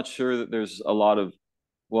 I'm not sure that there's a lot of,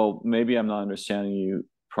 well, maybe I'm not understanding you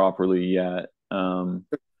properly yet. I'm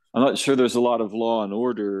not sure there's a lot of law and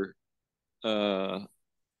order. Uh,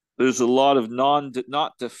 there's a lot of not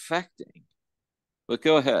defecting. But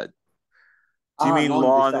go ahead. Do you mean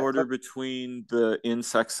law and Non-defect. order between the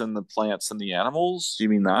insects and the plants and the animals? Do you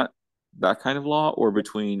mean that kind of law, or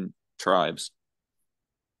between tribes?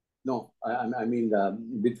 No, I mean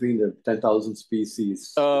between the 10,000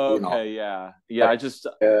 species, Oh, okay, yeah. Yeah, like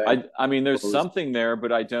I mean there's animals. something there,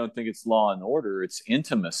 but I don't think it's law and order, it's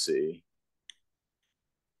intimacy,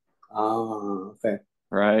 Okay,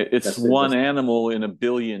 right? It's that's one interesting. animal in a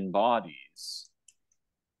billion bodies.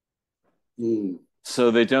 Mm.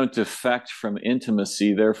 So they don't defect from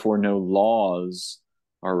intimacy, therefore no laws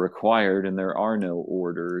are required and there are no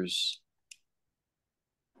orders.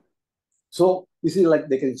 So you see, like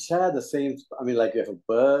they can share the same. I mean, like you have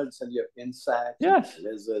birds and you have insects and you Yes. have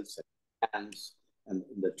lizards and ants and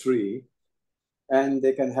in the tree, and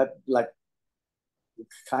they can have like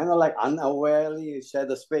kind of like unawarely share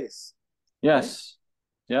the space, right? Yes.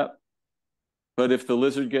 Yep. But if the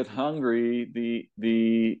lizard gets hungry,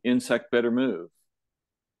 the insect better move.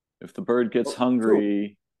 If the bird gets Oh, true.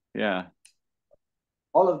 hungry, yeah.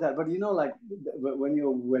 All of that, but like when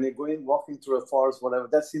you're going walking through a forest, whatever,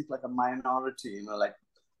 that seems like a minority. Like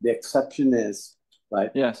the exception is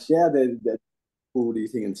right. Yes. Yeah, they food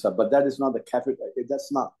eating and stuff, but that is not the capital.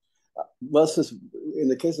 That's not versus in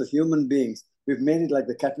the case of human beings, we've made it like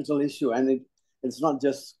the capital issue, and it's not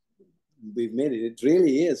just we've made it. It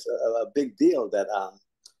really is a big deal that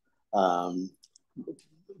um,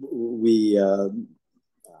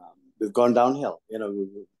 we've gone downhill.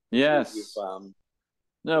 We've Yes.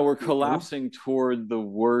 No, we're you know collapsing toward the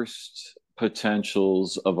worst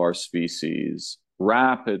potentials of our species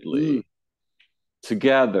mm, rapidly.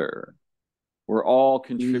 Together, we're all mm,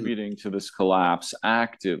 contributing to this collapse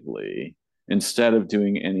actively instead of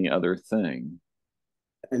doing any other thing.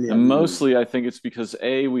 and yeah, And mostly, I think it's because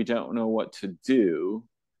A, we don't know what to do,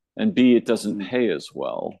 and B, it doesn't mm, pay as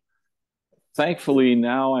well. yeah. Thankfully,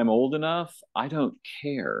 now I'm old enough, I don't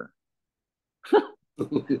care.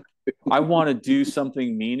 I want to do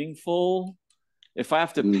something meaningful. If I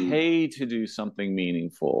have to Mm, pay to do something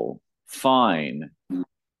meaningful, fine,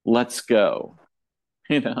 let's go.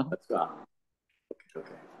 You know? that's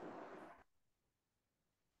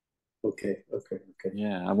okay, okay.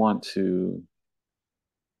 Yeah, I want to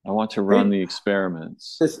run Hey, the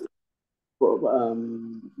experiments. this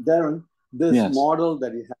Darren, this Yes. model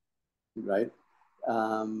that you have, right?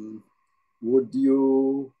 Um, would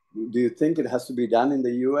you do you think it has to be done in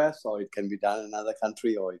the US, or it can be done in another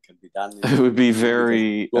country, or it can be done It would be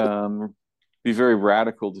because very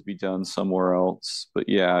radical to be done somewhere else, but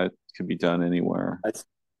yeah, it could be done anywhere.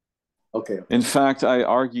 okay, In fact, I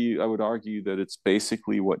would argue that it's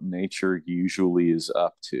basically what nature usually is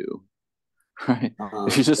up to, right?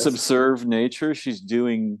 If you just that's true. observe nature, she's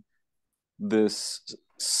doing this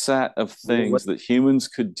set of What, things that humans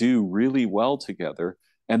could do really well together,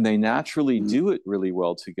 and they naturally mm, do it really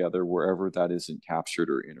well together wherever that isn't captured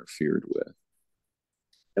or interfered with.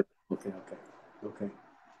 okay.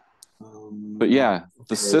 But yeah,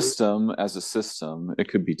 the Okay, system as a system, it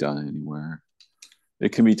could be done anywhere.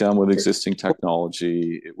 It can be done with okay. existing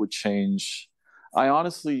technology. It would change. I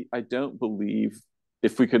don't believe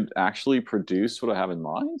if we could actually produce what I have in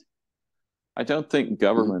mind, I don't think Mhm.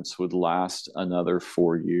 governments would last another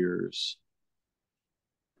 4 years.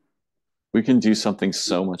 We can do something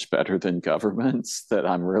so much better than governments that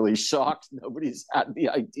I'm really shocked nobody's had the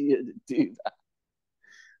idea to do that.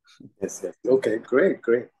 Yes. Okay, great.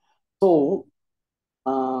 So,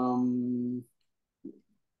 um,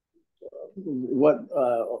 what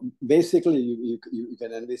basically you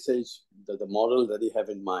can envisage the model that you have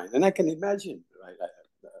in mind, and I can imagine, right,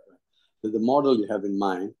 the model you have in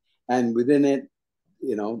mind, and within it,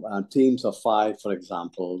 teams of five, for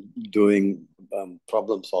example, doing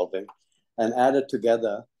problem solving, and added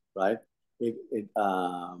together, right? It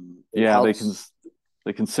Yeah, helps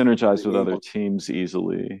they can synergize the with aim other of teams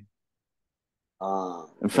easily.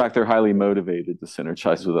 In okay, fact, they're highly motivated to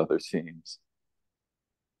synergize with other teams.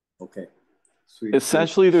 okay, sweet.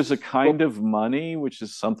 Essentially, there's a So, kind of money which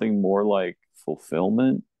is something more like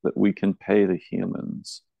fulfillment that we can pay the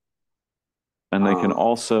humans. And they can uh,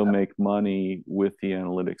 also make money with the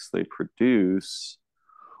analytics they produce,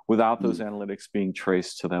 without those Mm. analytics being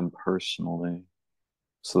traced to them personally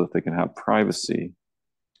so that they can have privacy.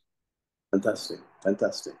 Fantastic,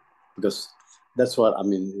 fantastic. Because that's what I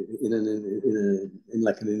mean. In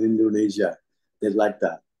like in Indonesia, they like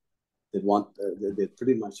that. They want. They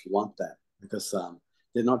pretty much want that because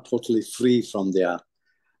they're not totally free from their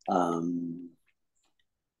um,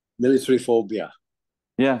 military phobia, right?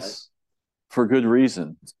 Yes, for good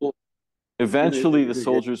reason. So, Eventually, the yeah,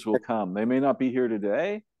 soldiers will come. They may not be here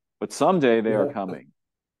today, but someday they are yeah, coming,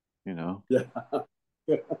 you know, yeah.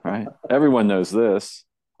 right? Everyone knows this.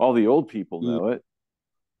 All the old people Mm. know it.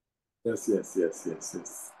 Yes, yes, yes, yes,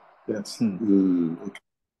 yes, yes. Hmm.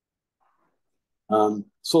 Okay.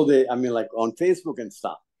 So they, I mean, like on Facebook and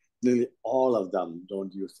stuff, nearly all of them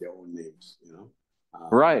don't use their own names, you know.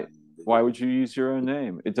 Right. They Why just, would you use your own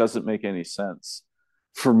name? It doesn't make any sense.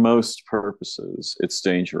 For most purposes, it's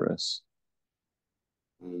dangerous.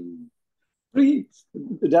 um,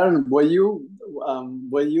 Darren, were you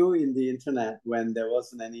in the internet when there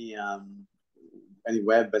wasn't any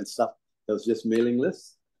web and stuff? There was just mailing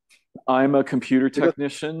lists I'm a computer because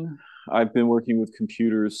technician. I've been working with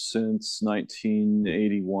computers since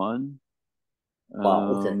 1981. wow,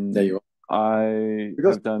 okay, there you Um, are. I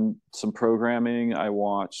Because have done some programming. I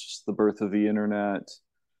watched the birth of the internet.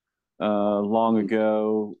 Long mm,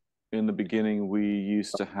 ago, in the beginning, we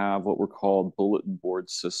used to have what were called bulletin board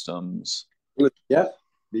systems. yeah,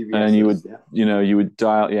 And BBSs, yeah. you would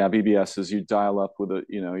dial, yeah, BBSs, you'd dial up with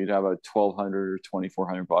you'd have a 1200 or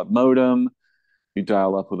 2400 baud modem. You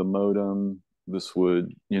dial up with a modem. This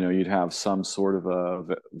would, you'd have some sort of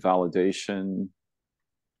a validation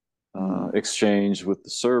Mm, exchange with the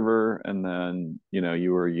server, and then,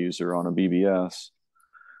 you were a user on a BBS.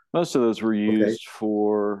 Most of those were okay, used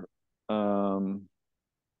for um,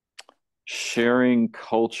 sharing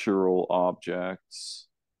cultural objects,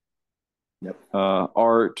 yep.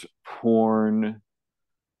 art, porn,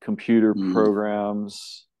 computer Mm,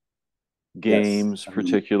 programs, yes. games,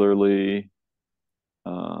 particularly,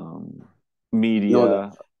 um, That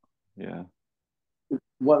media. Yeah.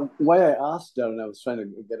 why I asked Darren, I was trying to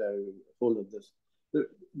get a hold of this.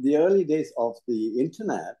 The early days of the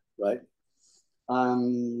internet, right?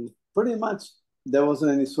 Pretty much there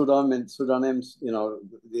wasn't any pseudonyms, the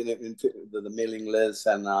mailing list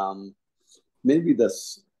and maybe the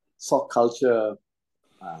soft culture.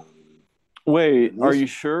 Um, Wait, are news. you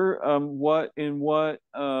sure? What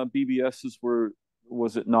BBSs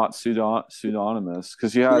was it not pseudonymous?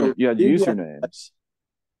 Because No, you had BBS, usernames.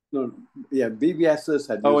 no, yeah, BBSs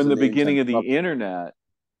had Oh, in the usernames beginning and of the internet.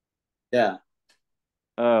 yeah,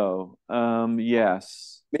 Oh,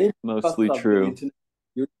 yes, maybe because mostly of the true. internet,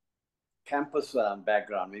 campus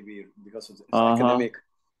background, maybe because of its Uh-huh. academic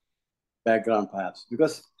background, perhaps.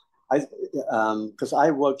 Because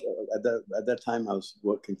I worked at that time, I was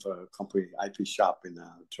working for a company IP shop in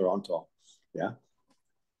Toronto, yeah,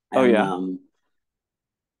 Oh and yeah. um,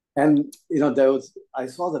 and there was I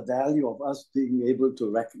saw the value of us being able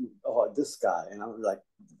to recognize this guy, and I was like,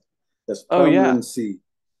 there's Oh yeah. permanency,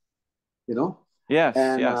 you know, Yes,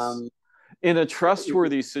 and yes. In a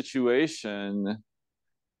trustworthy situation,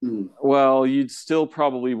 mm, well, you'd still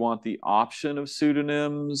probably want the option of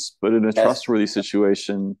pseudonyms, but in a yes, trustworthy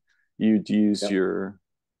situation, you'd use yep, your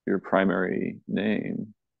primary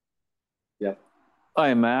name. yep, I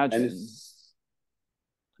and imagine. it's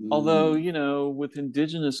Although, mm, with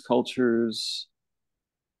indigenous cultures,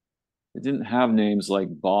 they didn't have names like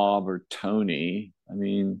Bob or Tony. I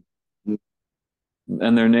mean, mm,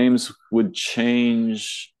 and their names would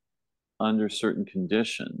change under certain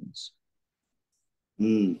conditions.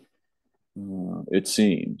 mm, It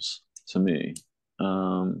seems to me.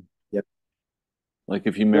 Um, yep. like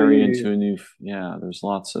if you No, you, marry you, into yeah, there's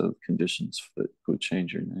lots of conditions that would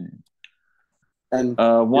change your name. and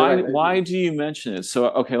you're Why right. why do you mention it? So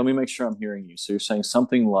okay, let me make sure I'm hearing you. So you're saying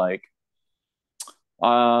something like,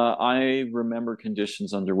 I remember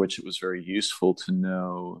conditions under which it was very useful to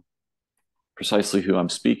know precisely who I'm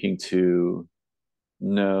speaking to,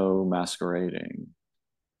 no masquerading.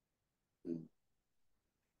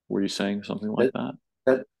 Were you saying something like That,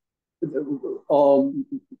 that? that um,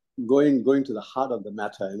 going to the heart of the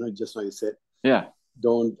matter, just like you said, Yeah.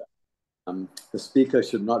 don't the speaker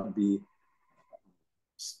should not be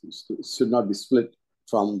split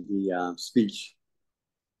from the speech.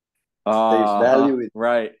 There's Uh-huh. value in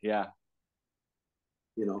Right. Yeah.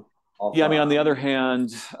 of Yeah, I mean, on the other hand,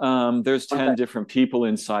 there's 10 contact. different people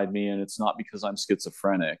inside me, and it's not because I'm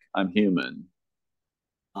schizophrenic. I'm human.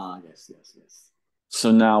 Yes, yes, yes.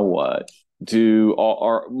 So now what?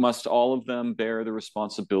 Must all of them bear the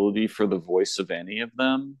responsibility for the voice of any of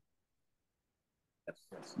them? Yes,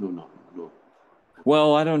 yes. No, no, no.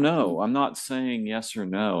 Well, I don't know. I'm not saying yes or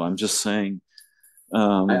no. I'm just saying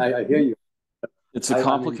um, I hear you. it's a I mean,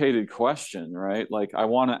 complicated question, right? Like I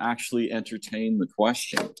want to actually entertain the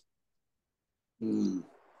question. mm,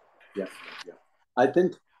 yeah, yeah. I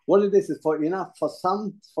think what it is for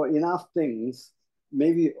enough things,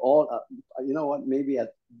 maybe all, you know what, maybe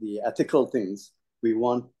at the ethical things, we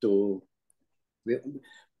want to, we,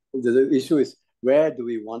 the issue is where do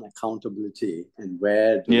we want accountability and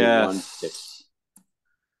where do we want it, Yes.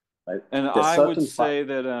 right? And There's I would certain parts. say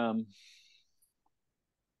that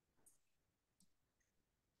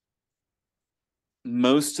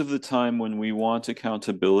most of the time when we want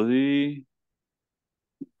accountability,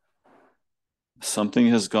 something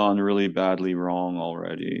has gone really badly wrong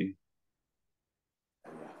already,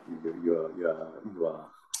 You are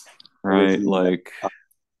right? originating that. Like,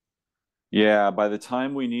 yeah, by the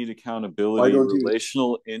time we need Why accountability, don't you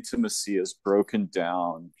relational intimacy has broken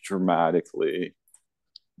down dramatically.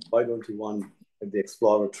 why don't you want the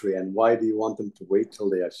exploratory, and why do you want them to wait till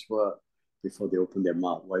they are sure before they open their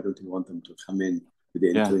mouth? Why don't you want them to come in with the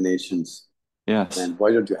Yeah. inclinations? Yes. And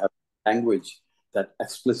why don't you have language that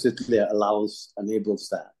explicitly enables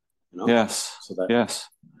that, Yes. so that Yes.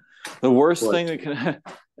 The worst well, thing that can,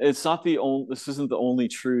 it's not the only, this isn't the only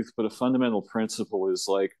truth, but a fundamental principle is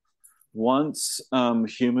like once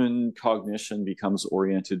human cognition becomes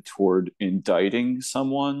oriented toward indicting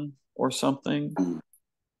someone or something,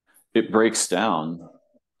 it breaks down.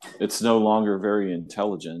 It's no longer very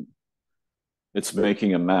intelligent. It's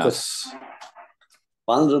making a because mess.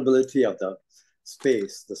 vulnerability of the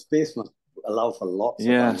space must allow for lots of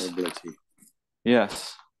Yes. vulnerability.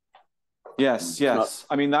 Yes. Yes. If not, Yes.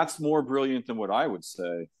 I mean, that's more brilliant than what I would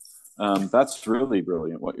say. That's really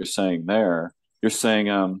brilliant what you're saying there. You're saying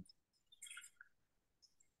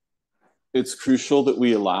it's crucial that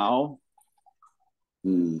we allow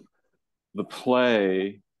mm, the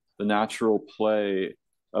play, the natural play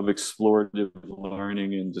of explorative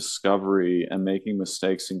learning and discovery and making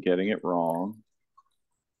mistakes and getting it wrong,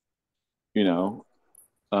 you know,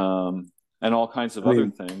 and all kinds of I other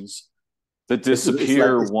mean, things that it's like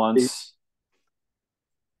disappear once.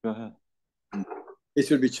 Go ahead. it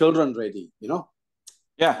should be children ready,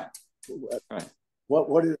 Yeah, right.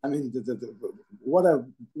 what is, I mean, what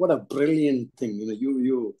a brilliant thing,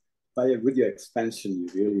 you with your expansion,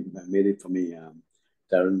 you really made it for me,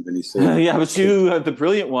 Darren, when you say Yeah, but kids. you, the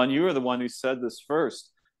brilliant one, you were the one who said this first.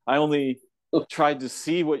 I only tried to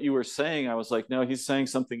see what you were saying. I was like, no, he's saying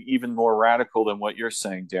something even more radical than what you're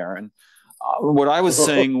saying, Darren. What I was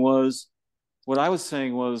saying was, what I was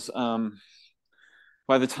saying was,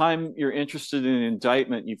 by the time you're interested in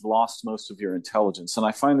indictment, you've lost most of your intelligence. And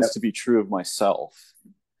I find this Yep. to be true of myself.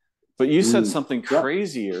 But you said Mm, something yeah.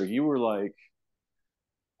 crazier. You were like,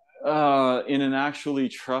 in an actually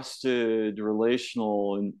trusted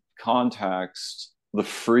relational context, the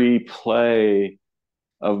free play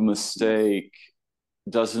of mistake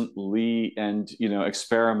doesn't lead, and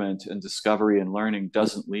experiment and discovery and learning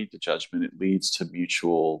doesn't lead to judgment. It leads to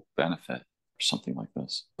mutual benefit or something like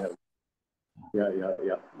this. Yeah.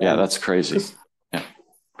 Yeah, And that's crazy. because Yeah,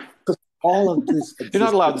 all of this you're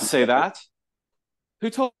not exists allowed to in say there. that. Who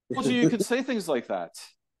told you you could say things like that?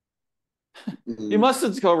 You Mm.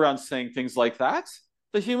 mustn't go around saying things like that.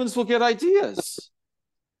 The humans will get ideas.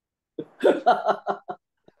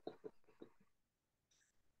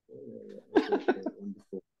 Okay,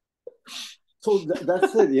 wonderful. So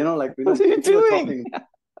that's it, like, What are you people are doing? talking,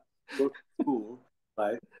 go to school,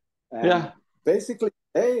 right? And Yeah. basically,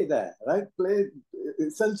 hey there, right? Play,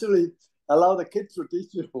 essentially allow the kids to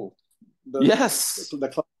teach you Yes. the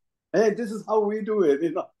class. Hey, this is how we do it,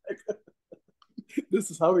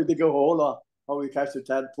 this is how we dig a hole or how we catch a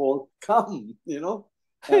tadpole. Come, and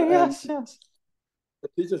Yes. Yes. the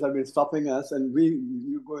teachers have been stopping us, and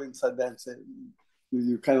you go inside there and say,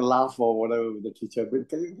 you kind of laugh or whatever with the teacher, but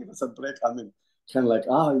can you give us a break? I mean, kind of like,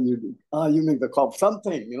 you make the cop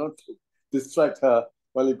something, to distract her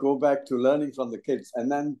while you go back to learning from the kids, and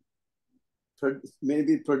then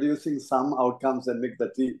maybe producing some outcomes that make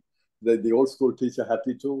the old school teacher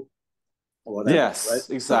happy too, or whatever, right? Yes,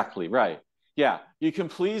 exactly. Right. Yeah. You can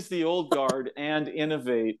please the old guard and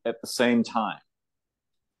innovate at the same time.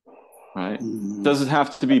 Right. Mm, Doesn't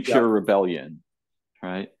have to be yeah, pure rebellion.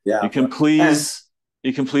 Right. yeah, You can and please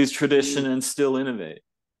you can please mm, tradition and still innovate.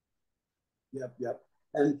 yep.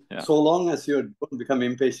 And Yeah. so long as you don't become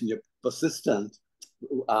impatient, you're persistent,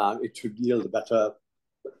 it should yield the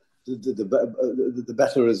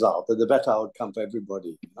better result, the better outcome for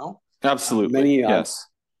everybody. Absolutely. Many, Yes.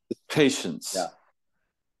 yeah, Patience.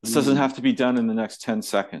 This doesn't mm, have to be done in the next 10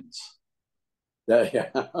 seconds. yeah. Yeah.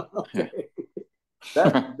 Okay,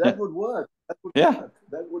 that would work. That would Yeah. work.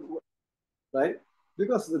 That would work, right?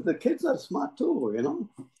 Because the kids are smart too, and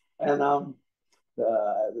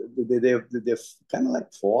they're kind of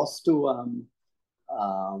like forced to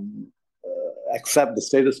accept the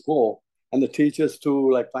status quo, and the teachers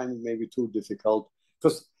too like find it maybe too difficult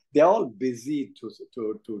because they're all busy to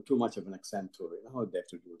too much of an extent to they have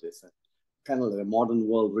to do this and kind of the modern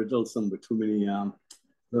world riddles them with too many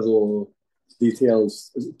little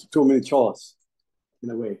details, too many chores in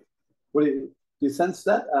a way. Do you sense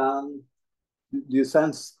that? Do you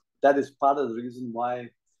sense that is part of the reason why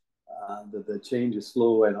the change is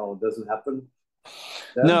slow and all doesn't happen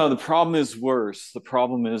there? No, the problem is worse. The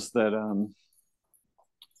problem is that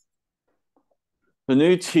the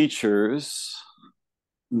new teachers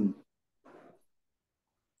Mm.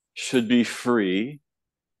 should be free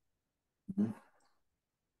Mhm.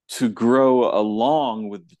 to grow along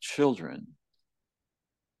with the children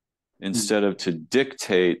Mm. instead of to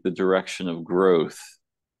dictate the direction of growth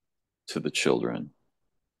to the children.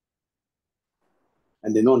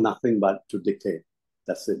 And they know nothing but to dictate.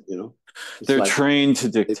 That's it. It's They're like trained to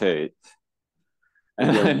they, dictate.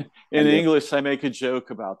 and they're And in and they're English, I make a joke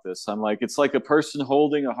about this. I'm like, it's like a person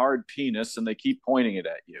holding a hard penis and they keep pointing it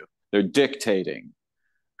at you. They're dictating.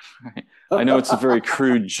 I know it's a very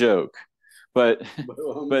crude joke, but but,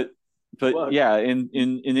 but but work. yeah, in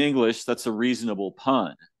English, that's a reasonable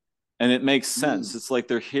pun, and it makes sense. Mm. It's like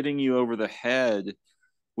they're hitting you over the head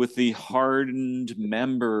with the hardened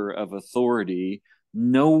member of authority.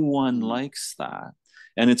 No one Mm. likes that,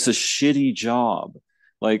 and it's a shitty job.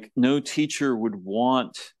 Like no teacher would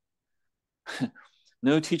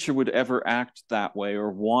ever act that way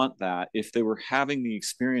or want that if they were having the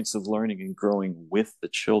experience of learning and growing with the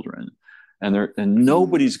children. And Mm.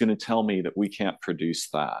 nobody's going to tell me that we can't produce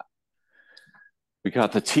that. We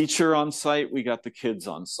got the teacher on site, we got the kids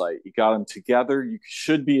on site. You got them together, you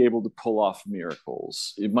should be able to pull off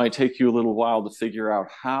miracles. It might take you a little while to figure out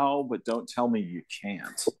how, but don't tell me you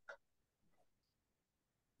can't.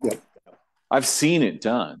 Yeah. I've seen it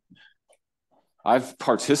done. I've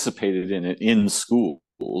participated in it in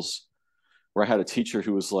schools where I had a teacher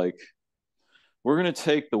who was like, we're going to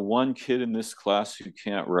take the one kid in this class who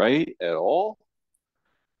can't write at all,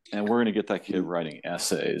 and we're going to get that kid Mm. writing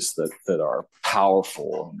essays that are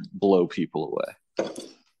powerful and blow people away.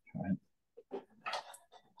 Right?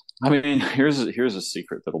 I mean, here's a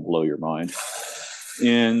secret that'll blow your mind.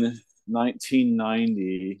 In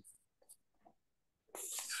 1994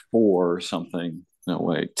 or something, no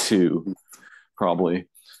wait, two probably.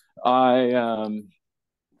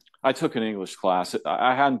 I took an English class.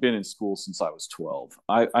 I hadn't been in school since I was 12.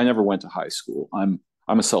 I never went to high school. I'm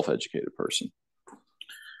a self-educated person.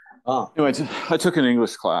 Ah. Anyway, I took an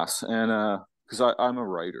English class, and because I'm a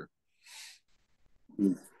writer,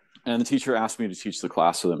 Mm. and the teacher asked me to teach the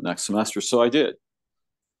class for them next semester, so I did.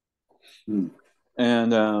 Mm.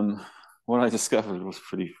 And what I discovered was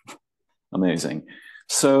pretty amazing.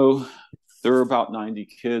 So there were about 90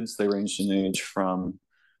 kids. They ranged in age from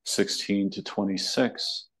 16 to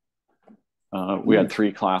 26. We had Mm.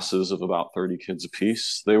 3 classes of about 30 kids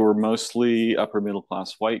apiece. They were mostly upper middle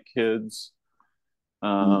class white kids. Mm.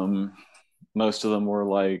 Um, most of them were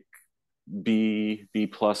like B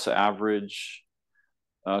plus average,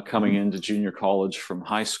 coming Mm. into junior college from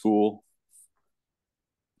high school.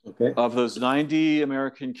 Okay. Of those 90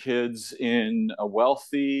 American kids in a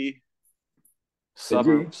wealthy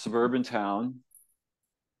Benji. suburban town,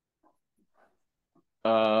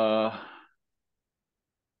 uh,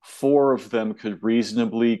 4 of them could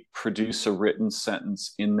reasonably produce a written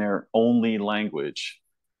sentence in their only language,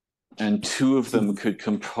 and 2 of them could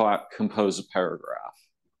compose a paragraph.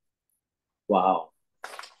 Wow.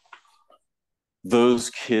 Those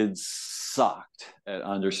kids sucked at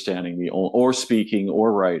understanding or speaking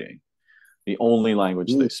or writing the only language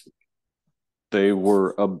Mm. they speak. They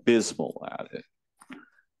were abysmal at it.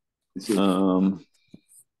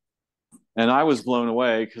 And I was blown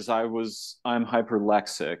away because I'm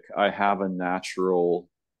hyperlexic. I have a natural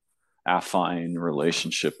affine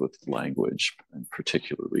relationship with language, and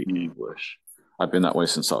particularly Mm. English. I've been that way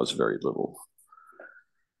since I was very little.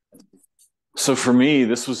 So for me,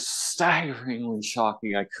 this was staggeringly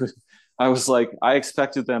shocking. I was like, I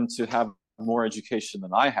expected them to have more education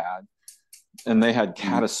than I had, and they had Mm.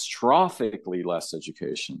 catastrophically less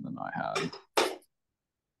education than I had.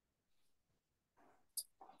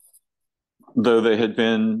 Though they had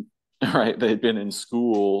been in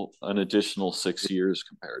school an additional 6 years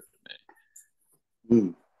compared to me.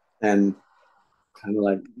 Mm. And kind of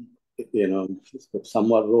like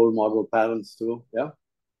somewhat role model parents too. Yeah.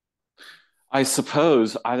 I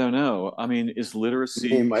suppose, I don't know. I mean, is They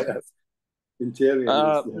literacy might have.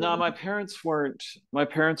 interior. No, my parents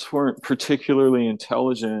weren't particularly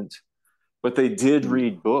intelligent, but they did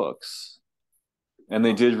read books, and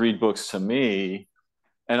they did read books to me.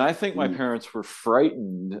 And I think my Mm. parents were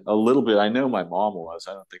frightened a little bit. I know my mom was.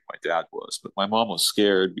 I don't think my dad was, but my mom was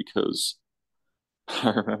scared because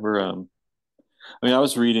I remember, I mean, I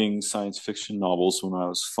was reading science fiction novels when I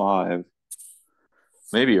was 5,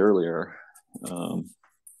 maybe earlier. Um,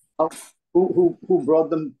 How, who brought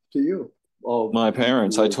them to you? Or my you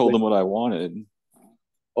parents, I were told like, them what I wanted.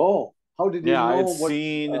 oh, how did you Yeah, I know had what?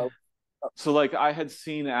 seen, Uh, so like I had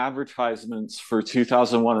seen advertisements for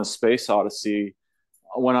 2001: A Space Odyssey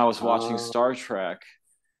when I was watching uh, Star Trek,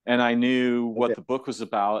 and I knew okay. what the book was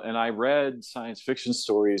about, and I read science fiction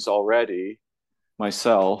stories already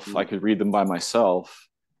myself. I Mm. could read them by myself.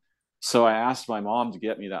 So I asked my mom to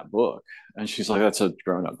get me that book, and she's like, "That's a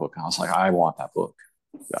grown-up book." And I was like, "I want that book.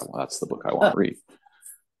 Yeah, well, that's the book I want to read."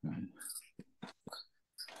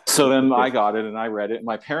 So then Okay. I got it and I read it.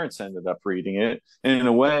 My parents ended up reading it, and in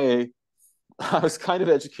a way, I was kind of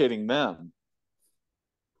educating them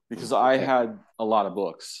because I Okay. had a lot of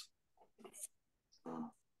books.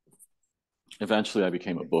 Eventually, I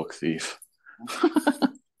became a book thief.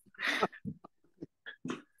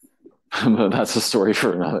 But that's a story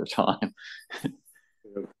for another time.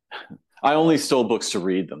 I only stole books to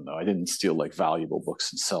read them, though. I didn't steal like valuable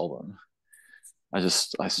books and sell them.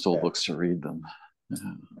 I stole Okay. books to read them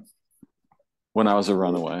when I was a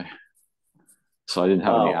runaway. So I didn't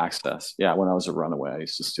have any Wow. access. Yeah, when I was a runaway, I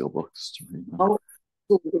used to steal books to read them. How,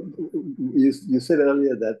 so you said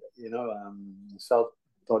earlier that you self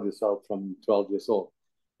taught yourself from 12 years old.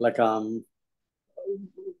 Like that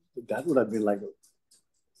would have been like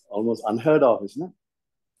almost unheard of, isn't it?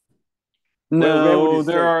 Where would you No,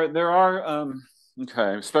 say? there are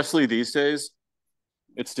okay, especially these days.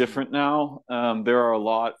 It's different now. There are a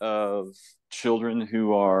lot of children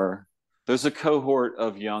who are, there's a cohort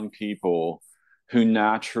of young people who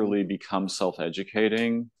naturally become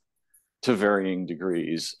self-educating to varying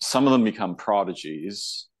degrees. Some of them become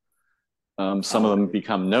prodigies. Some of them Okay.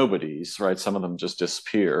 become nobodies, right? Some of them just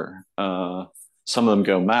disappear. Some of them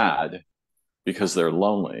go mad because they're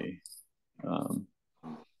lonely. Um,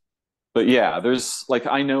 but yeah, there's like,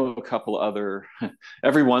 I know a couple other,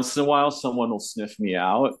 every once in a while, someone will sniff me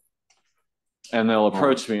out and they'll Oh.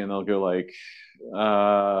 approach me and they'll go like,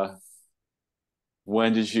 uh,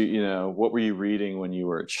 when did what were you reading when you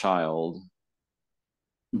were a child?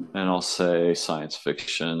 And I'll say science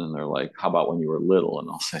fiction. And they're like, how about when you were little? And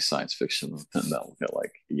I'll say science fiction. And they'll get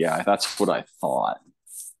like, yeah, that's what I thought.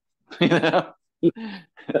 you know?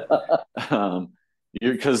 um,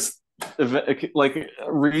 because like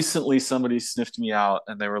recently somebody sniffed me out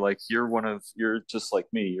and they were like, you're just like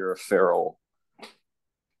me. You're a feral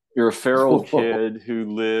kid who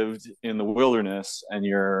lived in the wilderness and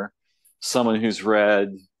you're someone who's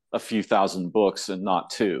read a few thousand books and not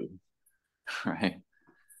two, right?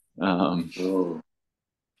 Um, Oh.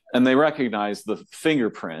 and they recognize the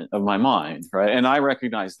fingerprint of my mind, right? And I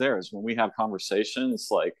recognize theirs. When we have conversation,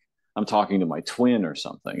 it's like I'm talking to my twin or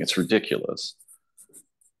something. It's ridiculous.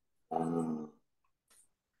 Uh,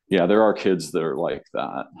 Yeah, there are kids that are like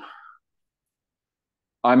that.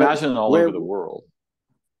 I but imagine all over where the world.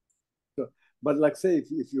 but like say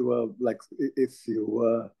if you were like if you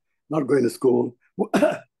were not going to school,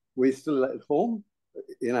 were you still at home?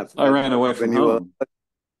 You know, I ran away from when you were home.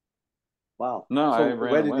 wow. No, I So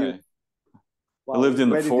ran away. I lived in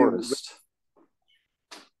the where did you forest.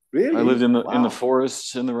 I lived really? in the Wow.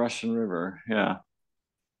 forest in the Russian River. Yeah,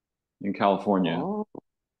 in California. Oh,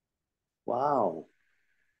 wow.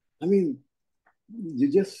 I mean,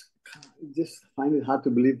 you just find it hard to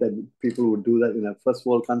believe that people would do that in a first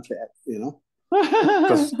world country, you know?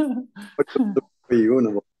 Because for you,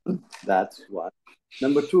 number one, that's one.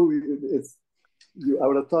 Number two, it's you. I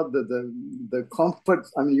would have thought that the comfort.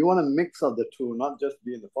 I mean, you want a mix of the two, not just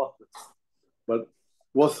be in the forest. But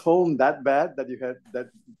was home that bad that you had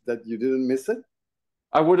that you didn't miss it?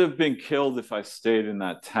 I would have been killed if I stayed in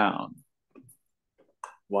that town.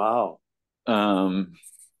 Wow. Um,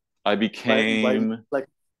 I By became like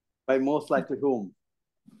by most likely whom?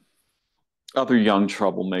 other young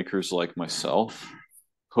troublemakers like myself,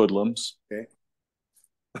 hoodlums. Okay.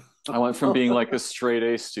 I went from being like a straight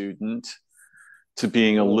A student to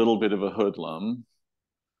being a Oh. little bit of a hoodlum.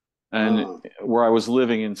 And Uh, where I was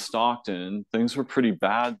living in Stockton, things were pretty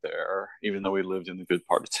bad there, even though we lived in the good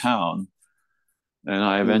part of town. And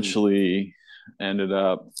I mm, eventually ended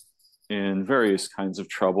up in various kinds of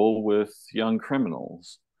trouble with young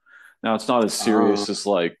criminals. Now, it's not as uh, serious as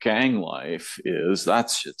like gang life is. That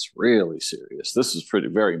shit's really serious. This is pretty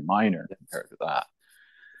very minor compared to that.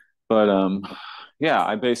 But yeah,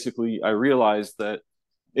 I realized that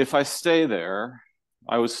if I stay there,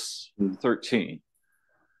 I was Mm. 13.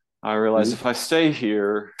 I realized Mm. if I stay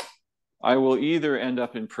here, I will either end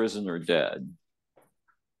up in prison or dead.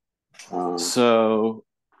 Uh, So,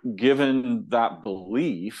 given that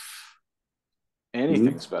belief, mm.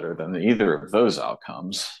 anything's better than either of those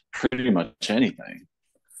outcomes, pretty much anything.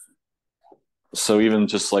 So even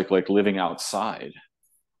just like living outside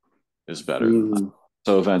is better than that. Mm.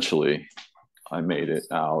 So eventually I made it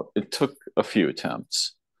out. It took a few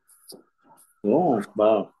attempts. Oh,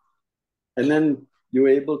 wow. And then you were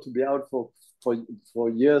able to be out for for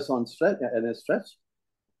years on stretch and a stretch.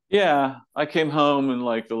 Yeah, I came home in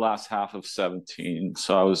like the last half of 17.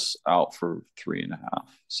 So I was out for 3.5,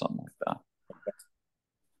 something like that.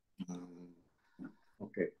 Mm.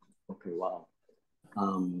 Okay. Okay. Wow.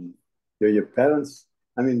 Um, your parents.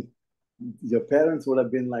 I mean, your parents would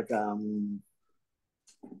have been like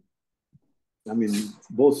I mean,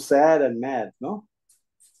 both sad and mad, no?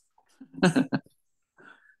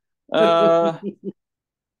 uh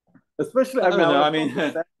Especially, I I mean, don't I would know. I have mean,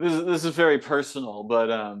 thought the sad. this is very personal,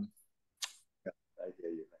 I hear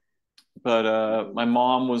you. but Um, my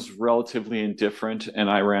mom was relatively indifferent, and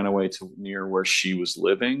I ran away to near where she was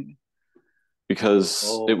living because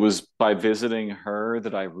it oh, was by visiting her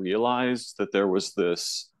that I realized that there was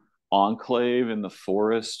this enclave in the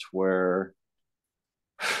forest where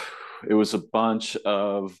it was a bunch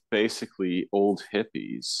of basically old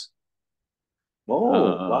hippies. oh,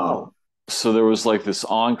 Uh, wow. so there was like this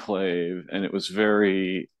enclave, and it was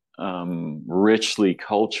very richly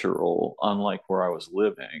cultural, unlike where I was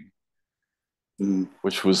living, Mm.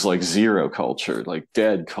 which was like zero culture, like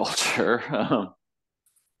dead culture.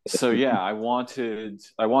 So yeah, I wanted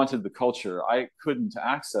the culture. I couldn't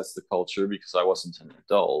access the culture because I wasn't an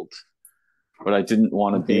adult, but I didn't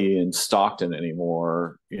want to Okay. be in Stockton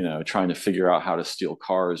anymore, trying to figure out how to steal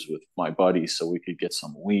cars with my buddy so we could get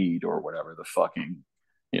some weed or whatever the fucking,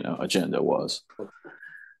 agenda was.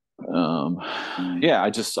 Um, Mm. yeah, I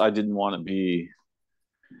didn't want to be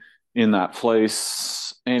in that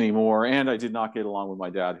place anymore, and I did not get along with my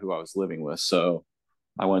dad, who I was living with. So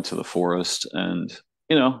I went to the forest, and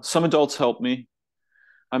some adults helped me.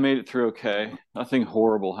 I made it through okay. Nothing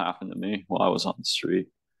horrible happened to me while I was on the street.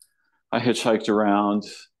 I hitchhiked around,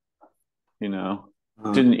 you know,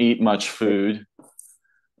 Uh, didn't eat much okay. food,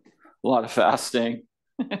 a lot of fasting.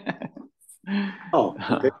 Oh,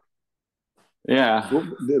 okay. Yeah.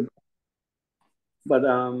 Well, but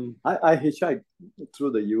I hitchhiked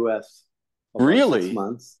through the U.S. for about six Really?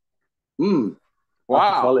 months. Mm, after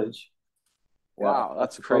Wow. college. Yeah, Wow,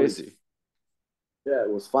 that's after college. crazy. Yeah,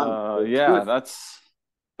 it was fun. It was Yeah, beautiful.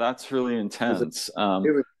 that's really It was a, intense.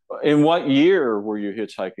 it was, In what year were you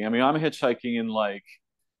hitchhiking? I mean, I'm hitchhiking in like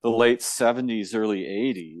the late 70s, early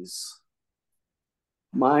 80s.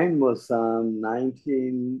 mine was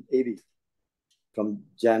 1980 from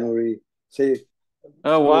January. Say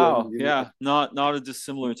Oh school and wow. Yeah, not a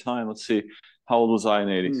dissimilar time. Let's see. How old was I in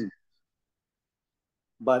 80s? mm,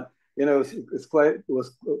 but it's quite it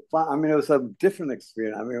was fun. I mean, it was a different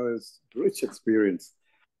experience. I mean, it was a rich experience.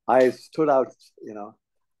 I stood out.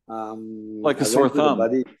 Like a I sore went with a thumb.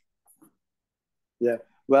 buddy. Yeah.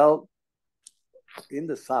 Well, in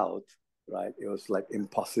the South, right, it was like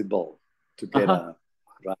impossible to get Uh-huh. a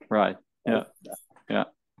right, Right. right. Yeah. Yeah.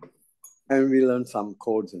 And we learned some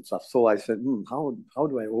codes and stuff. So I said, how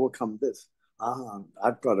do I overcome this?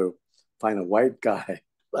 I've got to find a white guy,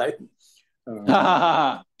 right,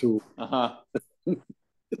 to Uh-huh. to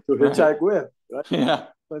Right. hitchhike with, right? Yeah.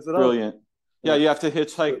 So I said, oh, Brilliant. Yeah, right. you have to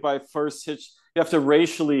hitchhike by first hitch. You have to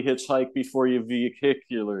racially hitchhike before you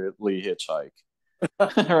vehicularly hitchhike.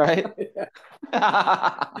 Right? Yeah,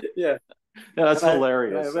 Yeah. that's And I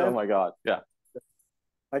hilarious. Oh ran. my God. Yeah.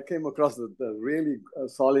 I came across the really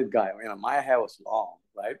solid guy. My hair was long,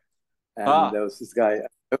 right? And Ah. there was this guy.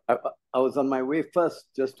 I, I was on my way first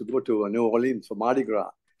just to go to New Orleans for Mardi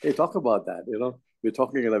Gras. Hey, talk about that. We're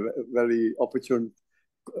talking at a very opportune,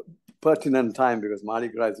 pertinent time because Mardi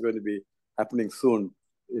Gras is going to be happening soon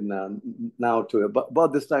in now to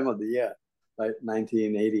about this time of the year, right?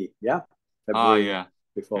 1980, yeah, Ah, February yeah.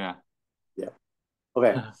 before, Yeah. yeah.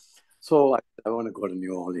 Okay, so I want to go to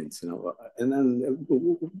New Orleans, and then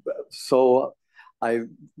so I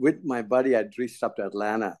with my buddy I'd reached up to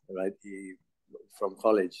Atlanta, right? He from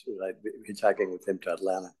college, right? Hitchhiking with him to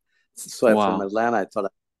Atlanta. So from Wow. Atlanta, I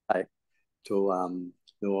thought I to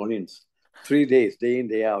New Orleans. 3 days, day in,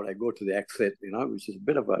 day out, I go to the exit, which is a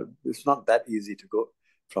bit of it's not that easy to go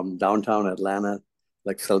from downtown Atlanta,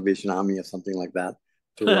 like Salvation Army or something like that,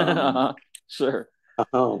 to Sure.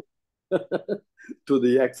 to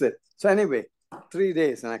the exit. So anyway, 3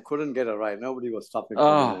 days, and I couldn't get a ride. Nobody was stopping for me.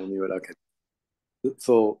 And I Oh, knew it. Okay.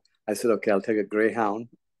 So I said, okay, I'll take a Greyhound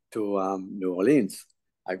to New Orleans.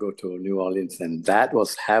 I go to New Orleans, and that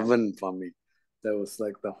was heaven for me. There was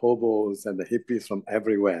like the hobos and the hippies from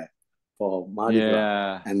everywhere for Mardi Gras.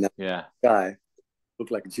 yeah, And that yeah. guy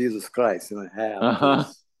looked like Jesus Christ, hair up to Uh-huh.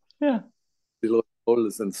 his Yeah. below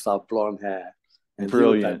shoulders and stuff, blonde hair. And he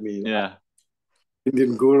looked at Brilliant. me, Yeah.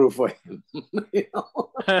 Indian guru for him. you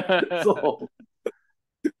know? So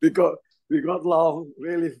we got we got along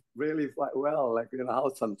really, really quite well, like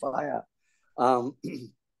house on fire. Um,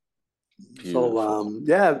 so Beautiful.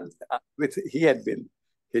 yeah, he had been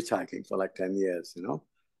hitchhiking for like 10 years,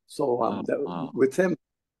 So Oh, wow. with him,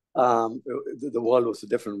 the world was a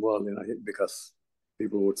different world, because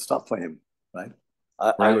people would stop for him, right?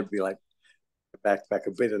 I Right. would be like back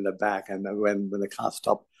a bit in the back, and then when the car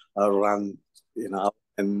stopped, I'll run,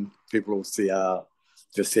 and people would see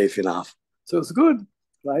just safe enough. So it's good,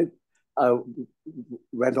 right? I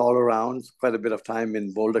went all around, quite a bit of time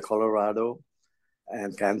in Boulder, Colorado,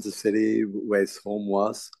 and Kansas City, where his home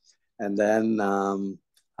was. And then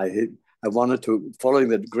I hit, I wanted to, following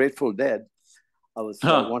the Grateful Dead, I was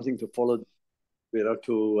Huh. wanting to follow,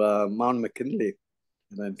 to Mount McKinley,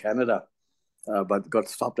 in Canada, but got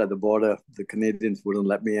stopped at the border. The Canadians wouldn't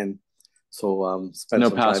let me in. So spent No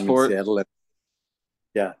some time in passport? Seattle. And,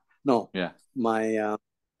 yeah, no, Yeah. my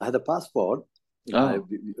I had a passport. Oh.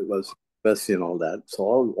 It was university and all that. So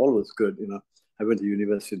all was good. I went to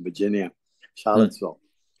University in Virginia, Hmm. Charlottesville,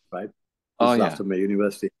 right? Oh, This is yeah. after my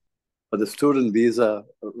university. But the student visa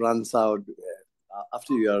runs out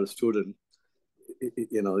after you are a student.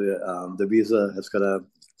 The visa has got a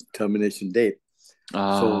termination date.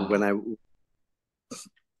 So Ah.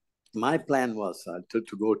 my plan was to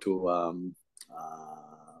go to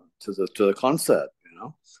the concert.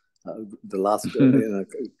 The last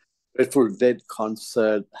Grateful Dead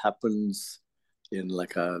concert happens in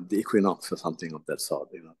like the equinox or something of that sort.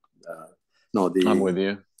 No, I'm the with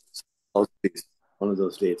you. solstice, one of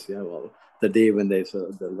those dates. Yeah, well, the day when there's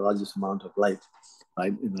the largest amount of light,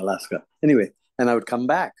 right, in Alaska. Anyway, and I would come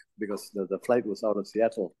back because the flight was out of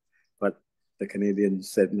Seattle, but the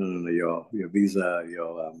Canadians said, no, no, no, your visa,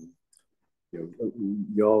 your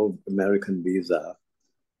your American visa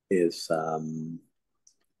is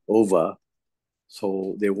over,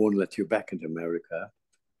 so they won't let you back into America.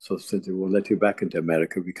 So since they won't let you back into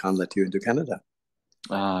America, we can't let you into Canada.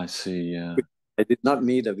 Ah, I see. Yeah. I did not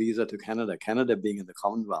need a visa to Canada. Canada being in the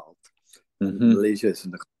Commonwealth, and Hmm. Malaysia is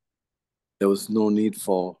in the. There was no need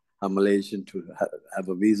for a Malaysian to have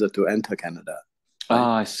a visa to enter Canada, right?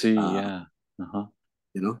 Ah, I see. Uh, Yeah. Uh-huh.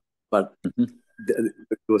 you know, but Hmm.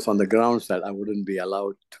 it was on the grounds that I wouldn't be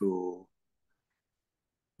allowed to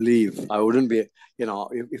leave. I wouldn't be,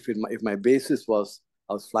 if my basis was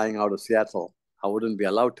I was flying out of Seattle, I wouldn't be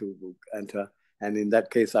allowed to enter. And in that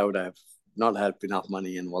case, I would have not had enough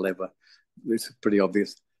money and whatever. It's pretty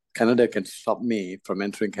obvious. Canada can stop me from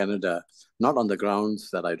entering Canada, not on the grounds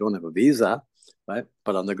that I don't have a visa, right?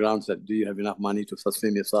 But on the grounds that do you have enough money to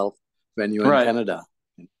sustain yourself when you're in Right. Canada?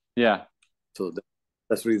 Yeah. So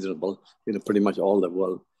that's reasonable. Pretty much all the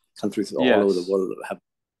world, countries all over the Yes. world have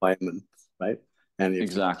requirement, right? And if it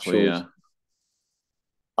Exactly. shows Yeah.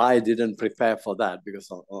 I didn't prepare for that because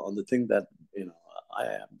on the thing that I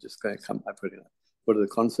am just going to come. I put go to the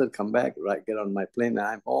concert, come back, right, get on my plane, and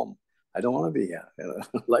I'm home. I don't want to be here,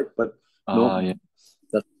 but no, Yeah.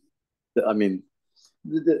 that I mean,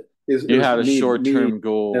 it You was had a me, short-term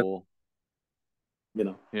goal.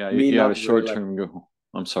 Yeah, me you had a not realize. short-term goal.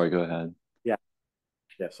 I'm sorry, go ahead. Yeah,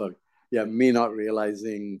 yeah, sorry, yeah, me not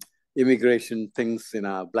realizing immigration things in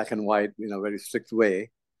a black and white, very strict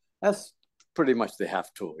way. That's pretty much they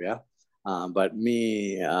have to, yeah. But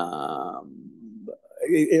me, and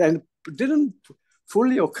it didn't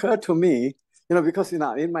fully occur to me, because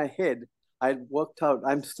in my head I'd worked out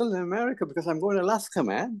I'm still in America because I'm going to Alaska,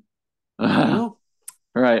 man. You know,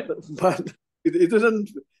 Right. but it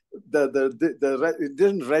didn't it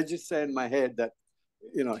didn't register in my head that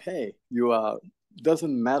hey, you are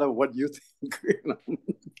doesn't matter what you think.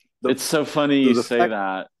 the It's so funny you the say fact.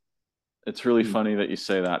 that. It's really Mm, funny that you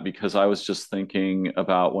say that because I was just thinking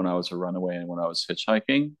about when I was a runaway and when I was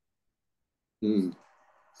hitchhiking. mm,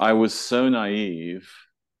 I was so naive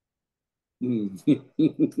mm.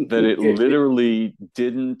 that it Okay. literally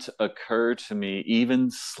didn't occur to me,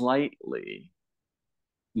 even slightly,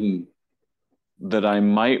 Mm. that I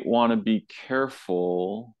might want to be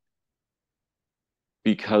careful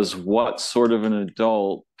because what sort of an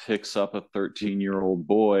adult picks up a 13-year-old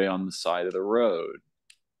boy on the side of the road?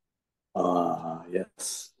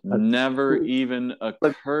 Yes. Never even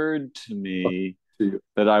occurred to me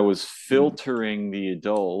that I was filtering the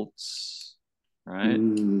adults, right?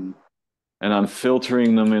 Mm. And I'm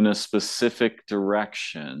filtering them in a specific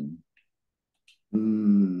direction,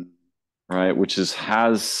 Mm. right? Which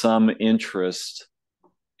has some interest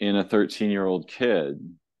in a 13-year-old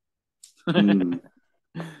kid. Mm.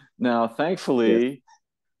 Now, Yes. thankfully,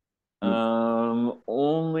 Mm.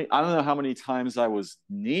 only I don't know how many times I was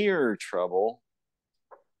near trouble,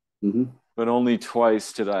 Mm-hmm. but only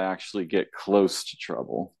twice did I actually get close to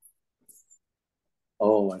trouble.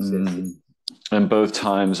 Oh, I see. I see. And both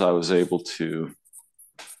times I was able to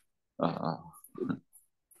uh,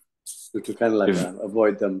 To kind of like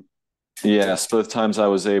avoid them. yes, both times I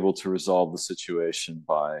was able to resolve the situation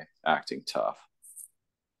by acting tough.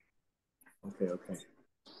 Okay. Okay.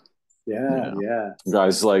 Yeah. Yeah. Yeah.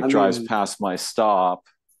 Guys like I drives mean, past my stop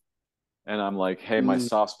and I'm like, hey, my mm,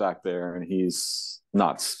 stop's back there, and he's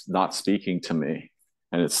not speaking to me.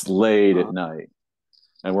 And it's late at uh, night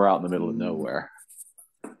and we're out in the middle of mm, nowhere.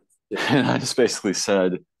 yes. And I just basically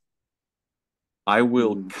said, I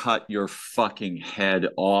will Mm. cut your fucking head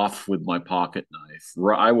off with my pocket knife.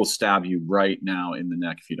 I will stab you right now in the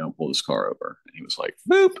neck if you don't pull this car over. And he was like,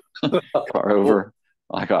 boop, car Oh. over.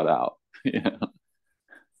 I got out. Yeah.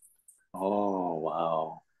 Oh,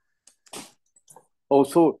 wow. Oh,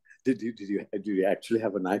 so did you actually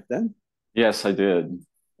have a knife then? Yes, I did.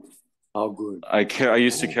 How good. I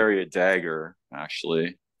used to Oh, carry a dagger,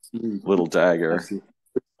 actually, mm, little I dagger. see.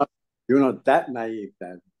 You're not that naive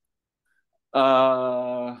then.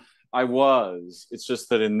 Uh, I was. It's just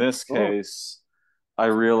that in this Oh, case, I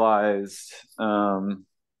realized,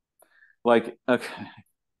 like, okay,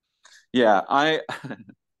 yeah,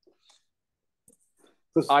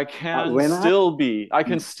 because I can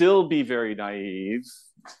mm, still be very naive.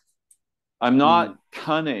 I'm not mm,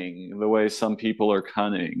 cunning the way some people are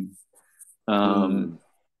cunning. Um, mm,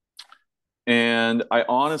 and I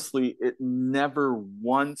honestly, it never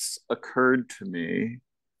once occurred to me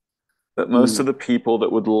that most of mm, the people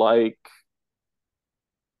that would like,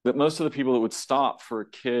 that most of the people that would stop for a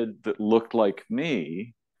kid that looked like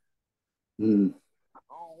me mm.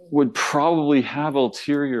 would probably have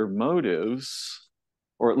ulterior motives,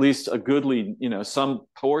 or at least a goodly, some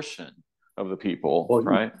portion of the people, Well,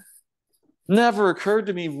 right? Never occurred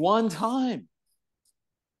to me one time.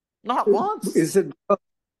 Not once. is it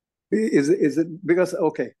is it because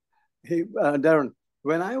okay, hey Darren,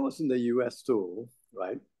 when I was in the US too,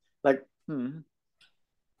 right? Like, Hmm.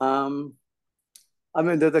 um, I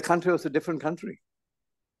mean, the country was a different country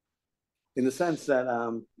in the sense that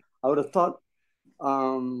I would have thought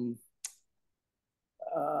um,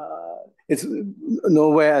 it's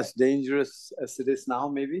nowhere as dangerous as it is now,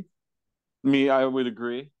 maybe. Me, I would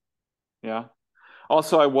agree. Yeah.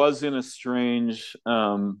 Also, I was in a strange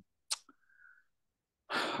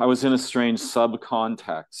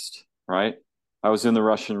subcontext, right? I was in the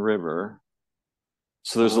Russian River.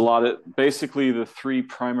 So there's a Uh-huh. lot of basically the three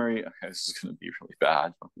primary, okay, this is going to be really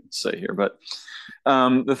bad, I'm going to say here, but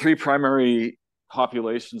the three primary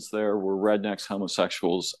populations there were rednecks,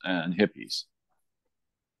 homosexuals, and hippies.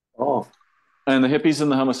 Oh, And the hippies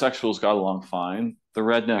and the homosexuals got along fine. The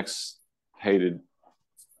rednecks hated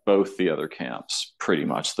both the other camps pretty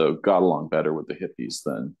much, though got along better with the hippies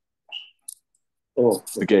than oh,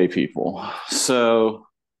 the okay. gay people. So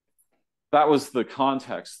that was the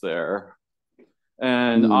context there.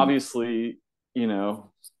 And Mm, obviously, you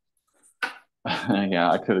know,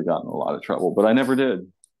 yeah, I could have gotten a lot of trouble, but I never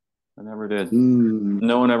did. I never did. mm.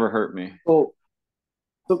 No one ever hurt me. So,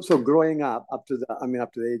 so growing up to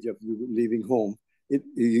up to the age of you leaving home,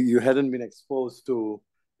 you hadn't been exposed to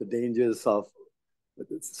the dangers of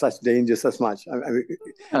such dangers as much. I mean,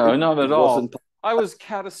 No, it, not it at all. wasn't. I was Mm.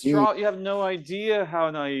 catastrophic. You have no idea how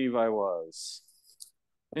naive I was.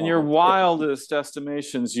 In your Oh, okay. wildest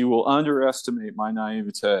estimations, you will underestimate my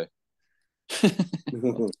naivete.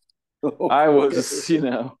 I Okay. was,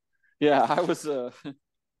 yeah,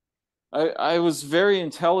 I was very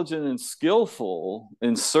intelligent and skillful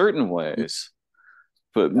in certain ways,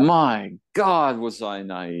 but Yeah. my God, was I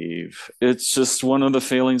naive. It's just one of the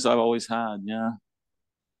failings I've always had. Yeah.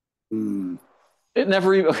 Mm. It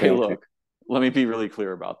never even, okay, Got you. look, let me be really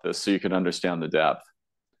clear about this so you can understand the depth.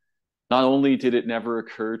 Not only did it never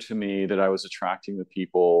occur to me that I was attracting the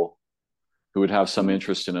people who would have some Mm.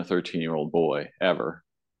 interest in a 13-year-old boy ever,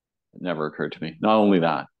 it never occurred to me. Not only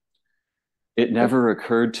that, it Okay. never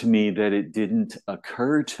occurred to me that it didn't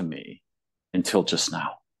occur to me until just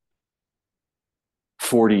now,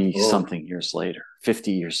 40 Oh. something years later,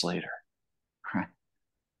 50 years later. Right?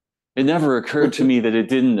 It never occurred to me that it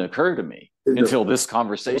didn't occur to me until this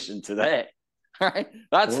conversation today. Right?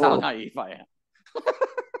 That's how Oh. naive I am.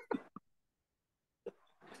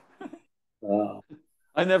 Uh,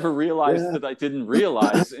 I never realized yeah. that I didn't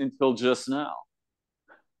realize until just now.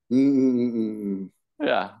 Mm-mm-mm.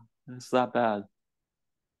 Yeah, it's that bad.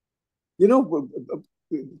 You know,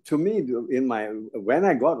 to me, in my when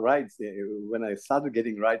I got rides, when I started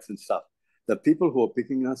getting rides and stuff, the people who were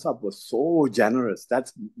picking us up were so generous.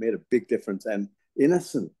 That's made a big difference and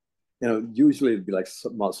innocent. Usually it'd be like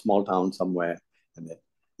small town somewhere, and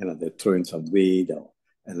they throw in some weed or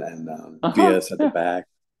and Uh-huh. beers at the Yeah. back,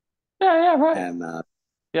 Yeah, yeah, right. and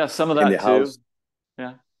Yeah, some of in that the too. house.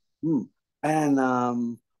 Yeah. Hmm.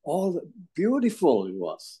 And beautiful it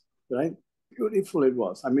was, right? Beautiful it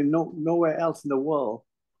was. I mean, nowhere else in the world.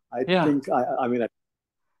 I Yeah. think I mean,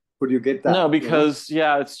 could you get No, that? because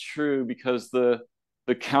yeah, it's true because the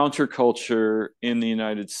counterculture in the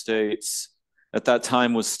United States at that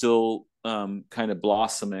time was still kind of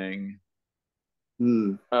blossoming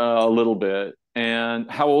Hmm. a little bit. And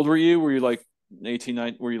how old were you? Were you like 18,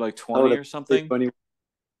 19, were you like I would 20 have or been something? 20.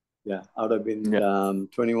 Yeah, I would have been Yeah.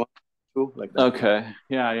 21, too, like that. Yeah. Okay.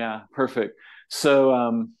 Yeah, yeah. Perfect.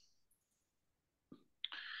 So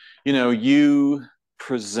you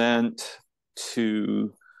present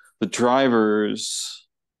to the drivers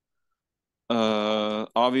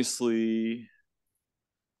obviously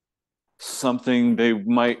something they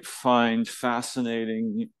might find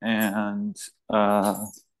fascinating and uh,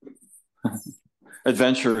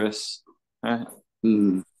 adventurous, right?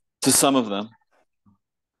 Hmm. To some of them.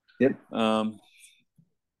 Yep. Um,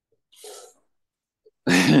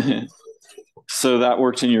 so that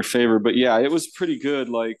worked in your favor. But yeah, it was pretty good.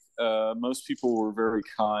 Like most people were very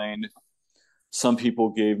kind. Some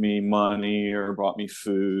people gave me money or bought me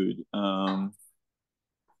food. Hmm.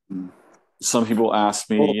 Some people asked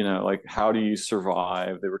me, Oh, like, how do you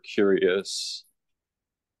survive? They were curious.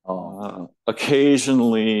 oh.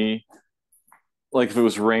 Occasionally, like if it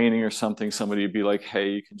was raining or something, somebody would be like, hey,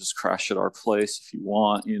 you can just crash at our place if you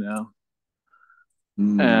want. And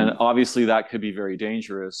Hmm. obviously that could be very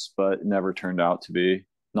dangerous, but it never turned out to be,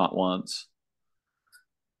 not once.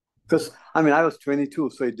 Because I mean, I was 22,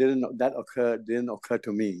 so didn't occur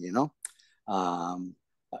to me. Um,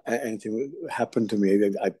 Anything happened to me.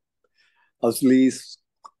 I was least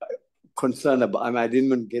concerned about. I mean, I didn't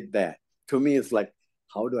even get there. To me, it's like,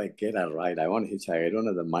 how do I get a ride? I want to hitchhike. I don't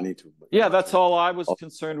have the money to, Yeah, that's to. all I was Oh,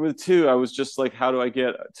 concerned with too. I was just like, how do I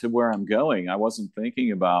get to where I'm going? I wasn't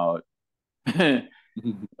thinking about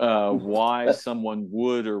why someone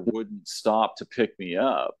would or wouldn't stop to pick me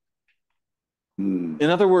up. Hmm. In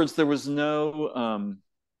other words, there was no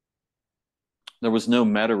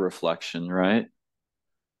meta reflection, right?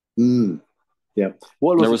 Hmm. Yeah.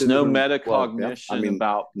 What There was a was no different world? Yeah. I metacognition mean,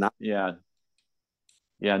 about, not. yeah,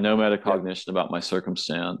 yeah, no Yeah. metacognition about my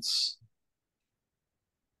circumstance.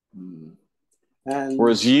 Hmm. And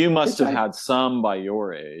Whereas you must have hitchhike. had some by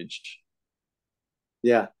your age.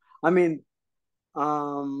 Yeah. I mean,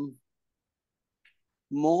 um,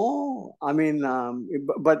 more. I mean,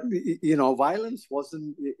 but violence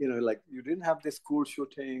wasn't. Like you didn't have the school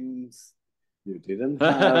shootings. You didn't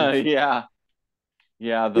have. Yeah,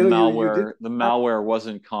 yeah, the You didn't malware the have. malware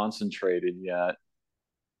wasn't concentrated yet.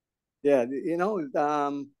 Yeah.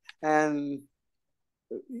 And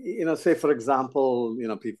say for example,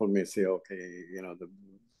 people may say, okay,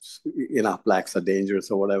 blacks are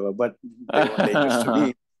dangerous or whatever, but they weren't dangerous to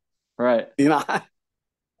me. Right. You know,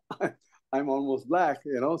 I'm almost black,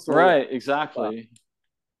 so Right, uh, exactly.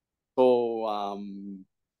 so um,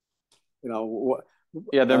 you know,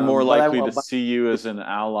 Yeah, they're more but likely to see you as an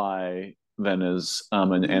ally than as an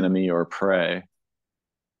mm, enemy or prey.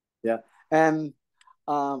 yeah, and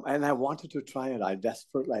I wanted to try it. I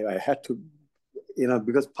desperately, I had to,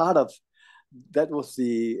 because part of that was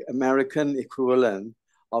the American equivalent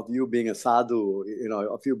of you being a sadhu,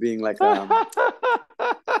 of you being like you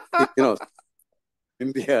know,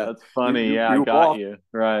 India. That's You funny. you Yeah, I you got walk you.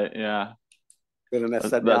 Right. Yeah. with an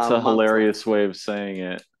That's a monks or hilarious way of saying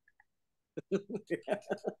it.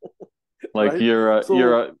 Like right. you're So,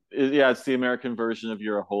 a yeah, it's the American version of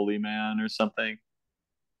you're a holy man or something.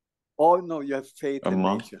 oh no, you have faith A in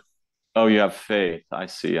monk. nature. Oh, you have faith. I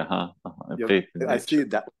see. Faith in I see nature.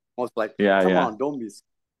 that almost like, Yeah, come yeah. on, don't be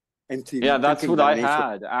empty Yeah, that's thinking what that I nature.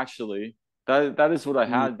 had actually. That is what I Mm,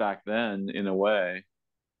 had back then in a way.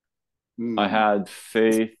 I mm, had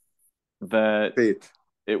faith that faith.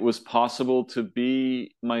 it was possible to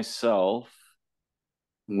be myself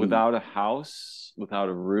Mm. without a house, without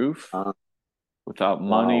a roof, Uh, without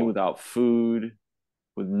money, wow, without food,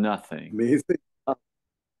 with nothing. amazing.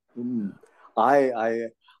 Mm. I I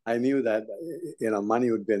I knew that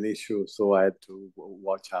money would be an issue, so I had to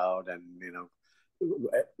watch out, and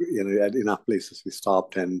at enough places we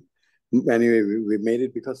stopped, and Anyway, we made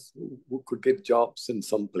it because we could get jobs in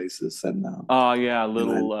some places, and Oh yeah, you know,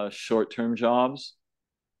 little short-term jobs.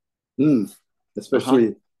 mm, Uh-huh.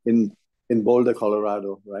 especially in Boulder,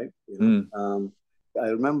 Colorado, right? Mm, I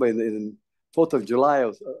remember in Fourth of July, I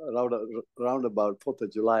was around about Fourth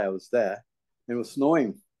of July, I was there. It was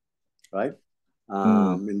snowing, right?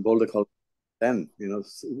 mm. In Boulder, Colorado. Then it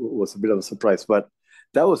was a bit of a surprise, but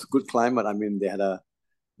that was good climate. I mean, they had a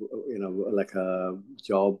like a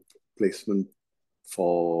job placement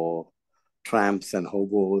for tramps and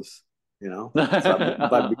hobos, So,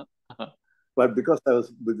 but because I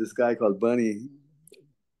was with this guy called Bernie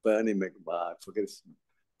I forget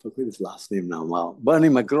his last name now. Wow, Bernie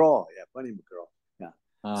McGraw. Yeah, Bernie McGraw. Yeah.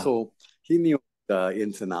 Ah. So he knew the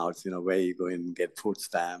ins and outs, where you go and get food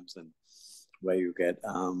stamps and where you get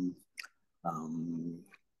um,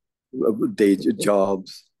 day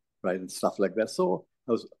jobs, right, and stuff like that. So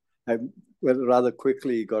I rather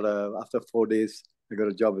quickly after 4 days, I got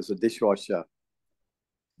a job as a dishwasher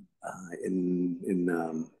in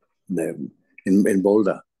in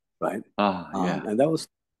Boulder, right? Ah, yeah. And that was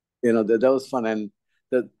that was fun, and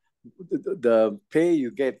the, the pay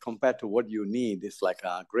you get compared to what you need is like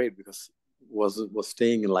great because was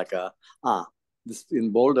staying in like this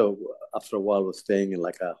in Boulder after a while was staying in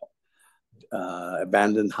like a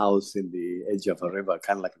abandoned house in the edge of a river,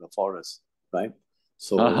 kind of like in the forest, right?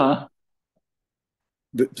 So Uh-huh.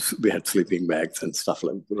 we had sleeping bags and stuff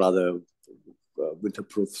like rather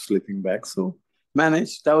winterproof sleeping bags. So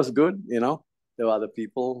managed. That was good. There were other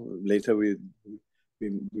people. Later we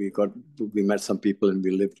met some people and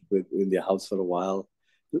we lived in their house for a while.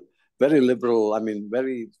 Very liberal. I mean,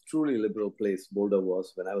 very truly liberal place Boulder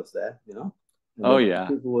was when I was there. And Oh the yeah.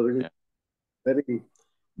 people were really Yeah.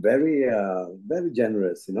 very, very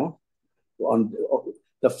generous. On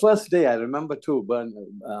the first day, I remember too,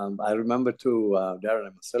 I remember too, Darren,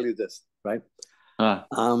 I must tell you this, right? Ah.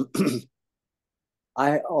 Um,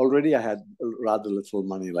 I had rather little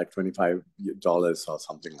money, like $25 or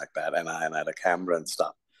something like that, and I had a camera and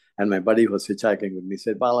stuff. And my buddy was hitchhiking with me. He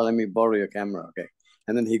said, "Bala, let me borrow your camera, okay?"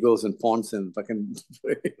 And then he goes and pawns and fucking,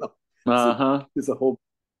 it's a, Uh-huh. it's a whole.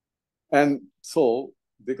 And so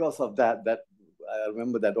because of that I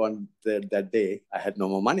remember that day I had no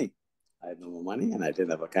more money. I had no more money, and I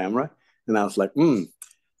didn't have a camera. And I was like,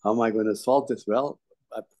 how am I going to solve this? Well,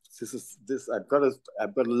 I, this I've got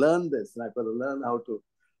to learn this, and I've got to learn how to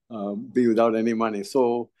be without any money.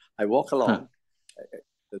 So I walk Huh. along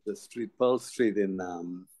the street, Pearl Street in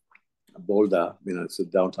Boulder. It's a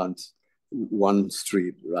downtown one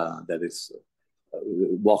street that is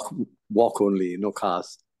walk walk only, no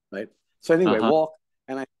cars, right? So anyway, Uh-huh. walk,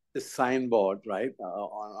 and I see this signboard, right,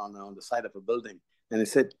 on the side of a building, and it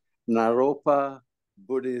said Naropa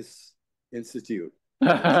Buddhist Institute, and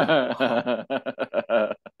I was like, wow.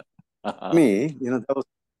 Uh-huh. Me, that was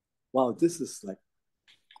wow. This is like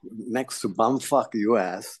next to bumfuck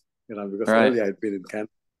US, because Right. earlier I'd been in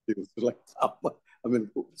Kansas. It was like I mean,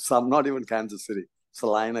 some not even Kansas City,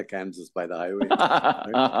 Salina, Kansas, by the highway,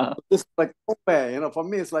 right? It's like nowhere, for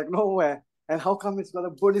me, it's like nowhere. And how come it's got a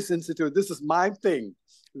Buddhist institute? This is my thing.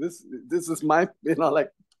 This is my, like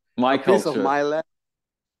My a piece of culture. my land,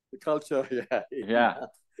 the culture, yeah, Yeah.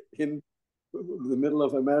 in the middle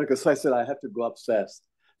of America. So I said I have to go upstairs.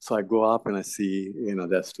 So I go up and I see,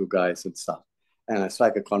 there's two guys and stuff. And I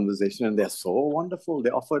strike a conversation, and they're so wonderful. They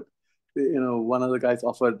offered, one of the guys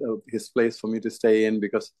offered his place for me to stay in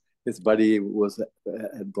because his buddy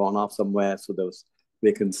had gone off somewhere, so there was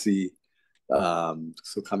vacancy.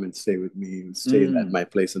 So come and stay with me and stay at Mm, my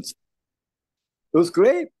place, and it was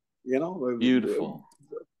great. You know, beautiful.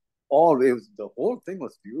 the whole thing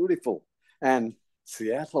was beautiful. And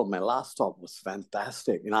Seattle, my last stop, was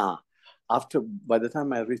fantastic. After by the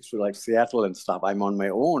time I reached like Seattle and stuff, I'm on my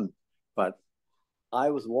own. But I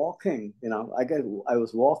was walking, I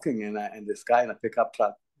was walking, and this guy in a pickup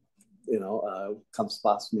truck, comes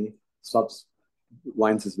past me, stops,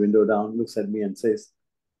 winds his window down, looks at me, and says,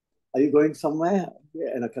 "Are you going somewhere?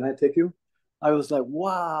 Yeah, can I take you?" I was like,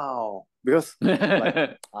 "Wow," because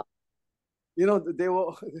like they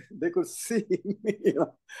were they could see me,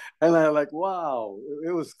 and I like, wow,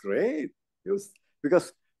 it was great. It was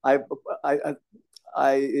because I I,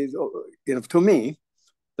 I to me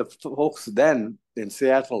the folks then in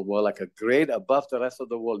Seattle were like a grade above the rest of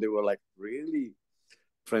the world. They were like really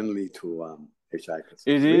friendly to hitchhikers,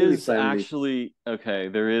 It really is friendly. actually okay.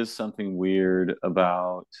 There is something weird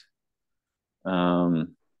about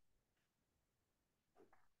um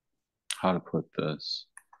how to put this.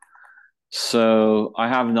 So I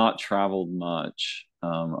have not traveled much.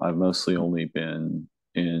 I've mostly only been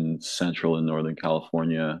in Central and Northern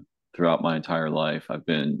California. throughout my entire life. I've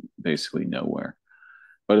been basically nowhere.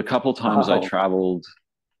 But Wow. a couple times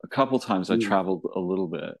I Mm, traveled a little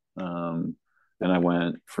bit. And I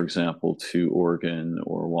went, for example, to Oregon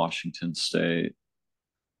or Washington State.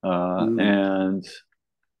 mm, And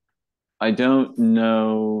I don't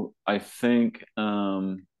know. I think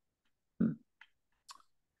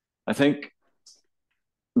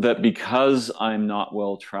that because I'm not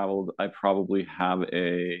well traveled, I probably have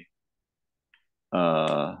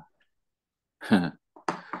uh,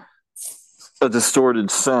 a distorted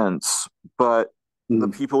sense. But the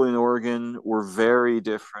mm. people in Oregon were very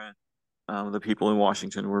different. The people in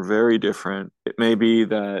Washington were very different. It may be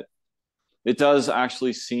that it does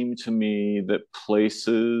actually seem to me that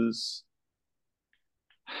places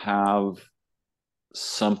have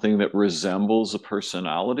something that resembles a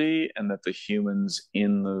personality and that the humans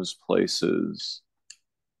in those places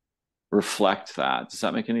reflect that. Does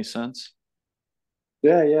that make any sense?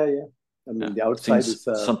 Yeah, yeah, yeah. I Yeah. mean, the outside Seems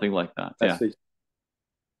is something like that. Yeah. message.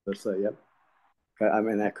 Yeah. I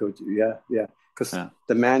mean, echo. Yeah, yeah. Because Yeah.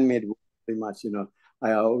 the man-made world, pretty much,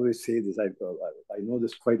 I always say this. I know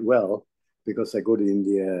this quite well because I go to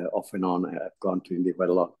India off and on. I've gone to India quite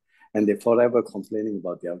a lot, and they're forever complaining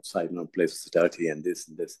about the outside. Places dirty and this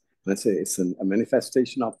and this. And I say it's a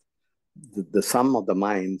manifestation of the sum of the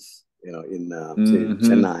minds. In say Mm-hmm.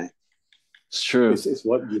 Chennai, It's true. is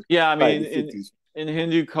what you Yeah, I find mean, if it is. in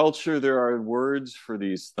Hindu culture, there are words for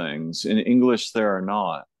these things. In English, there are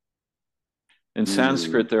not. In Mm,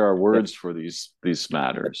 Sanskrit, there are yeah. words for these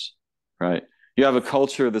matters, right? You have a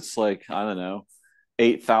culture that's like, I don't know,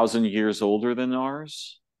 8,000 years older than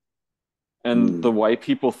ours, and the Mm. white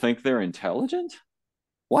people think they're intelligent?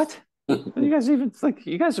 What? And you guys even like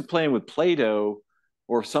you guys are playing with Play-Doh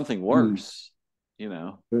or something Mm. worse, you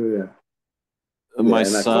know. Yeah, My yeah,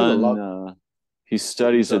 and I heard a son, lot. he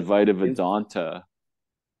studies The Advaita Vedanta,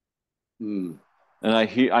 mm, and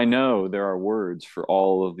I know there are words for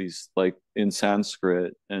all of these, like in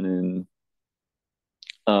Sanskrit and in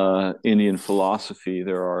Indian philosophy.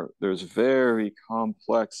 There's very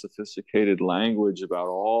complex, sophisticated language about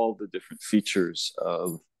all the different features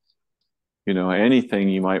of anything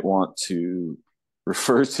you might want to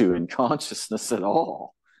refer to in consciousness at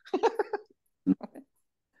all.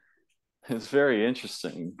 It's very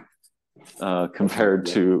interesting compared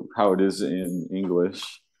yeah. to how it is in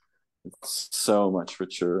English. It's so much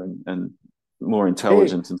richer and more Hey,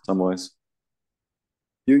 intelligent in some ways.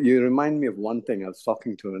 you remind me of one thing. I was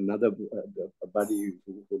talking to another a buddy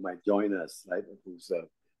who might join us, right? Who's a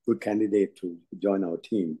good candidate to join our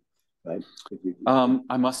team, right?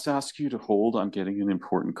 I must ask you to hold. I'm getting an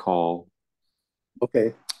important call.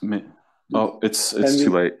 Okay. Oh, it's Can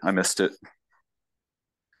too we? late. I missed it.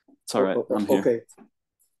 It's all right. I'm here. Okay.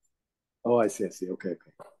 Oh, I see. I see. Okay.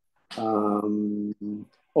 Okay. Um,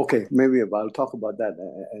 okay. Maybe I'll talk about that,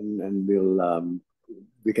 and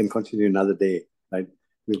we can continue another day, right?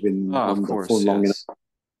 We've been Ah, of on the phone course, long enough.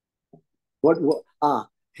 yes.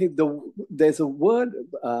 Hey, there's a word,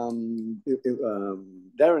 Darren.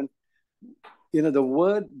 The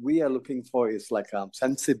word we are looking for is like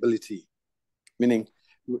sensibility, meaning,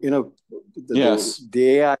 Yes. the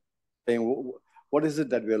AI saying, what is it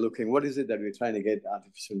that we're looking? What is it that we're trying to get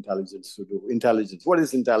artificial intelligence to do? Intelligence. What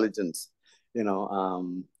is intelligence?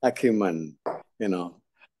 Acumen. You know,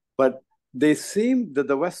 but they seem that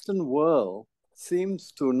the Western world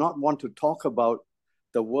seems to not want to talk about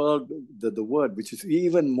the world, the word, which is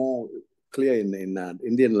even more clear in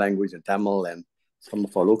Indian language and Tamil and some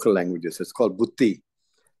of our local languages. It's called buddhi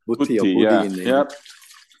or Buddhi, buddhi yeah. in Yep.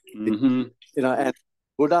 Mm-hmm. and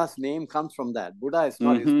Buddha's name comes from that. Buddha is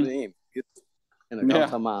not his Mm-hmm. name. It's, Yeah.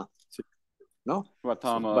 Gautama, no?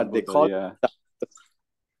 Gautama But they Buddha, call yeah. it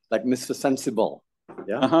like Mr. Sensible.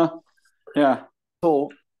 Yeah. Uh-huh. Yeah. So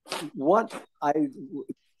what I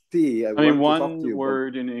see, I I mean, wanted to talk to one you about.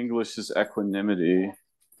 word in English is equanimity.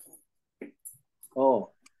 Oh,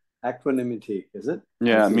 equanimity, is it? I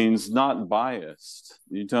Yeah, it see. means not biased.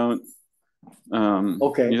 You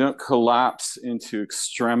Okay. don't collapse into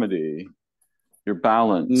extremity. You're Mm.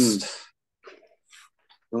 balanced.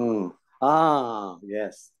 Mm.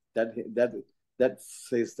 Yes. That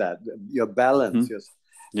says that your Mm-hmm. balance. Yes.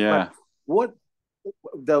 But Yeah. what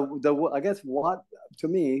the I guess what to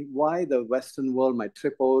me why the Western world might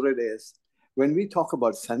trip over it is when we talk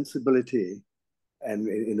about sensibility and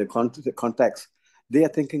in the context, they are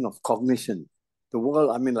thinking of cognition. The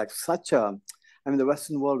world, I mean, like the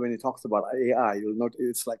Western world, when it talks about AI, you'll note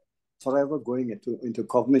it's like forever going into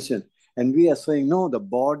cognition. And we are saying, no, the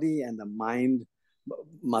body and the mind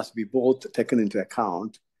must be both taken into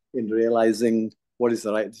account in realizing what is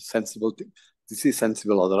the right sensible thing. This is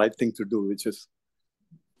sensible or the right thing to do, which is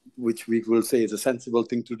which we will say is a sensible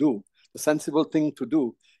thing to do. The sensible thing to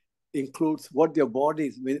do includes what your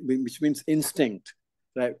body, which means instinct,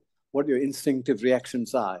 right? What your instinctive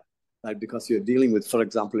reactions are, right? Because you're dealing with, for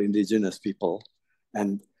example, indigenous people,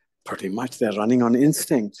 and pretty much they're running on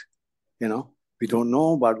instinct. We don't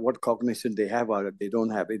know about what cognition they have or they don't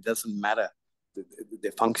have. It doesn't matter.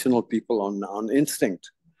 They're functional people on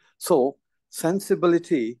instinct. So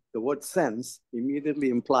sensibility, the word sense, immediately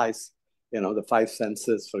implies, the five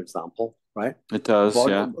senses, for example, right? It does,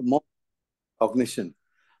 yeah. More cognition.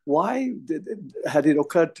 Why had it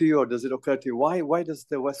occurred to you, or does it occur to you? Why does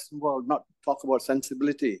the Western world not talk about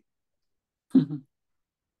sensibility? The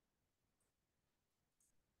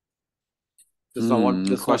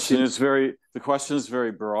question is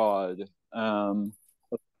very broad.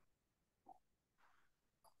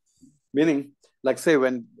 Meaning, like say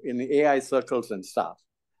when in the AI circles and stuff,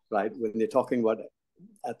 right? When they're talking about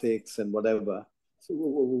ethics and whatever, so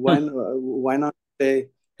why not say,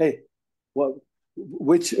 hey,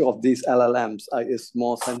 which of these LLMs is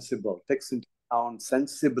more sensible? Takes into account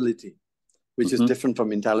sensibility, which is different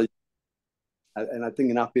from intelligence. And I think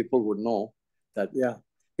enough people would know that, yeah,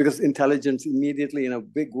 because intelligence immediately in a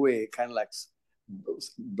big way kind of like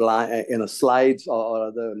blind, slides or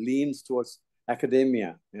other leans towards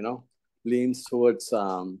academia, leans towards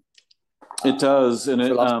it does, and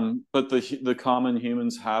it but the common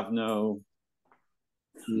humans have no.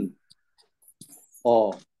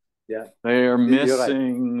 Oh, yeah. They are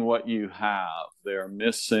missing what you have. They are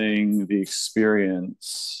missing the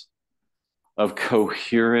experience of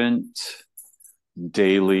coherent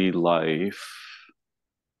daily life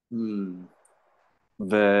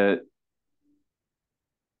that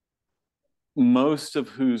most of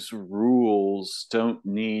whose rules don't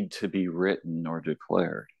need to be written or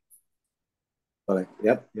declared.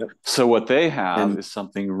 Yep. So what they have is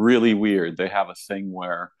something really weird. They have a thing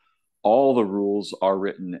where all the rules are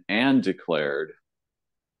written and declared,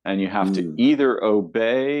 and you have to either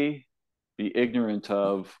obey, be ignorant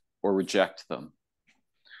of, or reject them.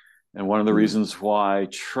 And one of the reasons why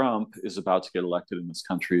Trump is about to get elected in this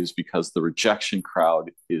country is because the rejection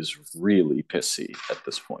crowd is really pissy at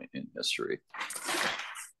this point in history.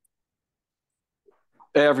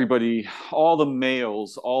 Everybody, all the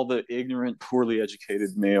males, all the ignorant, poorly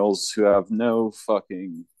educated males who have no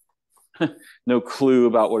clue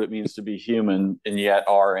about what it means to be human and yet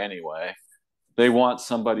are anyway, they want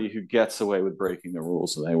somebody who gets away with breaking the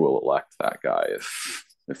rules, and they will elect that guy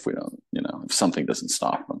if we don't, if something doesn't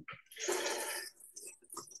stop them.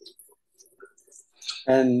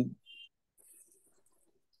 And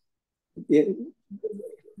the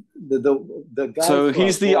guy. So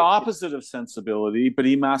he's the opposite of sensibility, but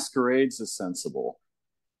he masquerades as sensible,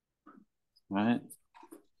 right?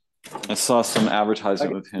 I saw some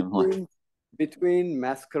advertising with him. Between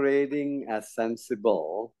masquerading as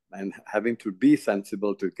sensible and having to be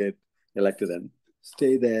sensible to get elected and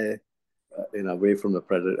stay there, away from the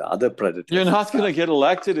other predators. You're not going to get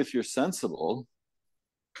elected if you're sensible.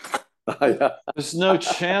 Yeah. There's no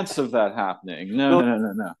chance of that happening. No.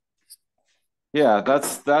 Yeah,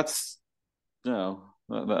 that's not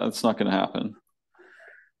going to happen.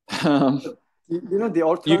 The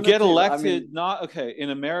alternative. You get elected in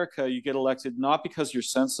America, you get elected not because you're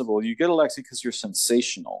sensible. You get elected because you're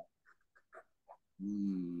sensational.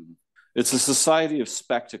 It's a society of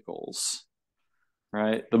spectacles,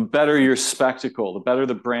 right? The better your spectacle, the better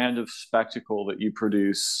the brand of spectacle that you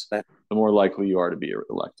produce, the more likely you are to be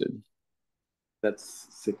elected. That's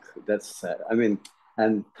sick. That's sad.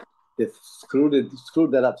 And they've screwed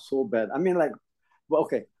that up so bad.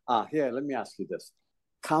 Okay. Here, let me ask you this.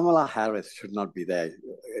 Kamala Harris should not be there.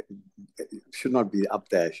 Should not be up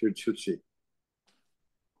there, should she?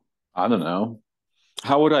 I don't know.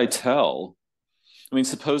 How would I tell?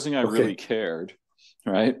 Supposing I really cared,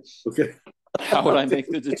 right? Okay. How would I make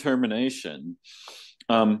the determination?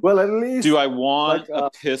 Well, at least. Do I want a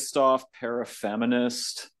pissed off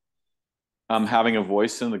parafeminist having a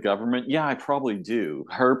voice in the government? Yeah, I probably do.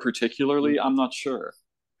 Her particularly, I'm not sure.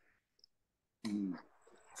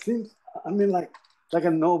 Seems, like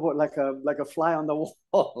a fly on the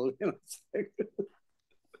wall.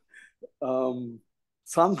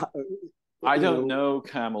 Somehow. I don't know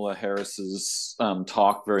Kamala Harris's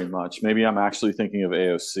talk very much. Maybe I'm actually thinking of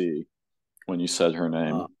AOC when you said her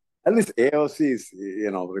name. At least AOC is,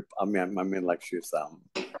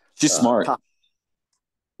 she's smart.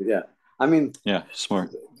 Yeah. Yeah, smart.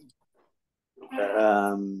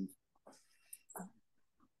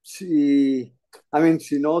 She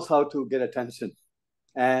knows how to get attention,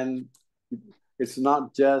 and it's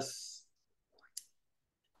not just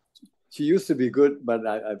she used to be good, but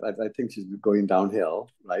I think she's going downhill,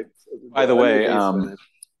 right? By The the early way, days when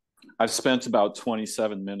I've spent about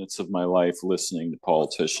 27 minutes of my life listening to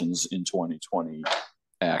politicians in 2020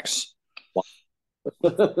 X.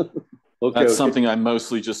 That's something I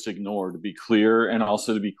mostly just ignore, to be clear, and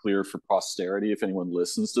also to be clear for posterity, if anyone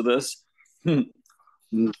listens to this.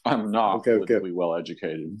 I'm not politically well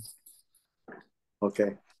educated.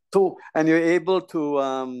 Okay. So, and you're able to,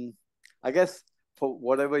 I guess, for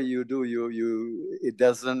whatever you do, it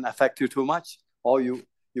doesn't affect you too much, or you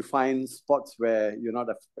find spots where you're not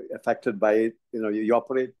affected by it. You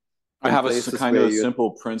operate. I have a kind of a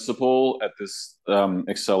simple principle at this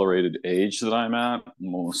accelerated age that I'm at.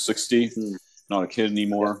 I'm almost 60, not a kid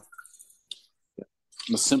anymore. Yeah.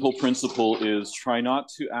 The simple principle is try not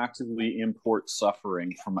to actively import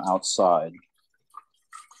suffering from outside.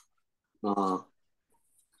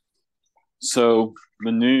 So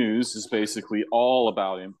the news is basically all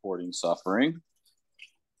about importing suffering.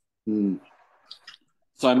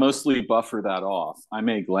 So I mostly buffer that off. I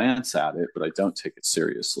may glance at it, but I don't take it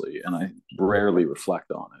seriously, and I rarely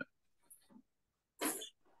reflect on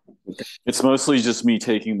it. It's mostly just me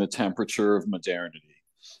taking the temperature of modernity.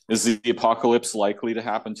 Is the apocalypse likely to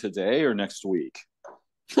happen today or next week?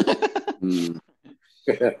 It's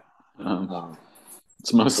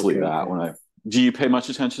mostly that. When do you pay much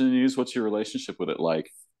attention to the news? What's your relationship with it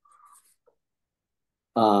like?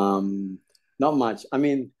 Not much. I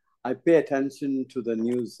mean, I pay attention to the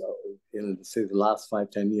news, say the last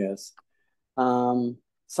 5-10 years.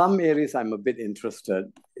 Some areas I'm a bit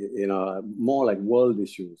interested, more like world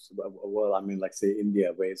issues. Well, I mean, like say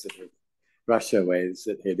India, where is it heading? Russia, where is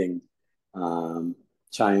it heading?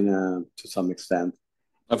 China, to some extent.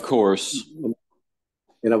 Of course.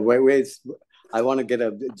 Where it's, I want to get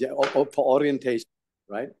for orientation,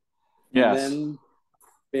 right? Yes. And then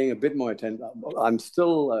paying a bit more attention. I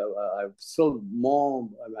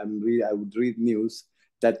would read news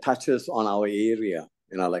that touches on our area,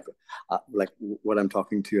 like what I'm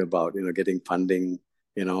talking to you about, getting funding,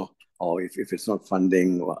 or if it's not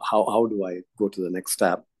funding, how do I go to the next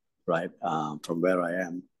step, right? From where I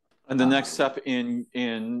am. And the next step in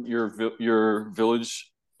your village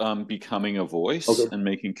becoming a voice and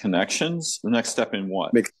making connections. The next step in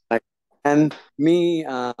what? And me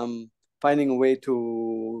finding a way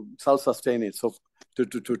to self-sustain it, so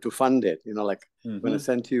to fund it. When I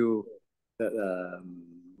sent you the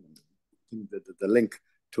link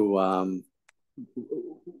to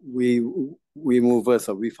we movers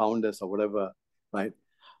or we founders or whatever, right?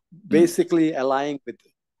 Basically aligning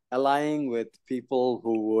with people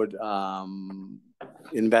who would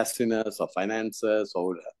invest in us or finance us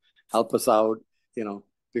or help us out,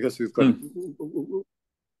 because we've got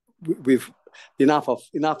we've enough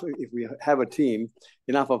if we have a team,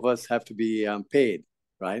 enough of us have to be paid,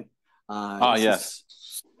 right? Yes.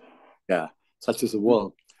 Such is the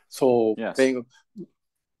world. So paying,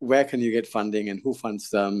 where can you get funding and who funds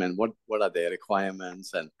them and what are their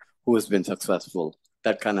requirements and who has been successful?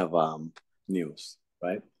 That kind of news,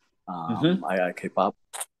 right? I keep up.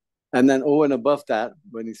 And then over and above that,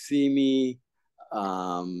 when you see me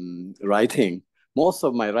writing, most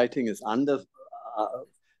of my writing is under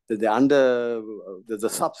the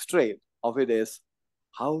substrate of it is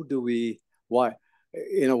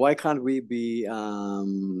why can't we be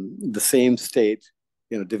the same state,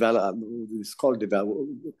 develop, it's called develop.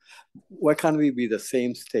 Why can't we be the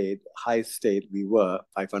same state, high state we were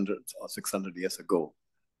 500 or 600 years ago,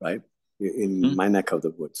 right? In my neck of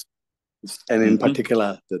the woods. And in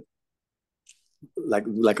particular,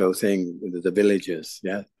 like I was saying, the villages,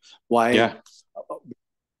 why? Yeah.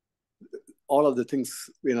 All of the things,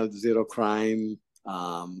 zero crime,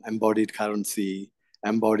 embodied currency,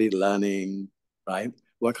 embodied learning, right?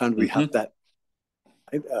 Why can't we have that?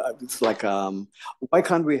 It's like, why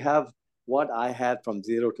can't we have what I had from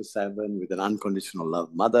 0 to 7 with an unconditional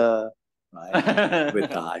love mother, right?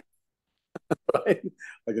 With right?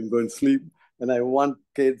 I can go and sleep, and I want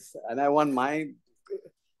kids, and I want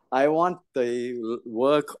the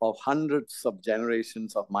work of hundreds of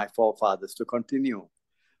generations of my forefathers to continue,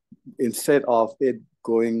 instead of it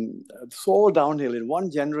going so downhill. In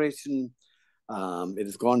one generation, it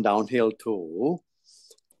has gone downhill to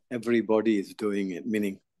everybody is doing it,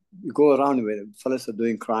 meaning you go around where fellas are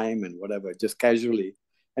doing crime and whatever, just casually,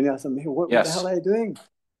 and you ask them, hey, what the hell are you doing?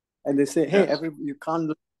 And they say, hey, you can't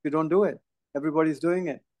do it if you don't do it. Everybody's doing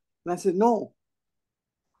it. And I said, no,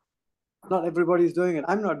 not everybody's doing it.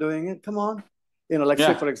 I'm not doing it. Come on.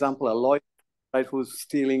 Say, for example, a lawyer, right, who's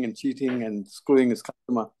stealing and cheating and screwing his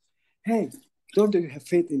customer. Hey, don't you have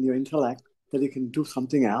faith in your intellect that you can do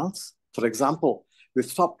something else? For example, we've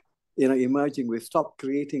stopped emerging. We stopped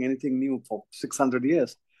creating anything new for 600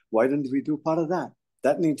 years. Why didn't we do part of that?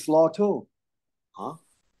 That needs law too. Huh?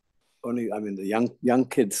 Only, I mean, the young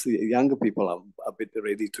kids, the younger people are a bit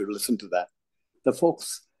ready to listen to that. The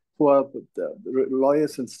folks who are the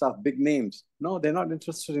lawyers and stuff, big names, no, they're not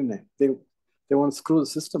interested in it. They want to screw the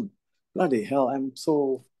system. Bloody hell,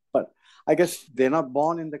 but I guess they're not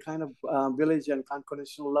born in the kind of village and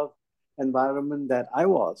unconditional love environment that I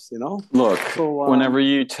was, Look, So whenever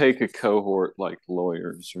you take a cohort like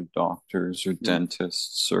lawyers or doctors or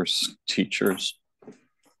dentists or teachers,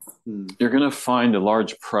 you're going to find a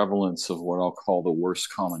large prevalence of what I'll call the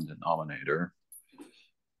worst common denominator,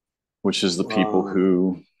 which is the people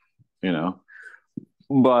who,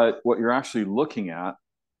 but what you're actually looking at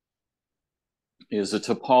is a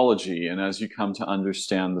topology. And as you come to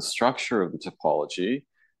understand the structure of the topology,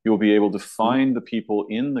 you'll be able to find the people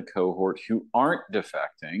in the cohort who aren't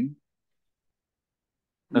defecting.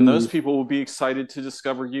 And those people will be excited to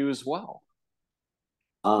discover you as well.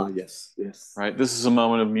 Yes. Right. This is a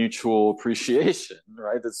moment of mutual appreciation,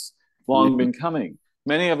 right? That's long been coming.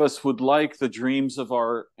 Many of us would like the dreams of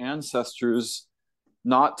our ancestors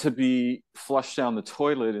not to be flushed down the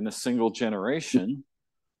toilet in a single generation.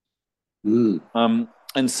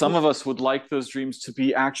 And some of us would like those dreams to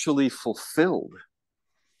be actually fulfilled.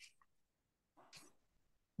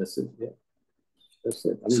 That's it. Yeah. That's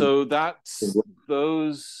it. So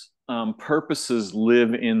those purposes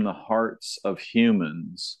live in the hearts of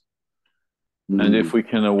humans. And if we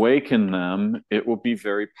can awaken them, it will be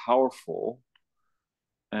very powerful.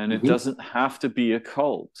 And it doesn't have to be a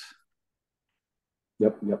cult.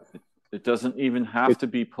 Yep. It doesn't even have to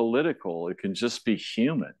be political. It can just be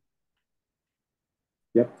human.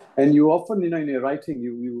 Yep. And you often, in your writing,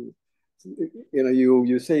 you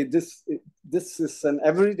say this is an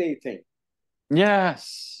everyday thing.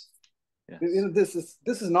 Yes. This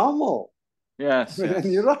is normal. Yes.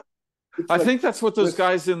 You're right. I think that's what those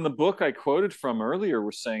guys in the book I quoted from earlier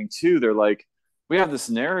were saying too. They're like, we have this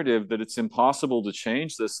narrative that it's impossible to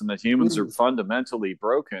change this and that humans are fundamentally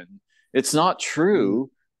broken. It's not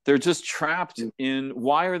true. They're just trapped in,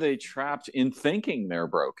 why are they trapped in thinking they're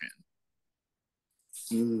broken?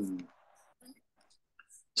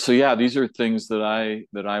 So yeah, these are things that I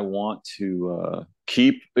want to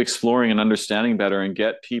keep exploring and understanding better and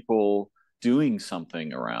get people doing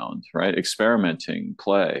something around, right? Experimenting,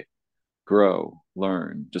 play, grow,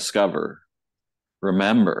 learn, discover,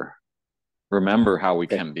 remember how we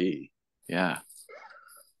can be. Yeah.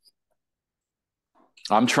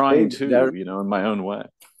 I'm trying to, in my own way.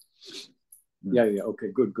 Yeah. Okay,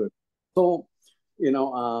 good. So,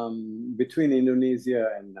 between Indonesia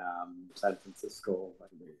and San Francisco,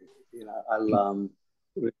 I'll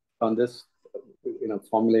on this,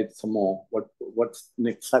 formulate some more what's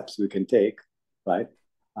next steps we can take, right?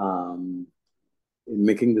 In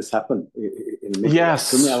making this happen.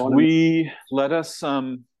 Yes, let us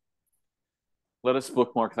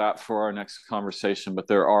bookmark that for our next conversation, but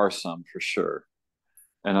there are some for sure.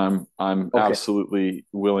 And I'm absolutely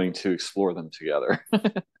willing to explore them together.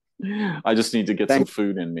 I just need to get some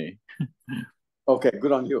food in me. Okay,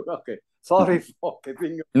 good on you. Okay. Sorry for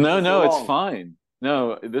keeping you No, it's fine.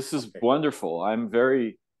 No, this is wonderful. I'm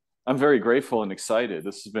very grateful and excited.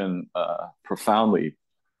 This has been profoundly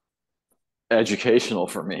educational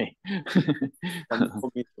for me.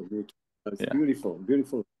 For me too. It's beautiful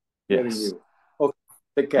hearing you. Okay,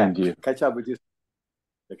 take care. And you. Catch up with you.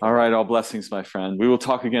 All right, all blessings, my friend. We will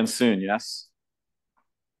talk again soon, yes?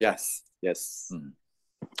 Yes.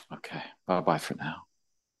 Okay, bye-bye for now.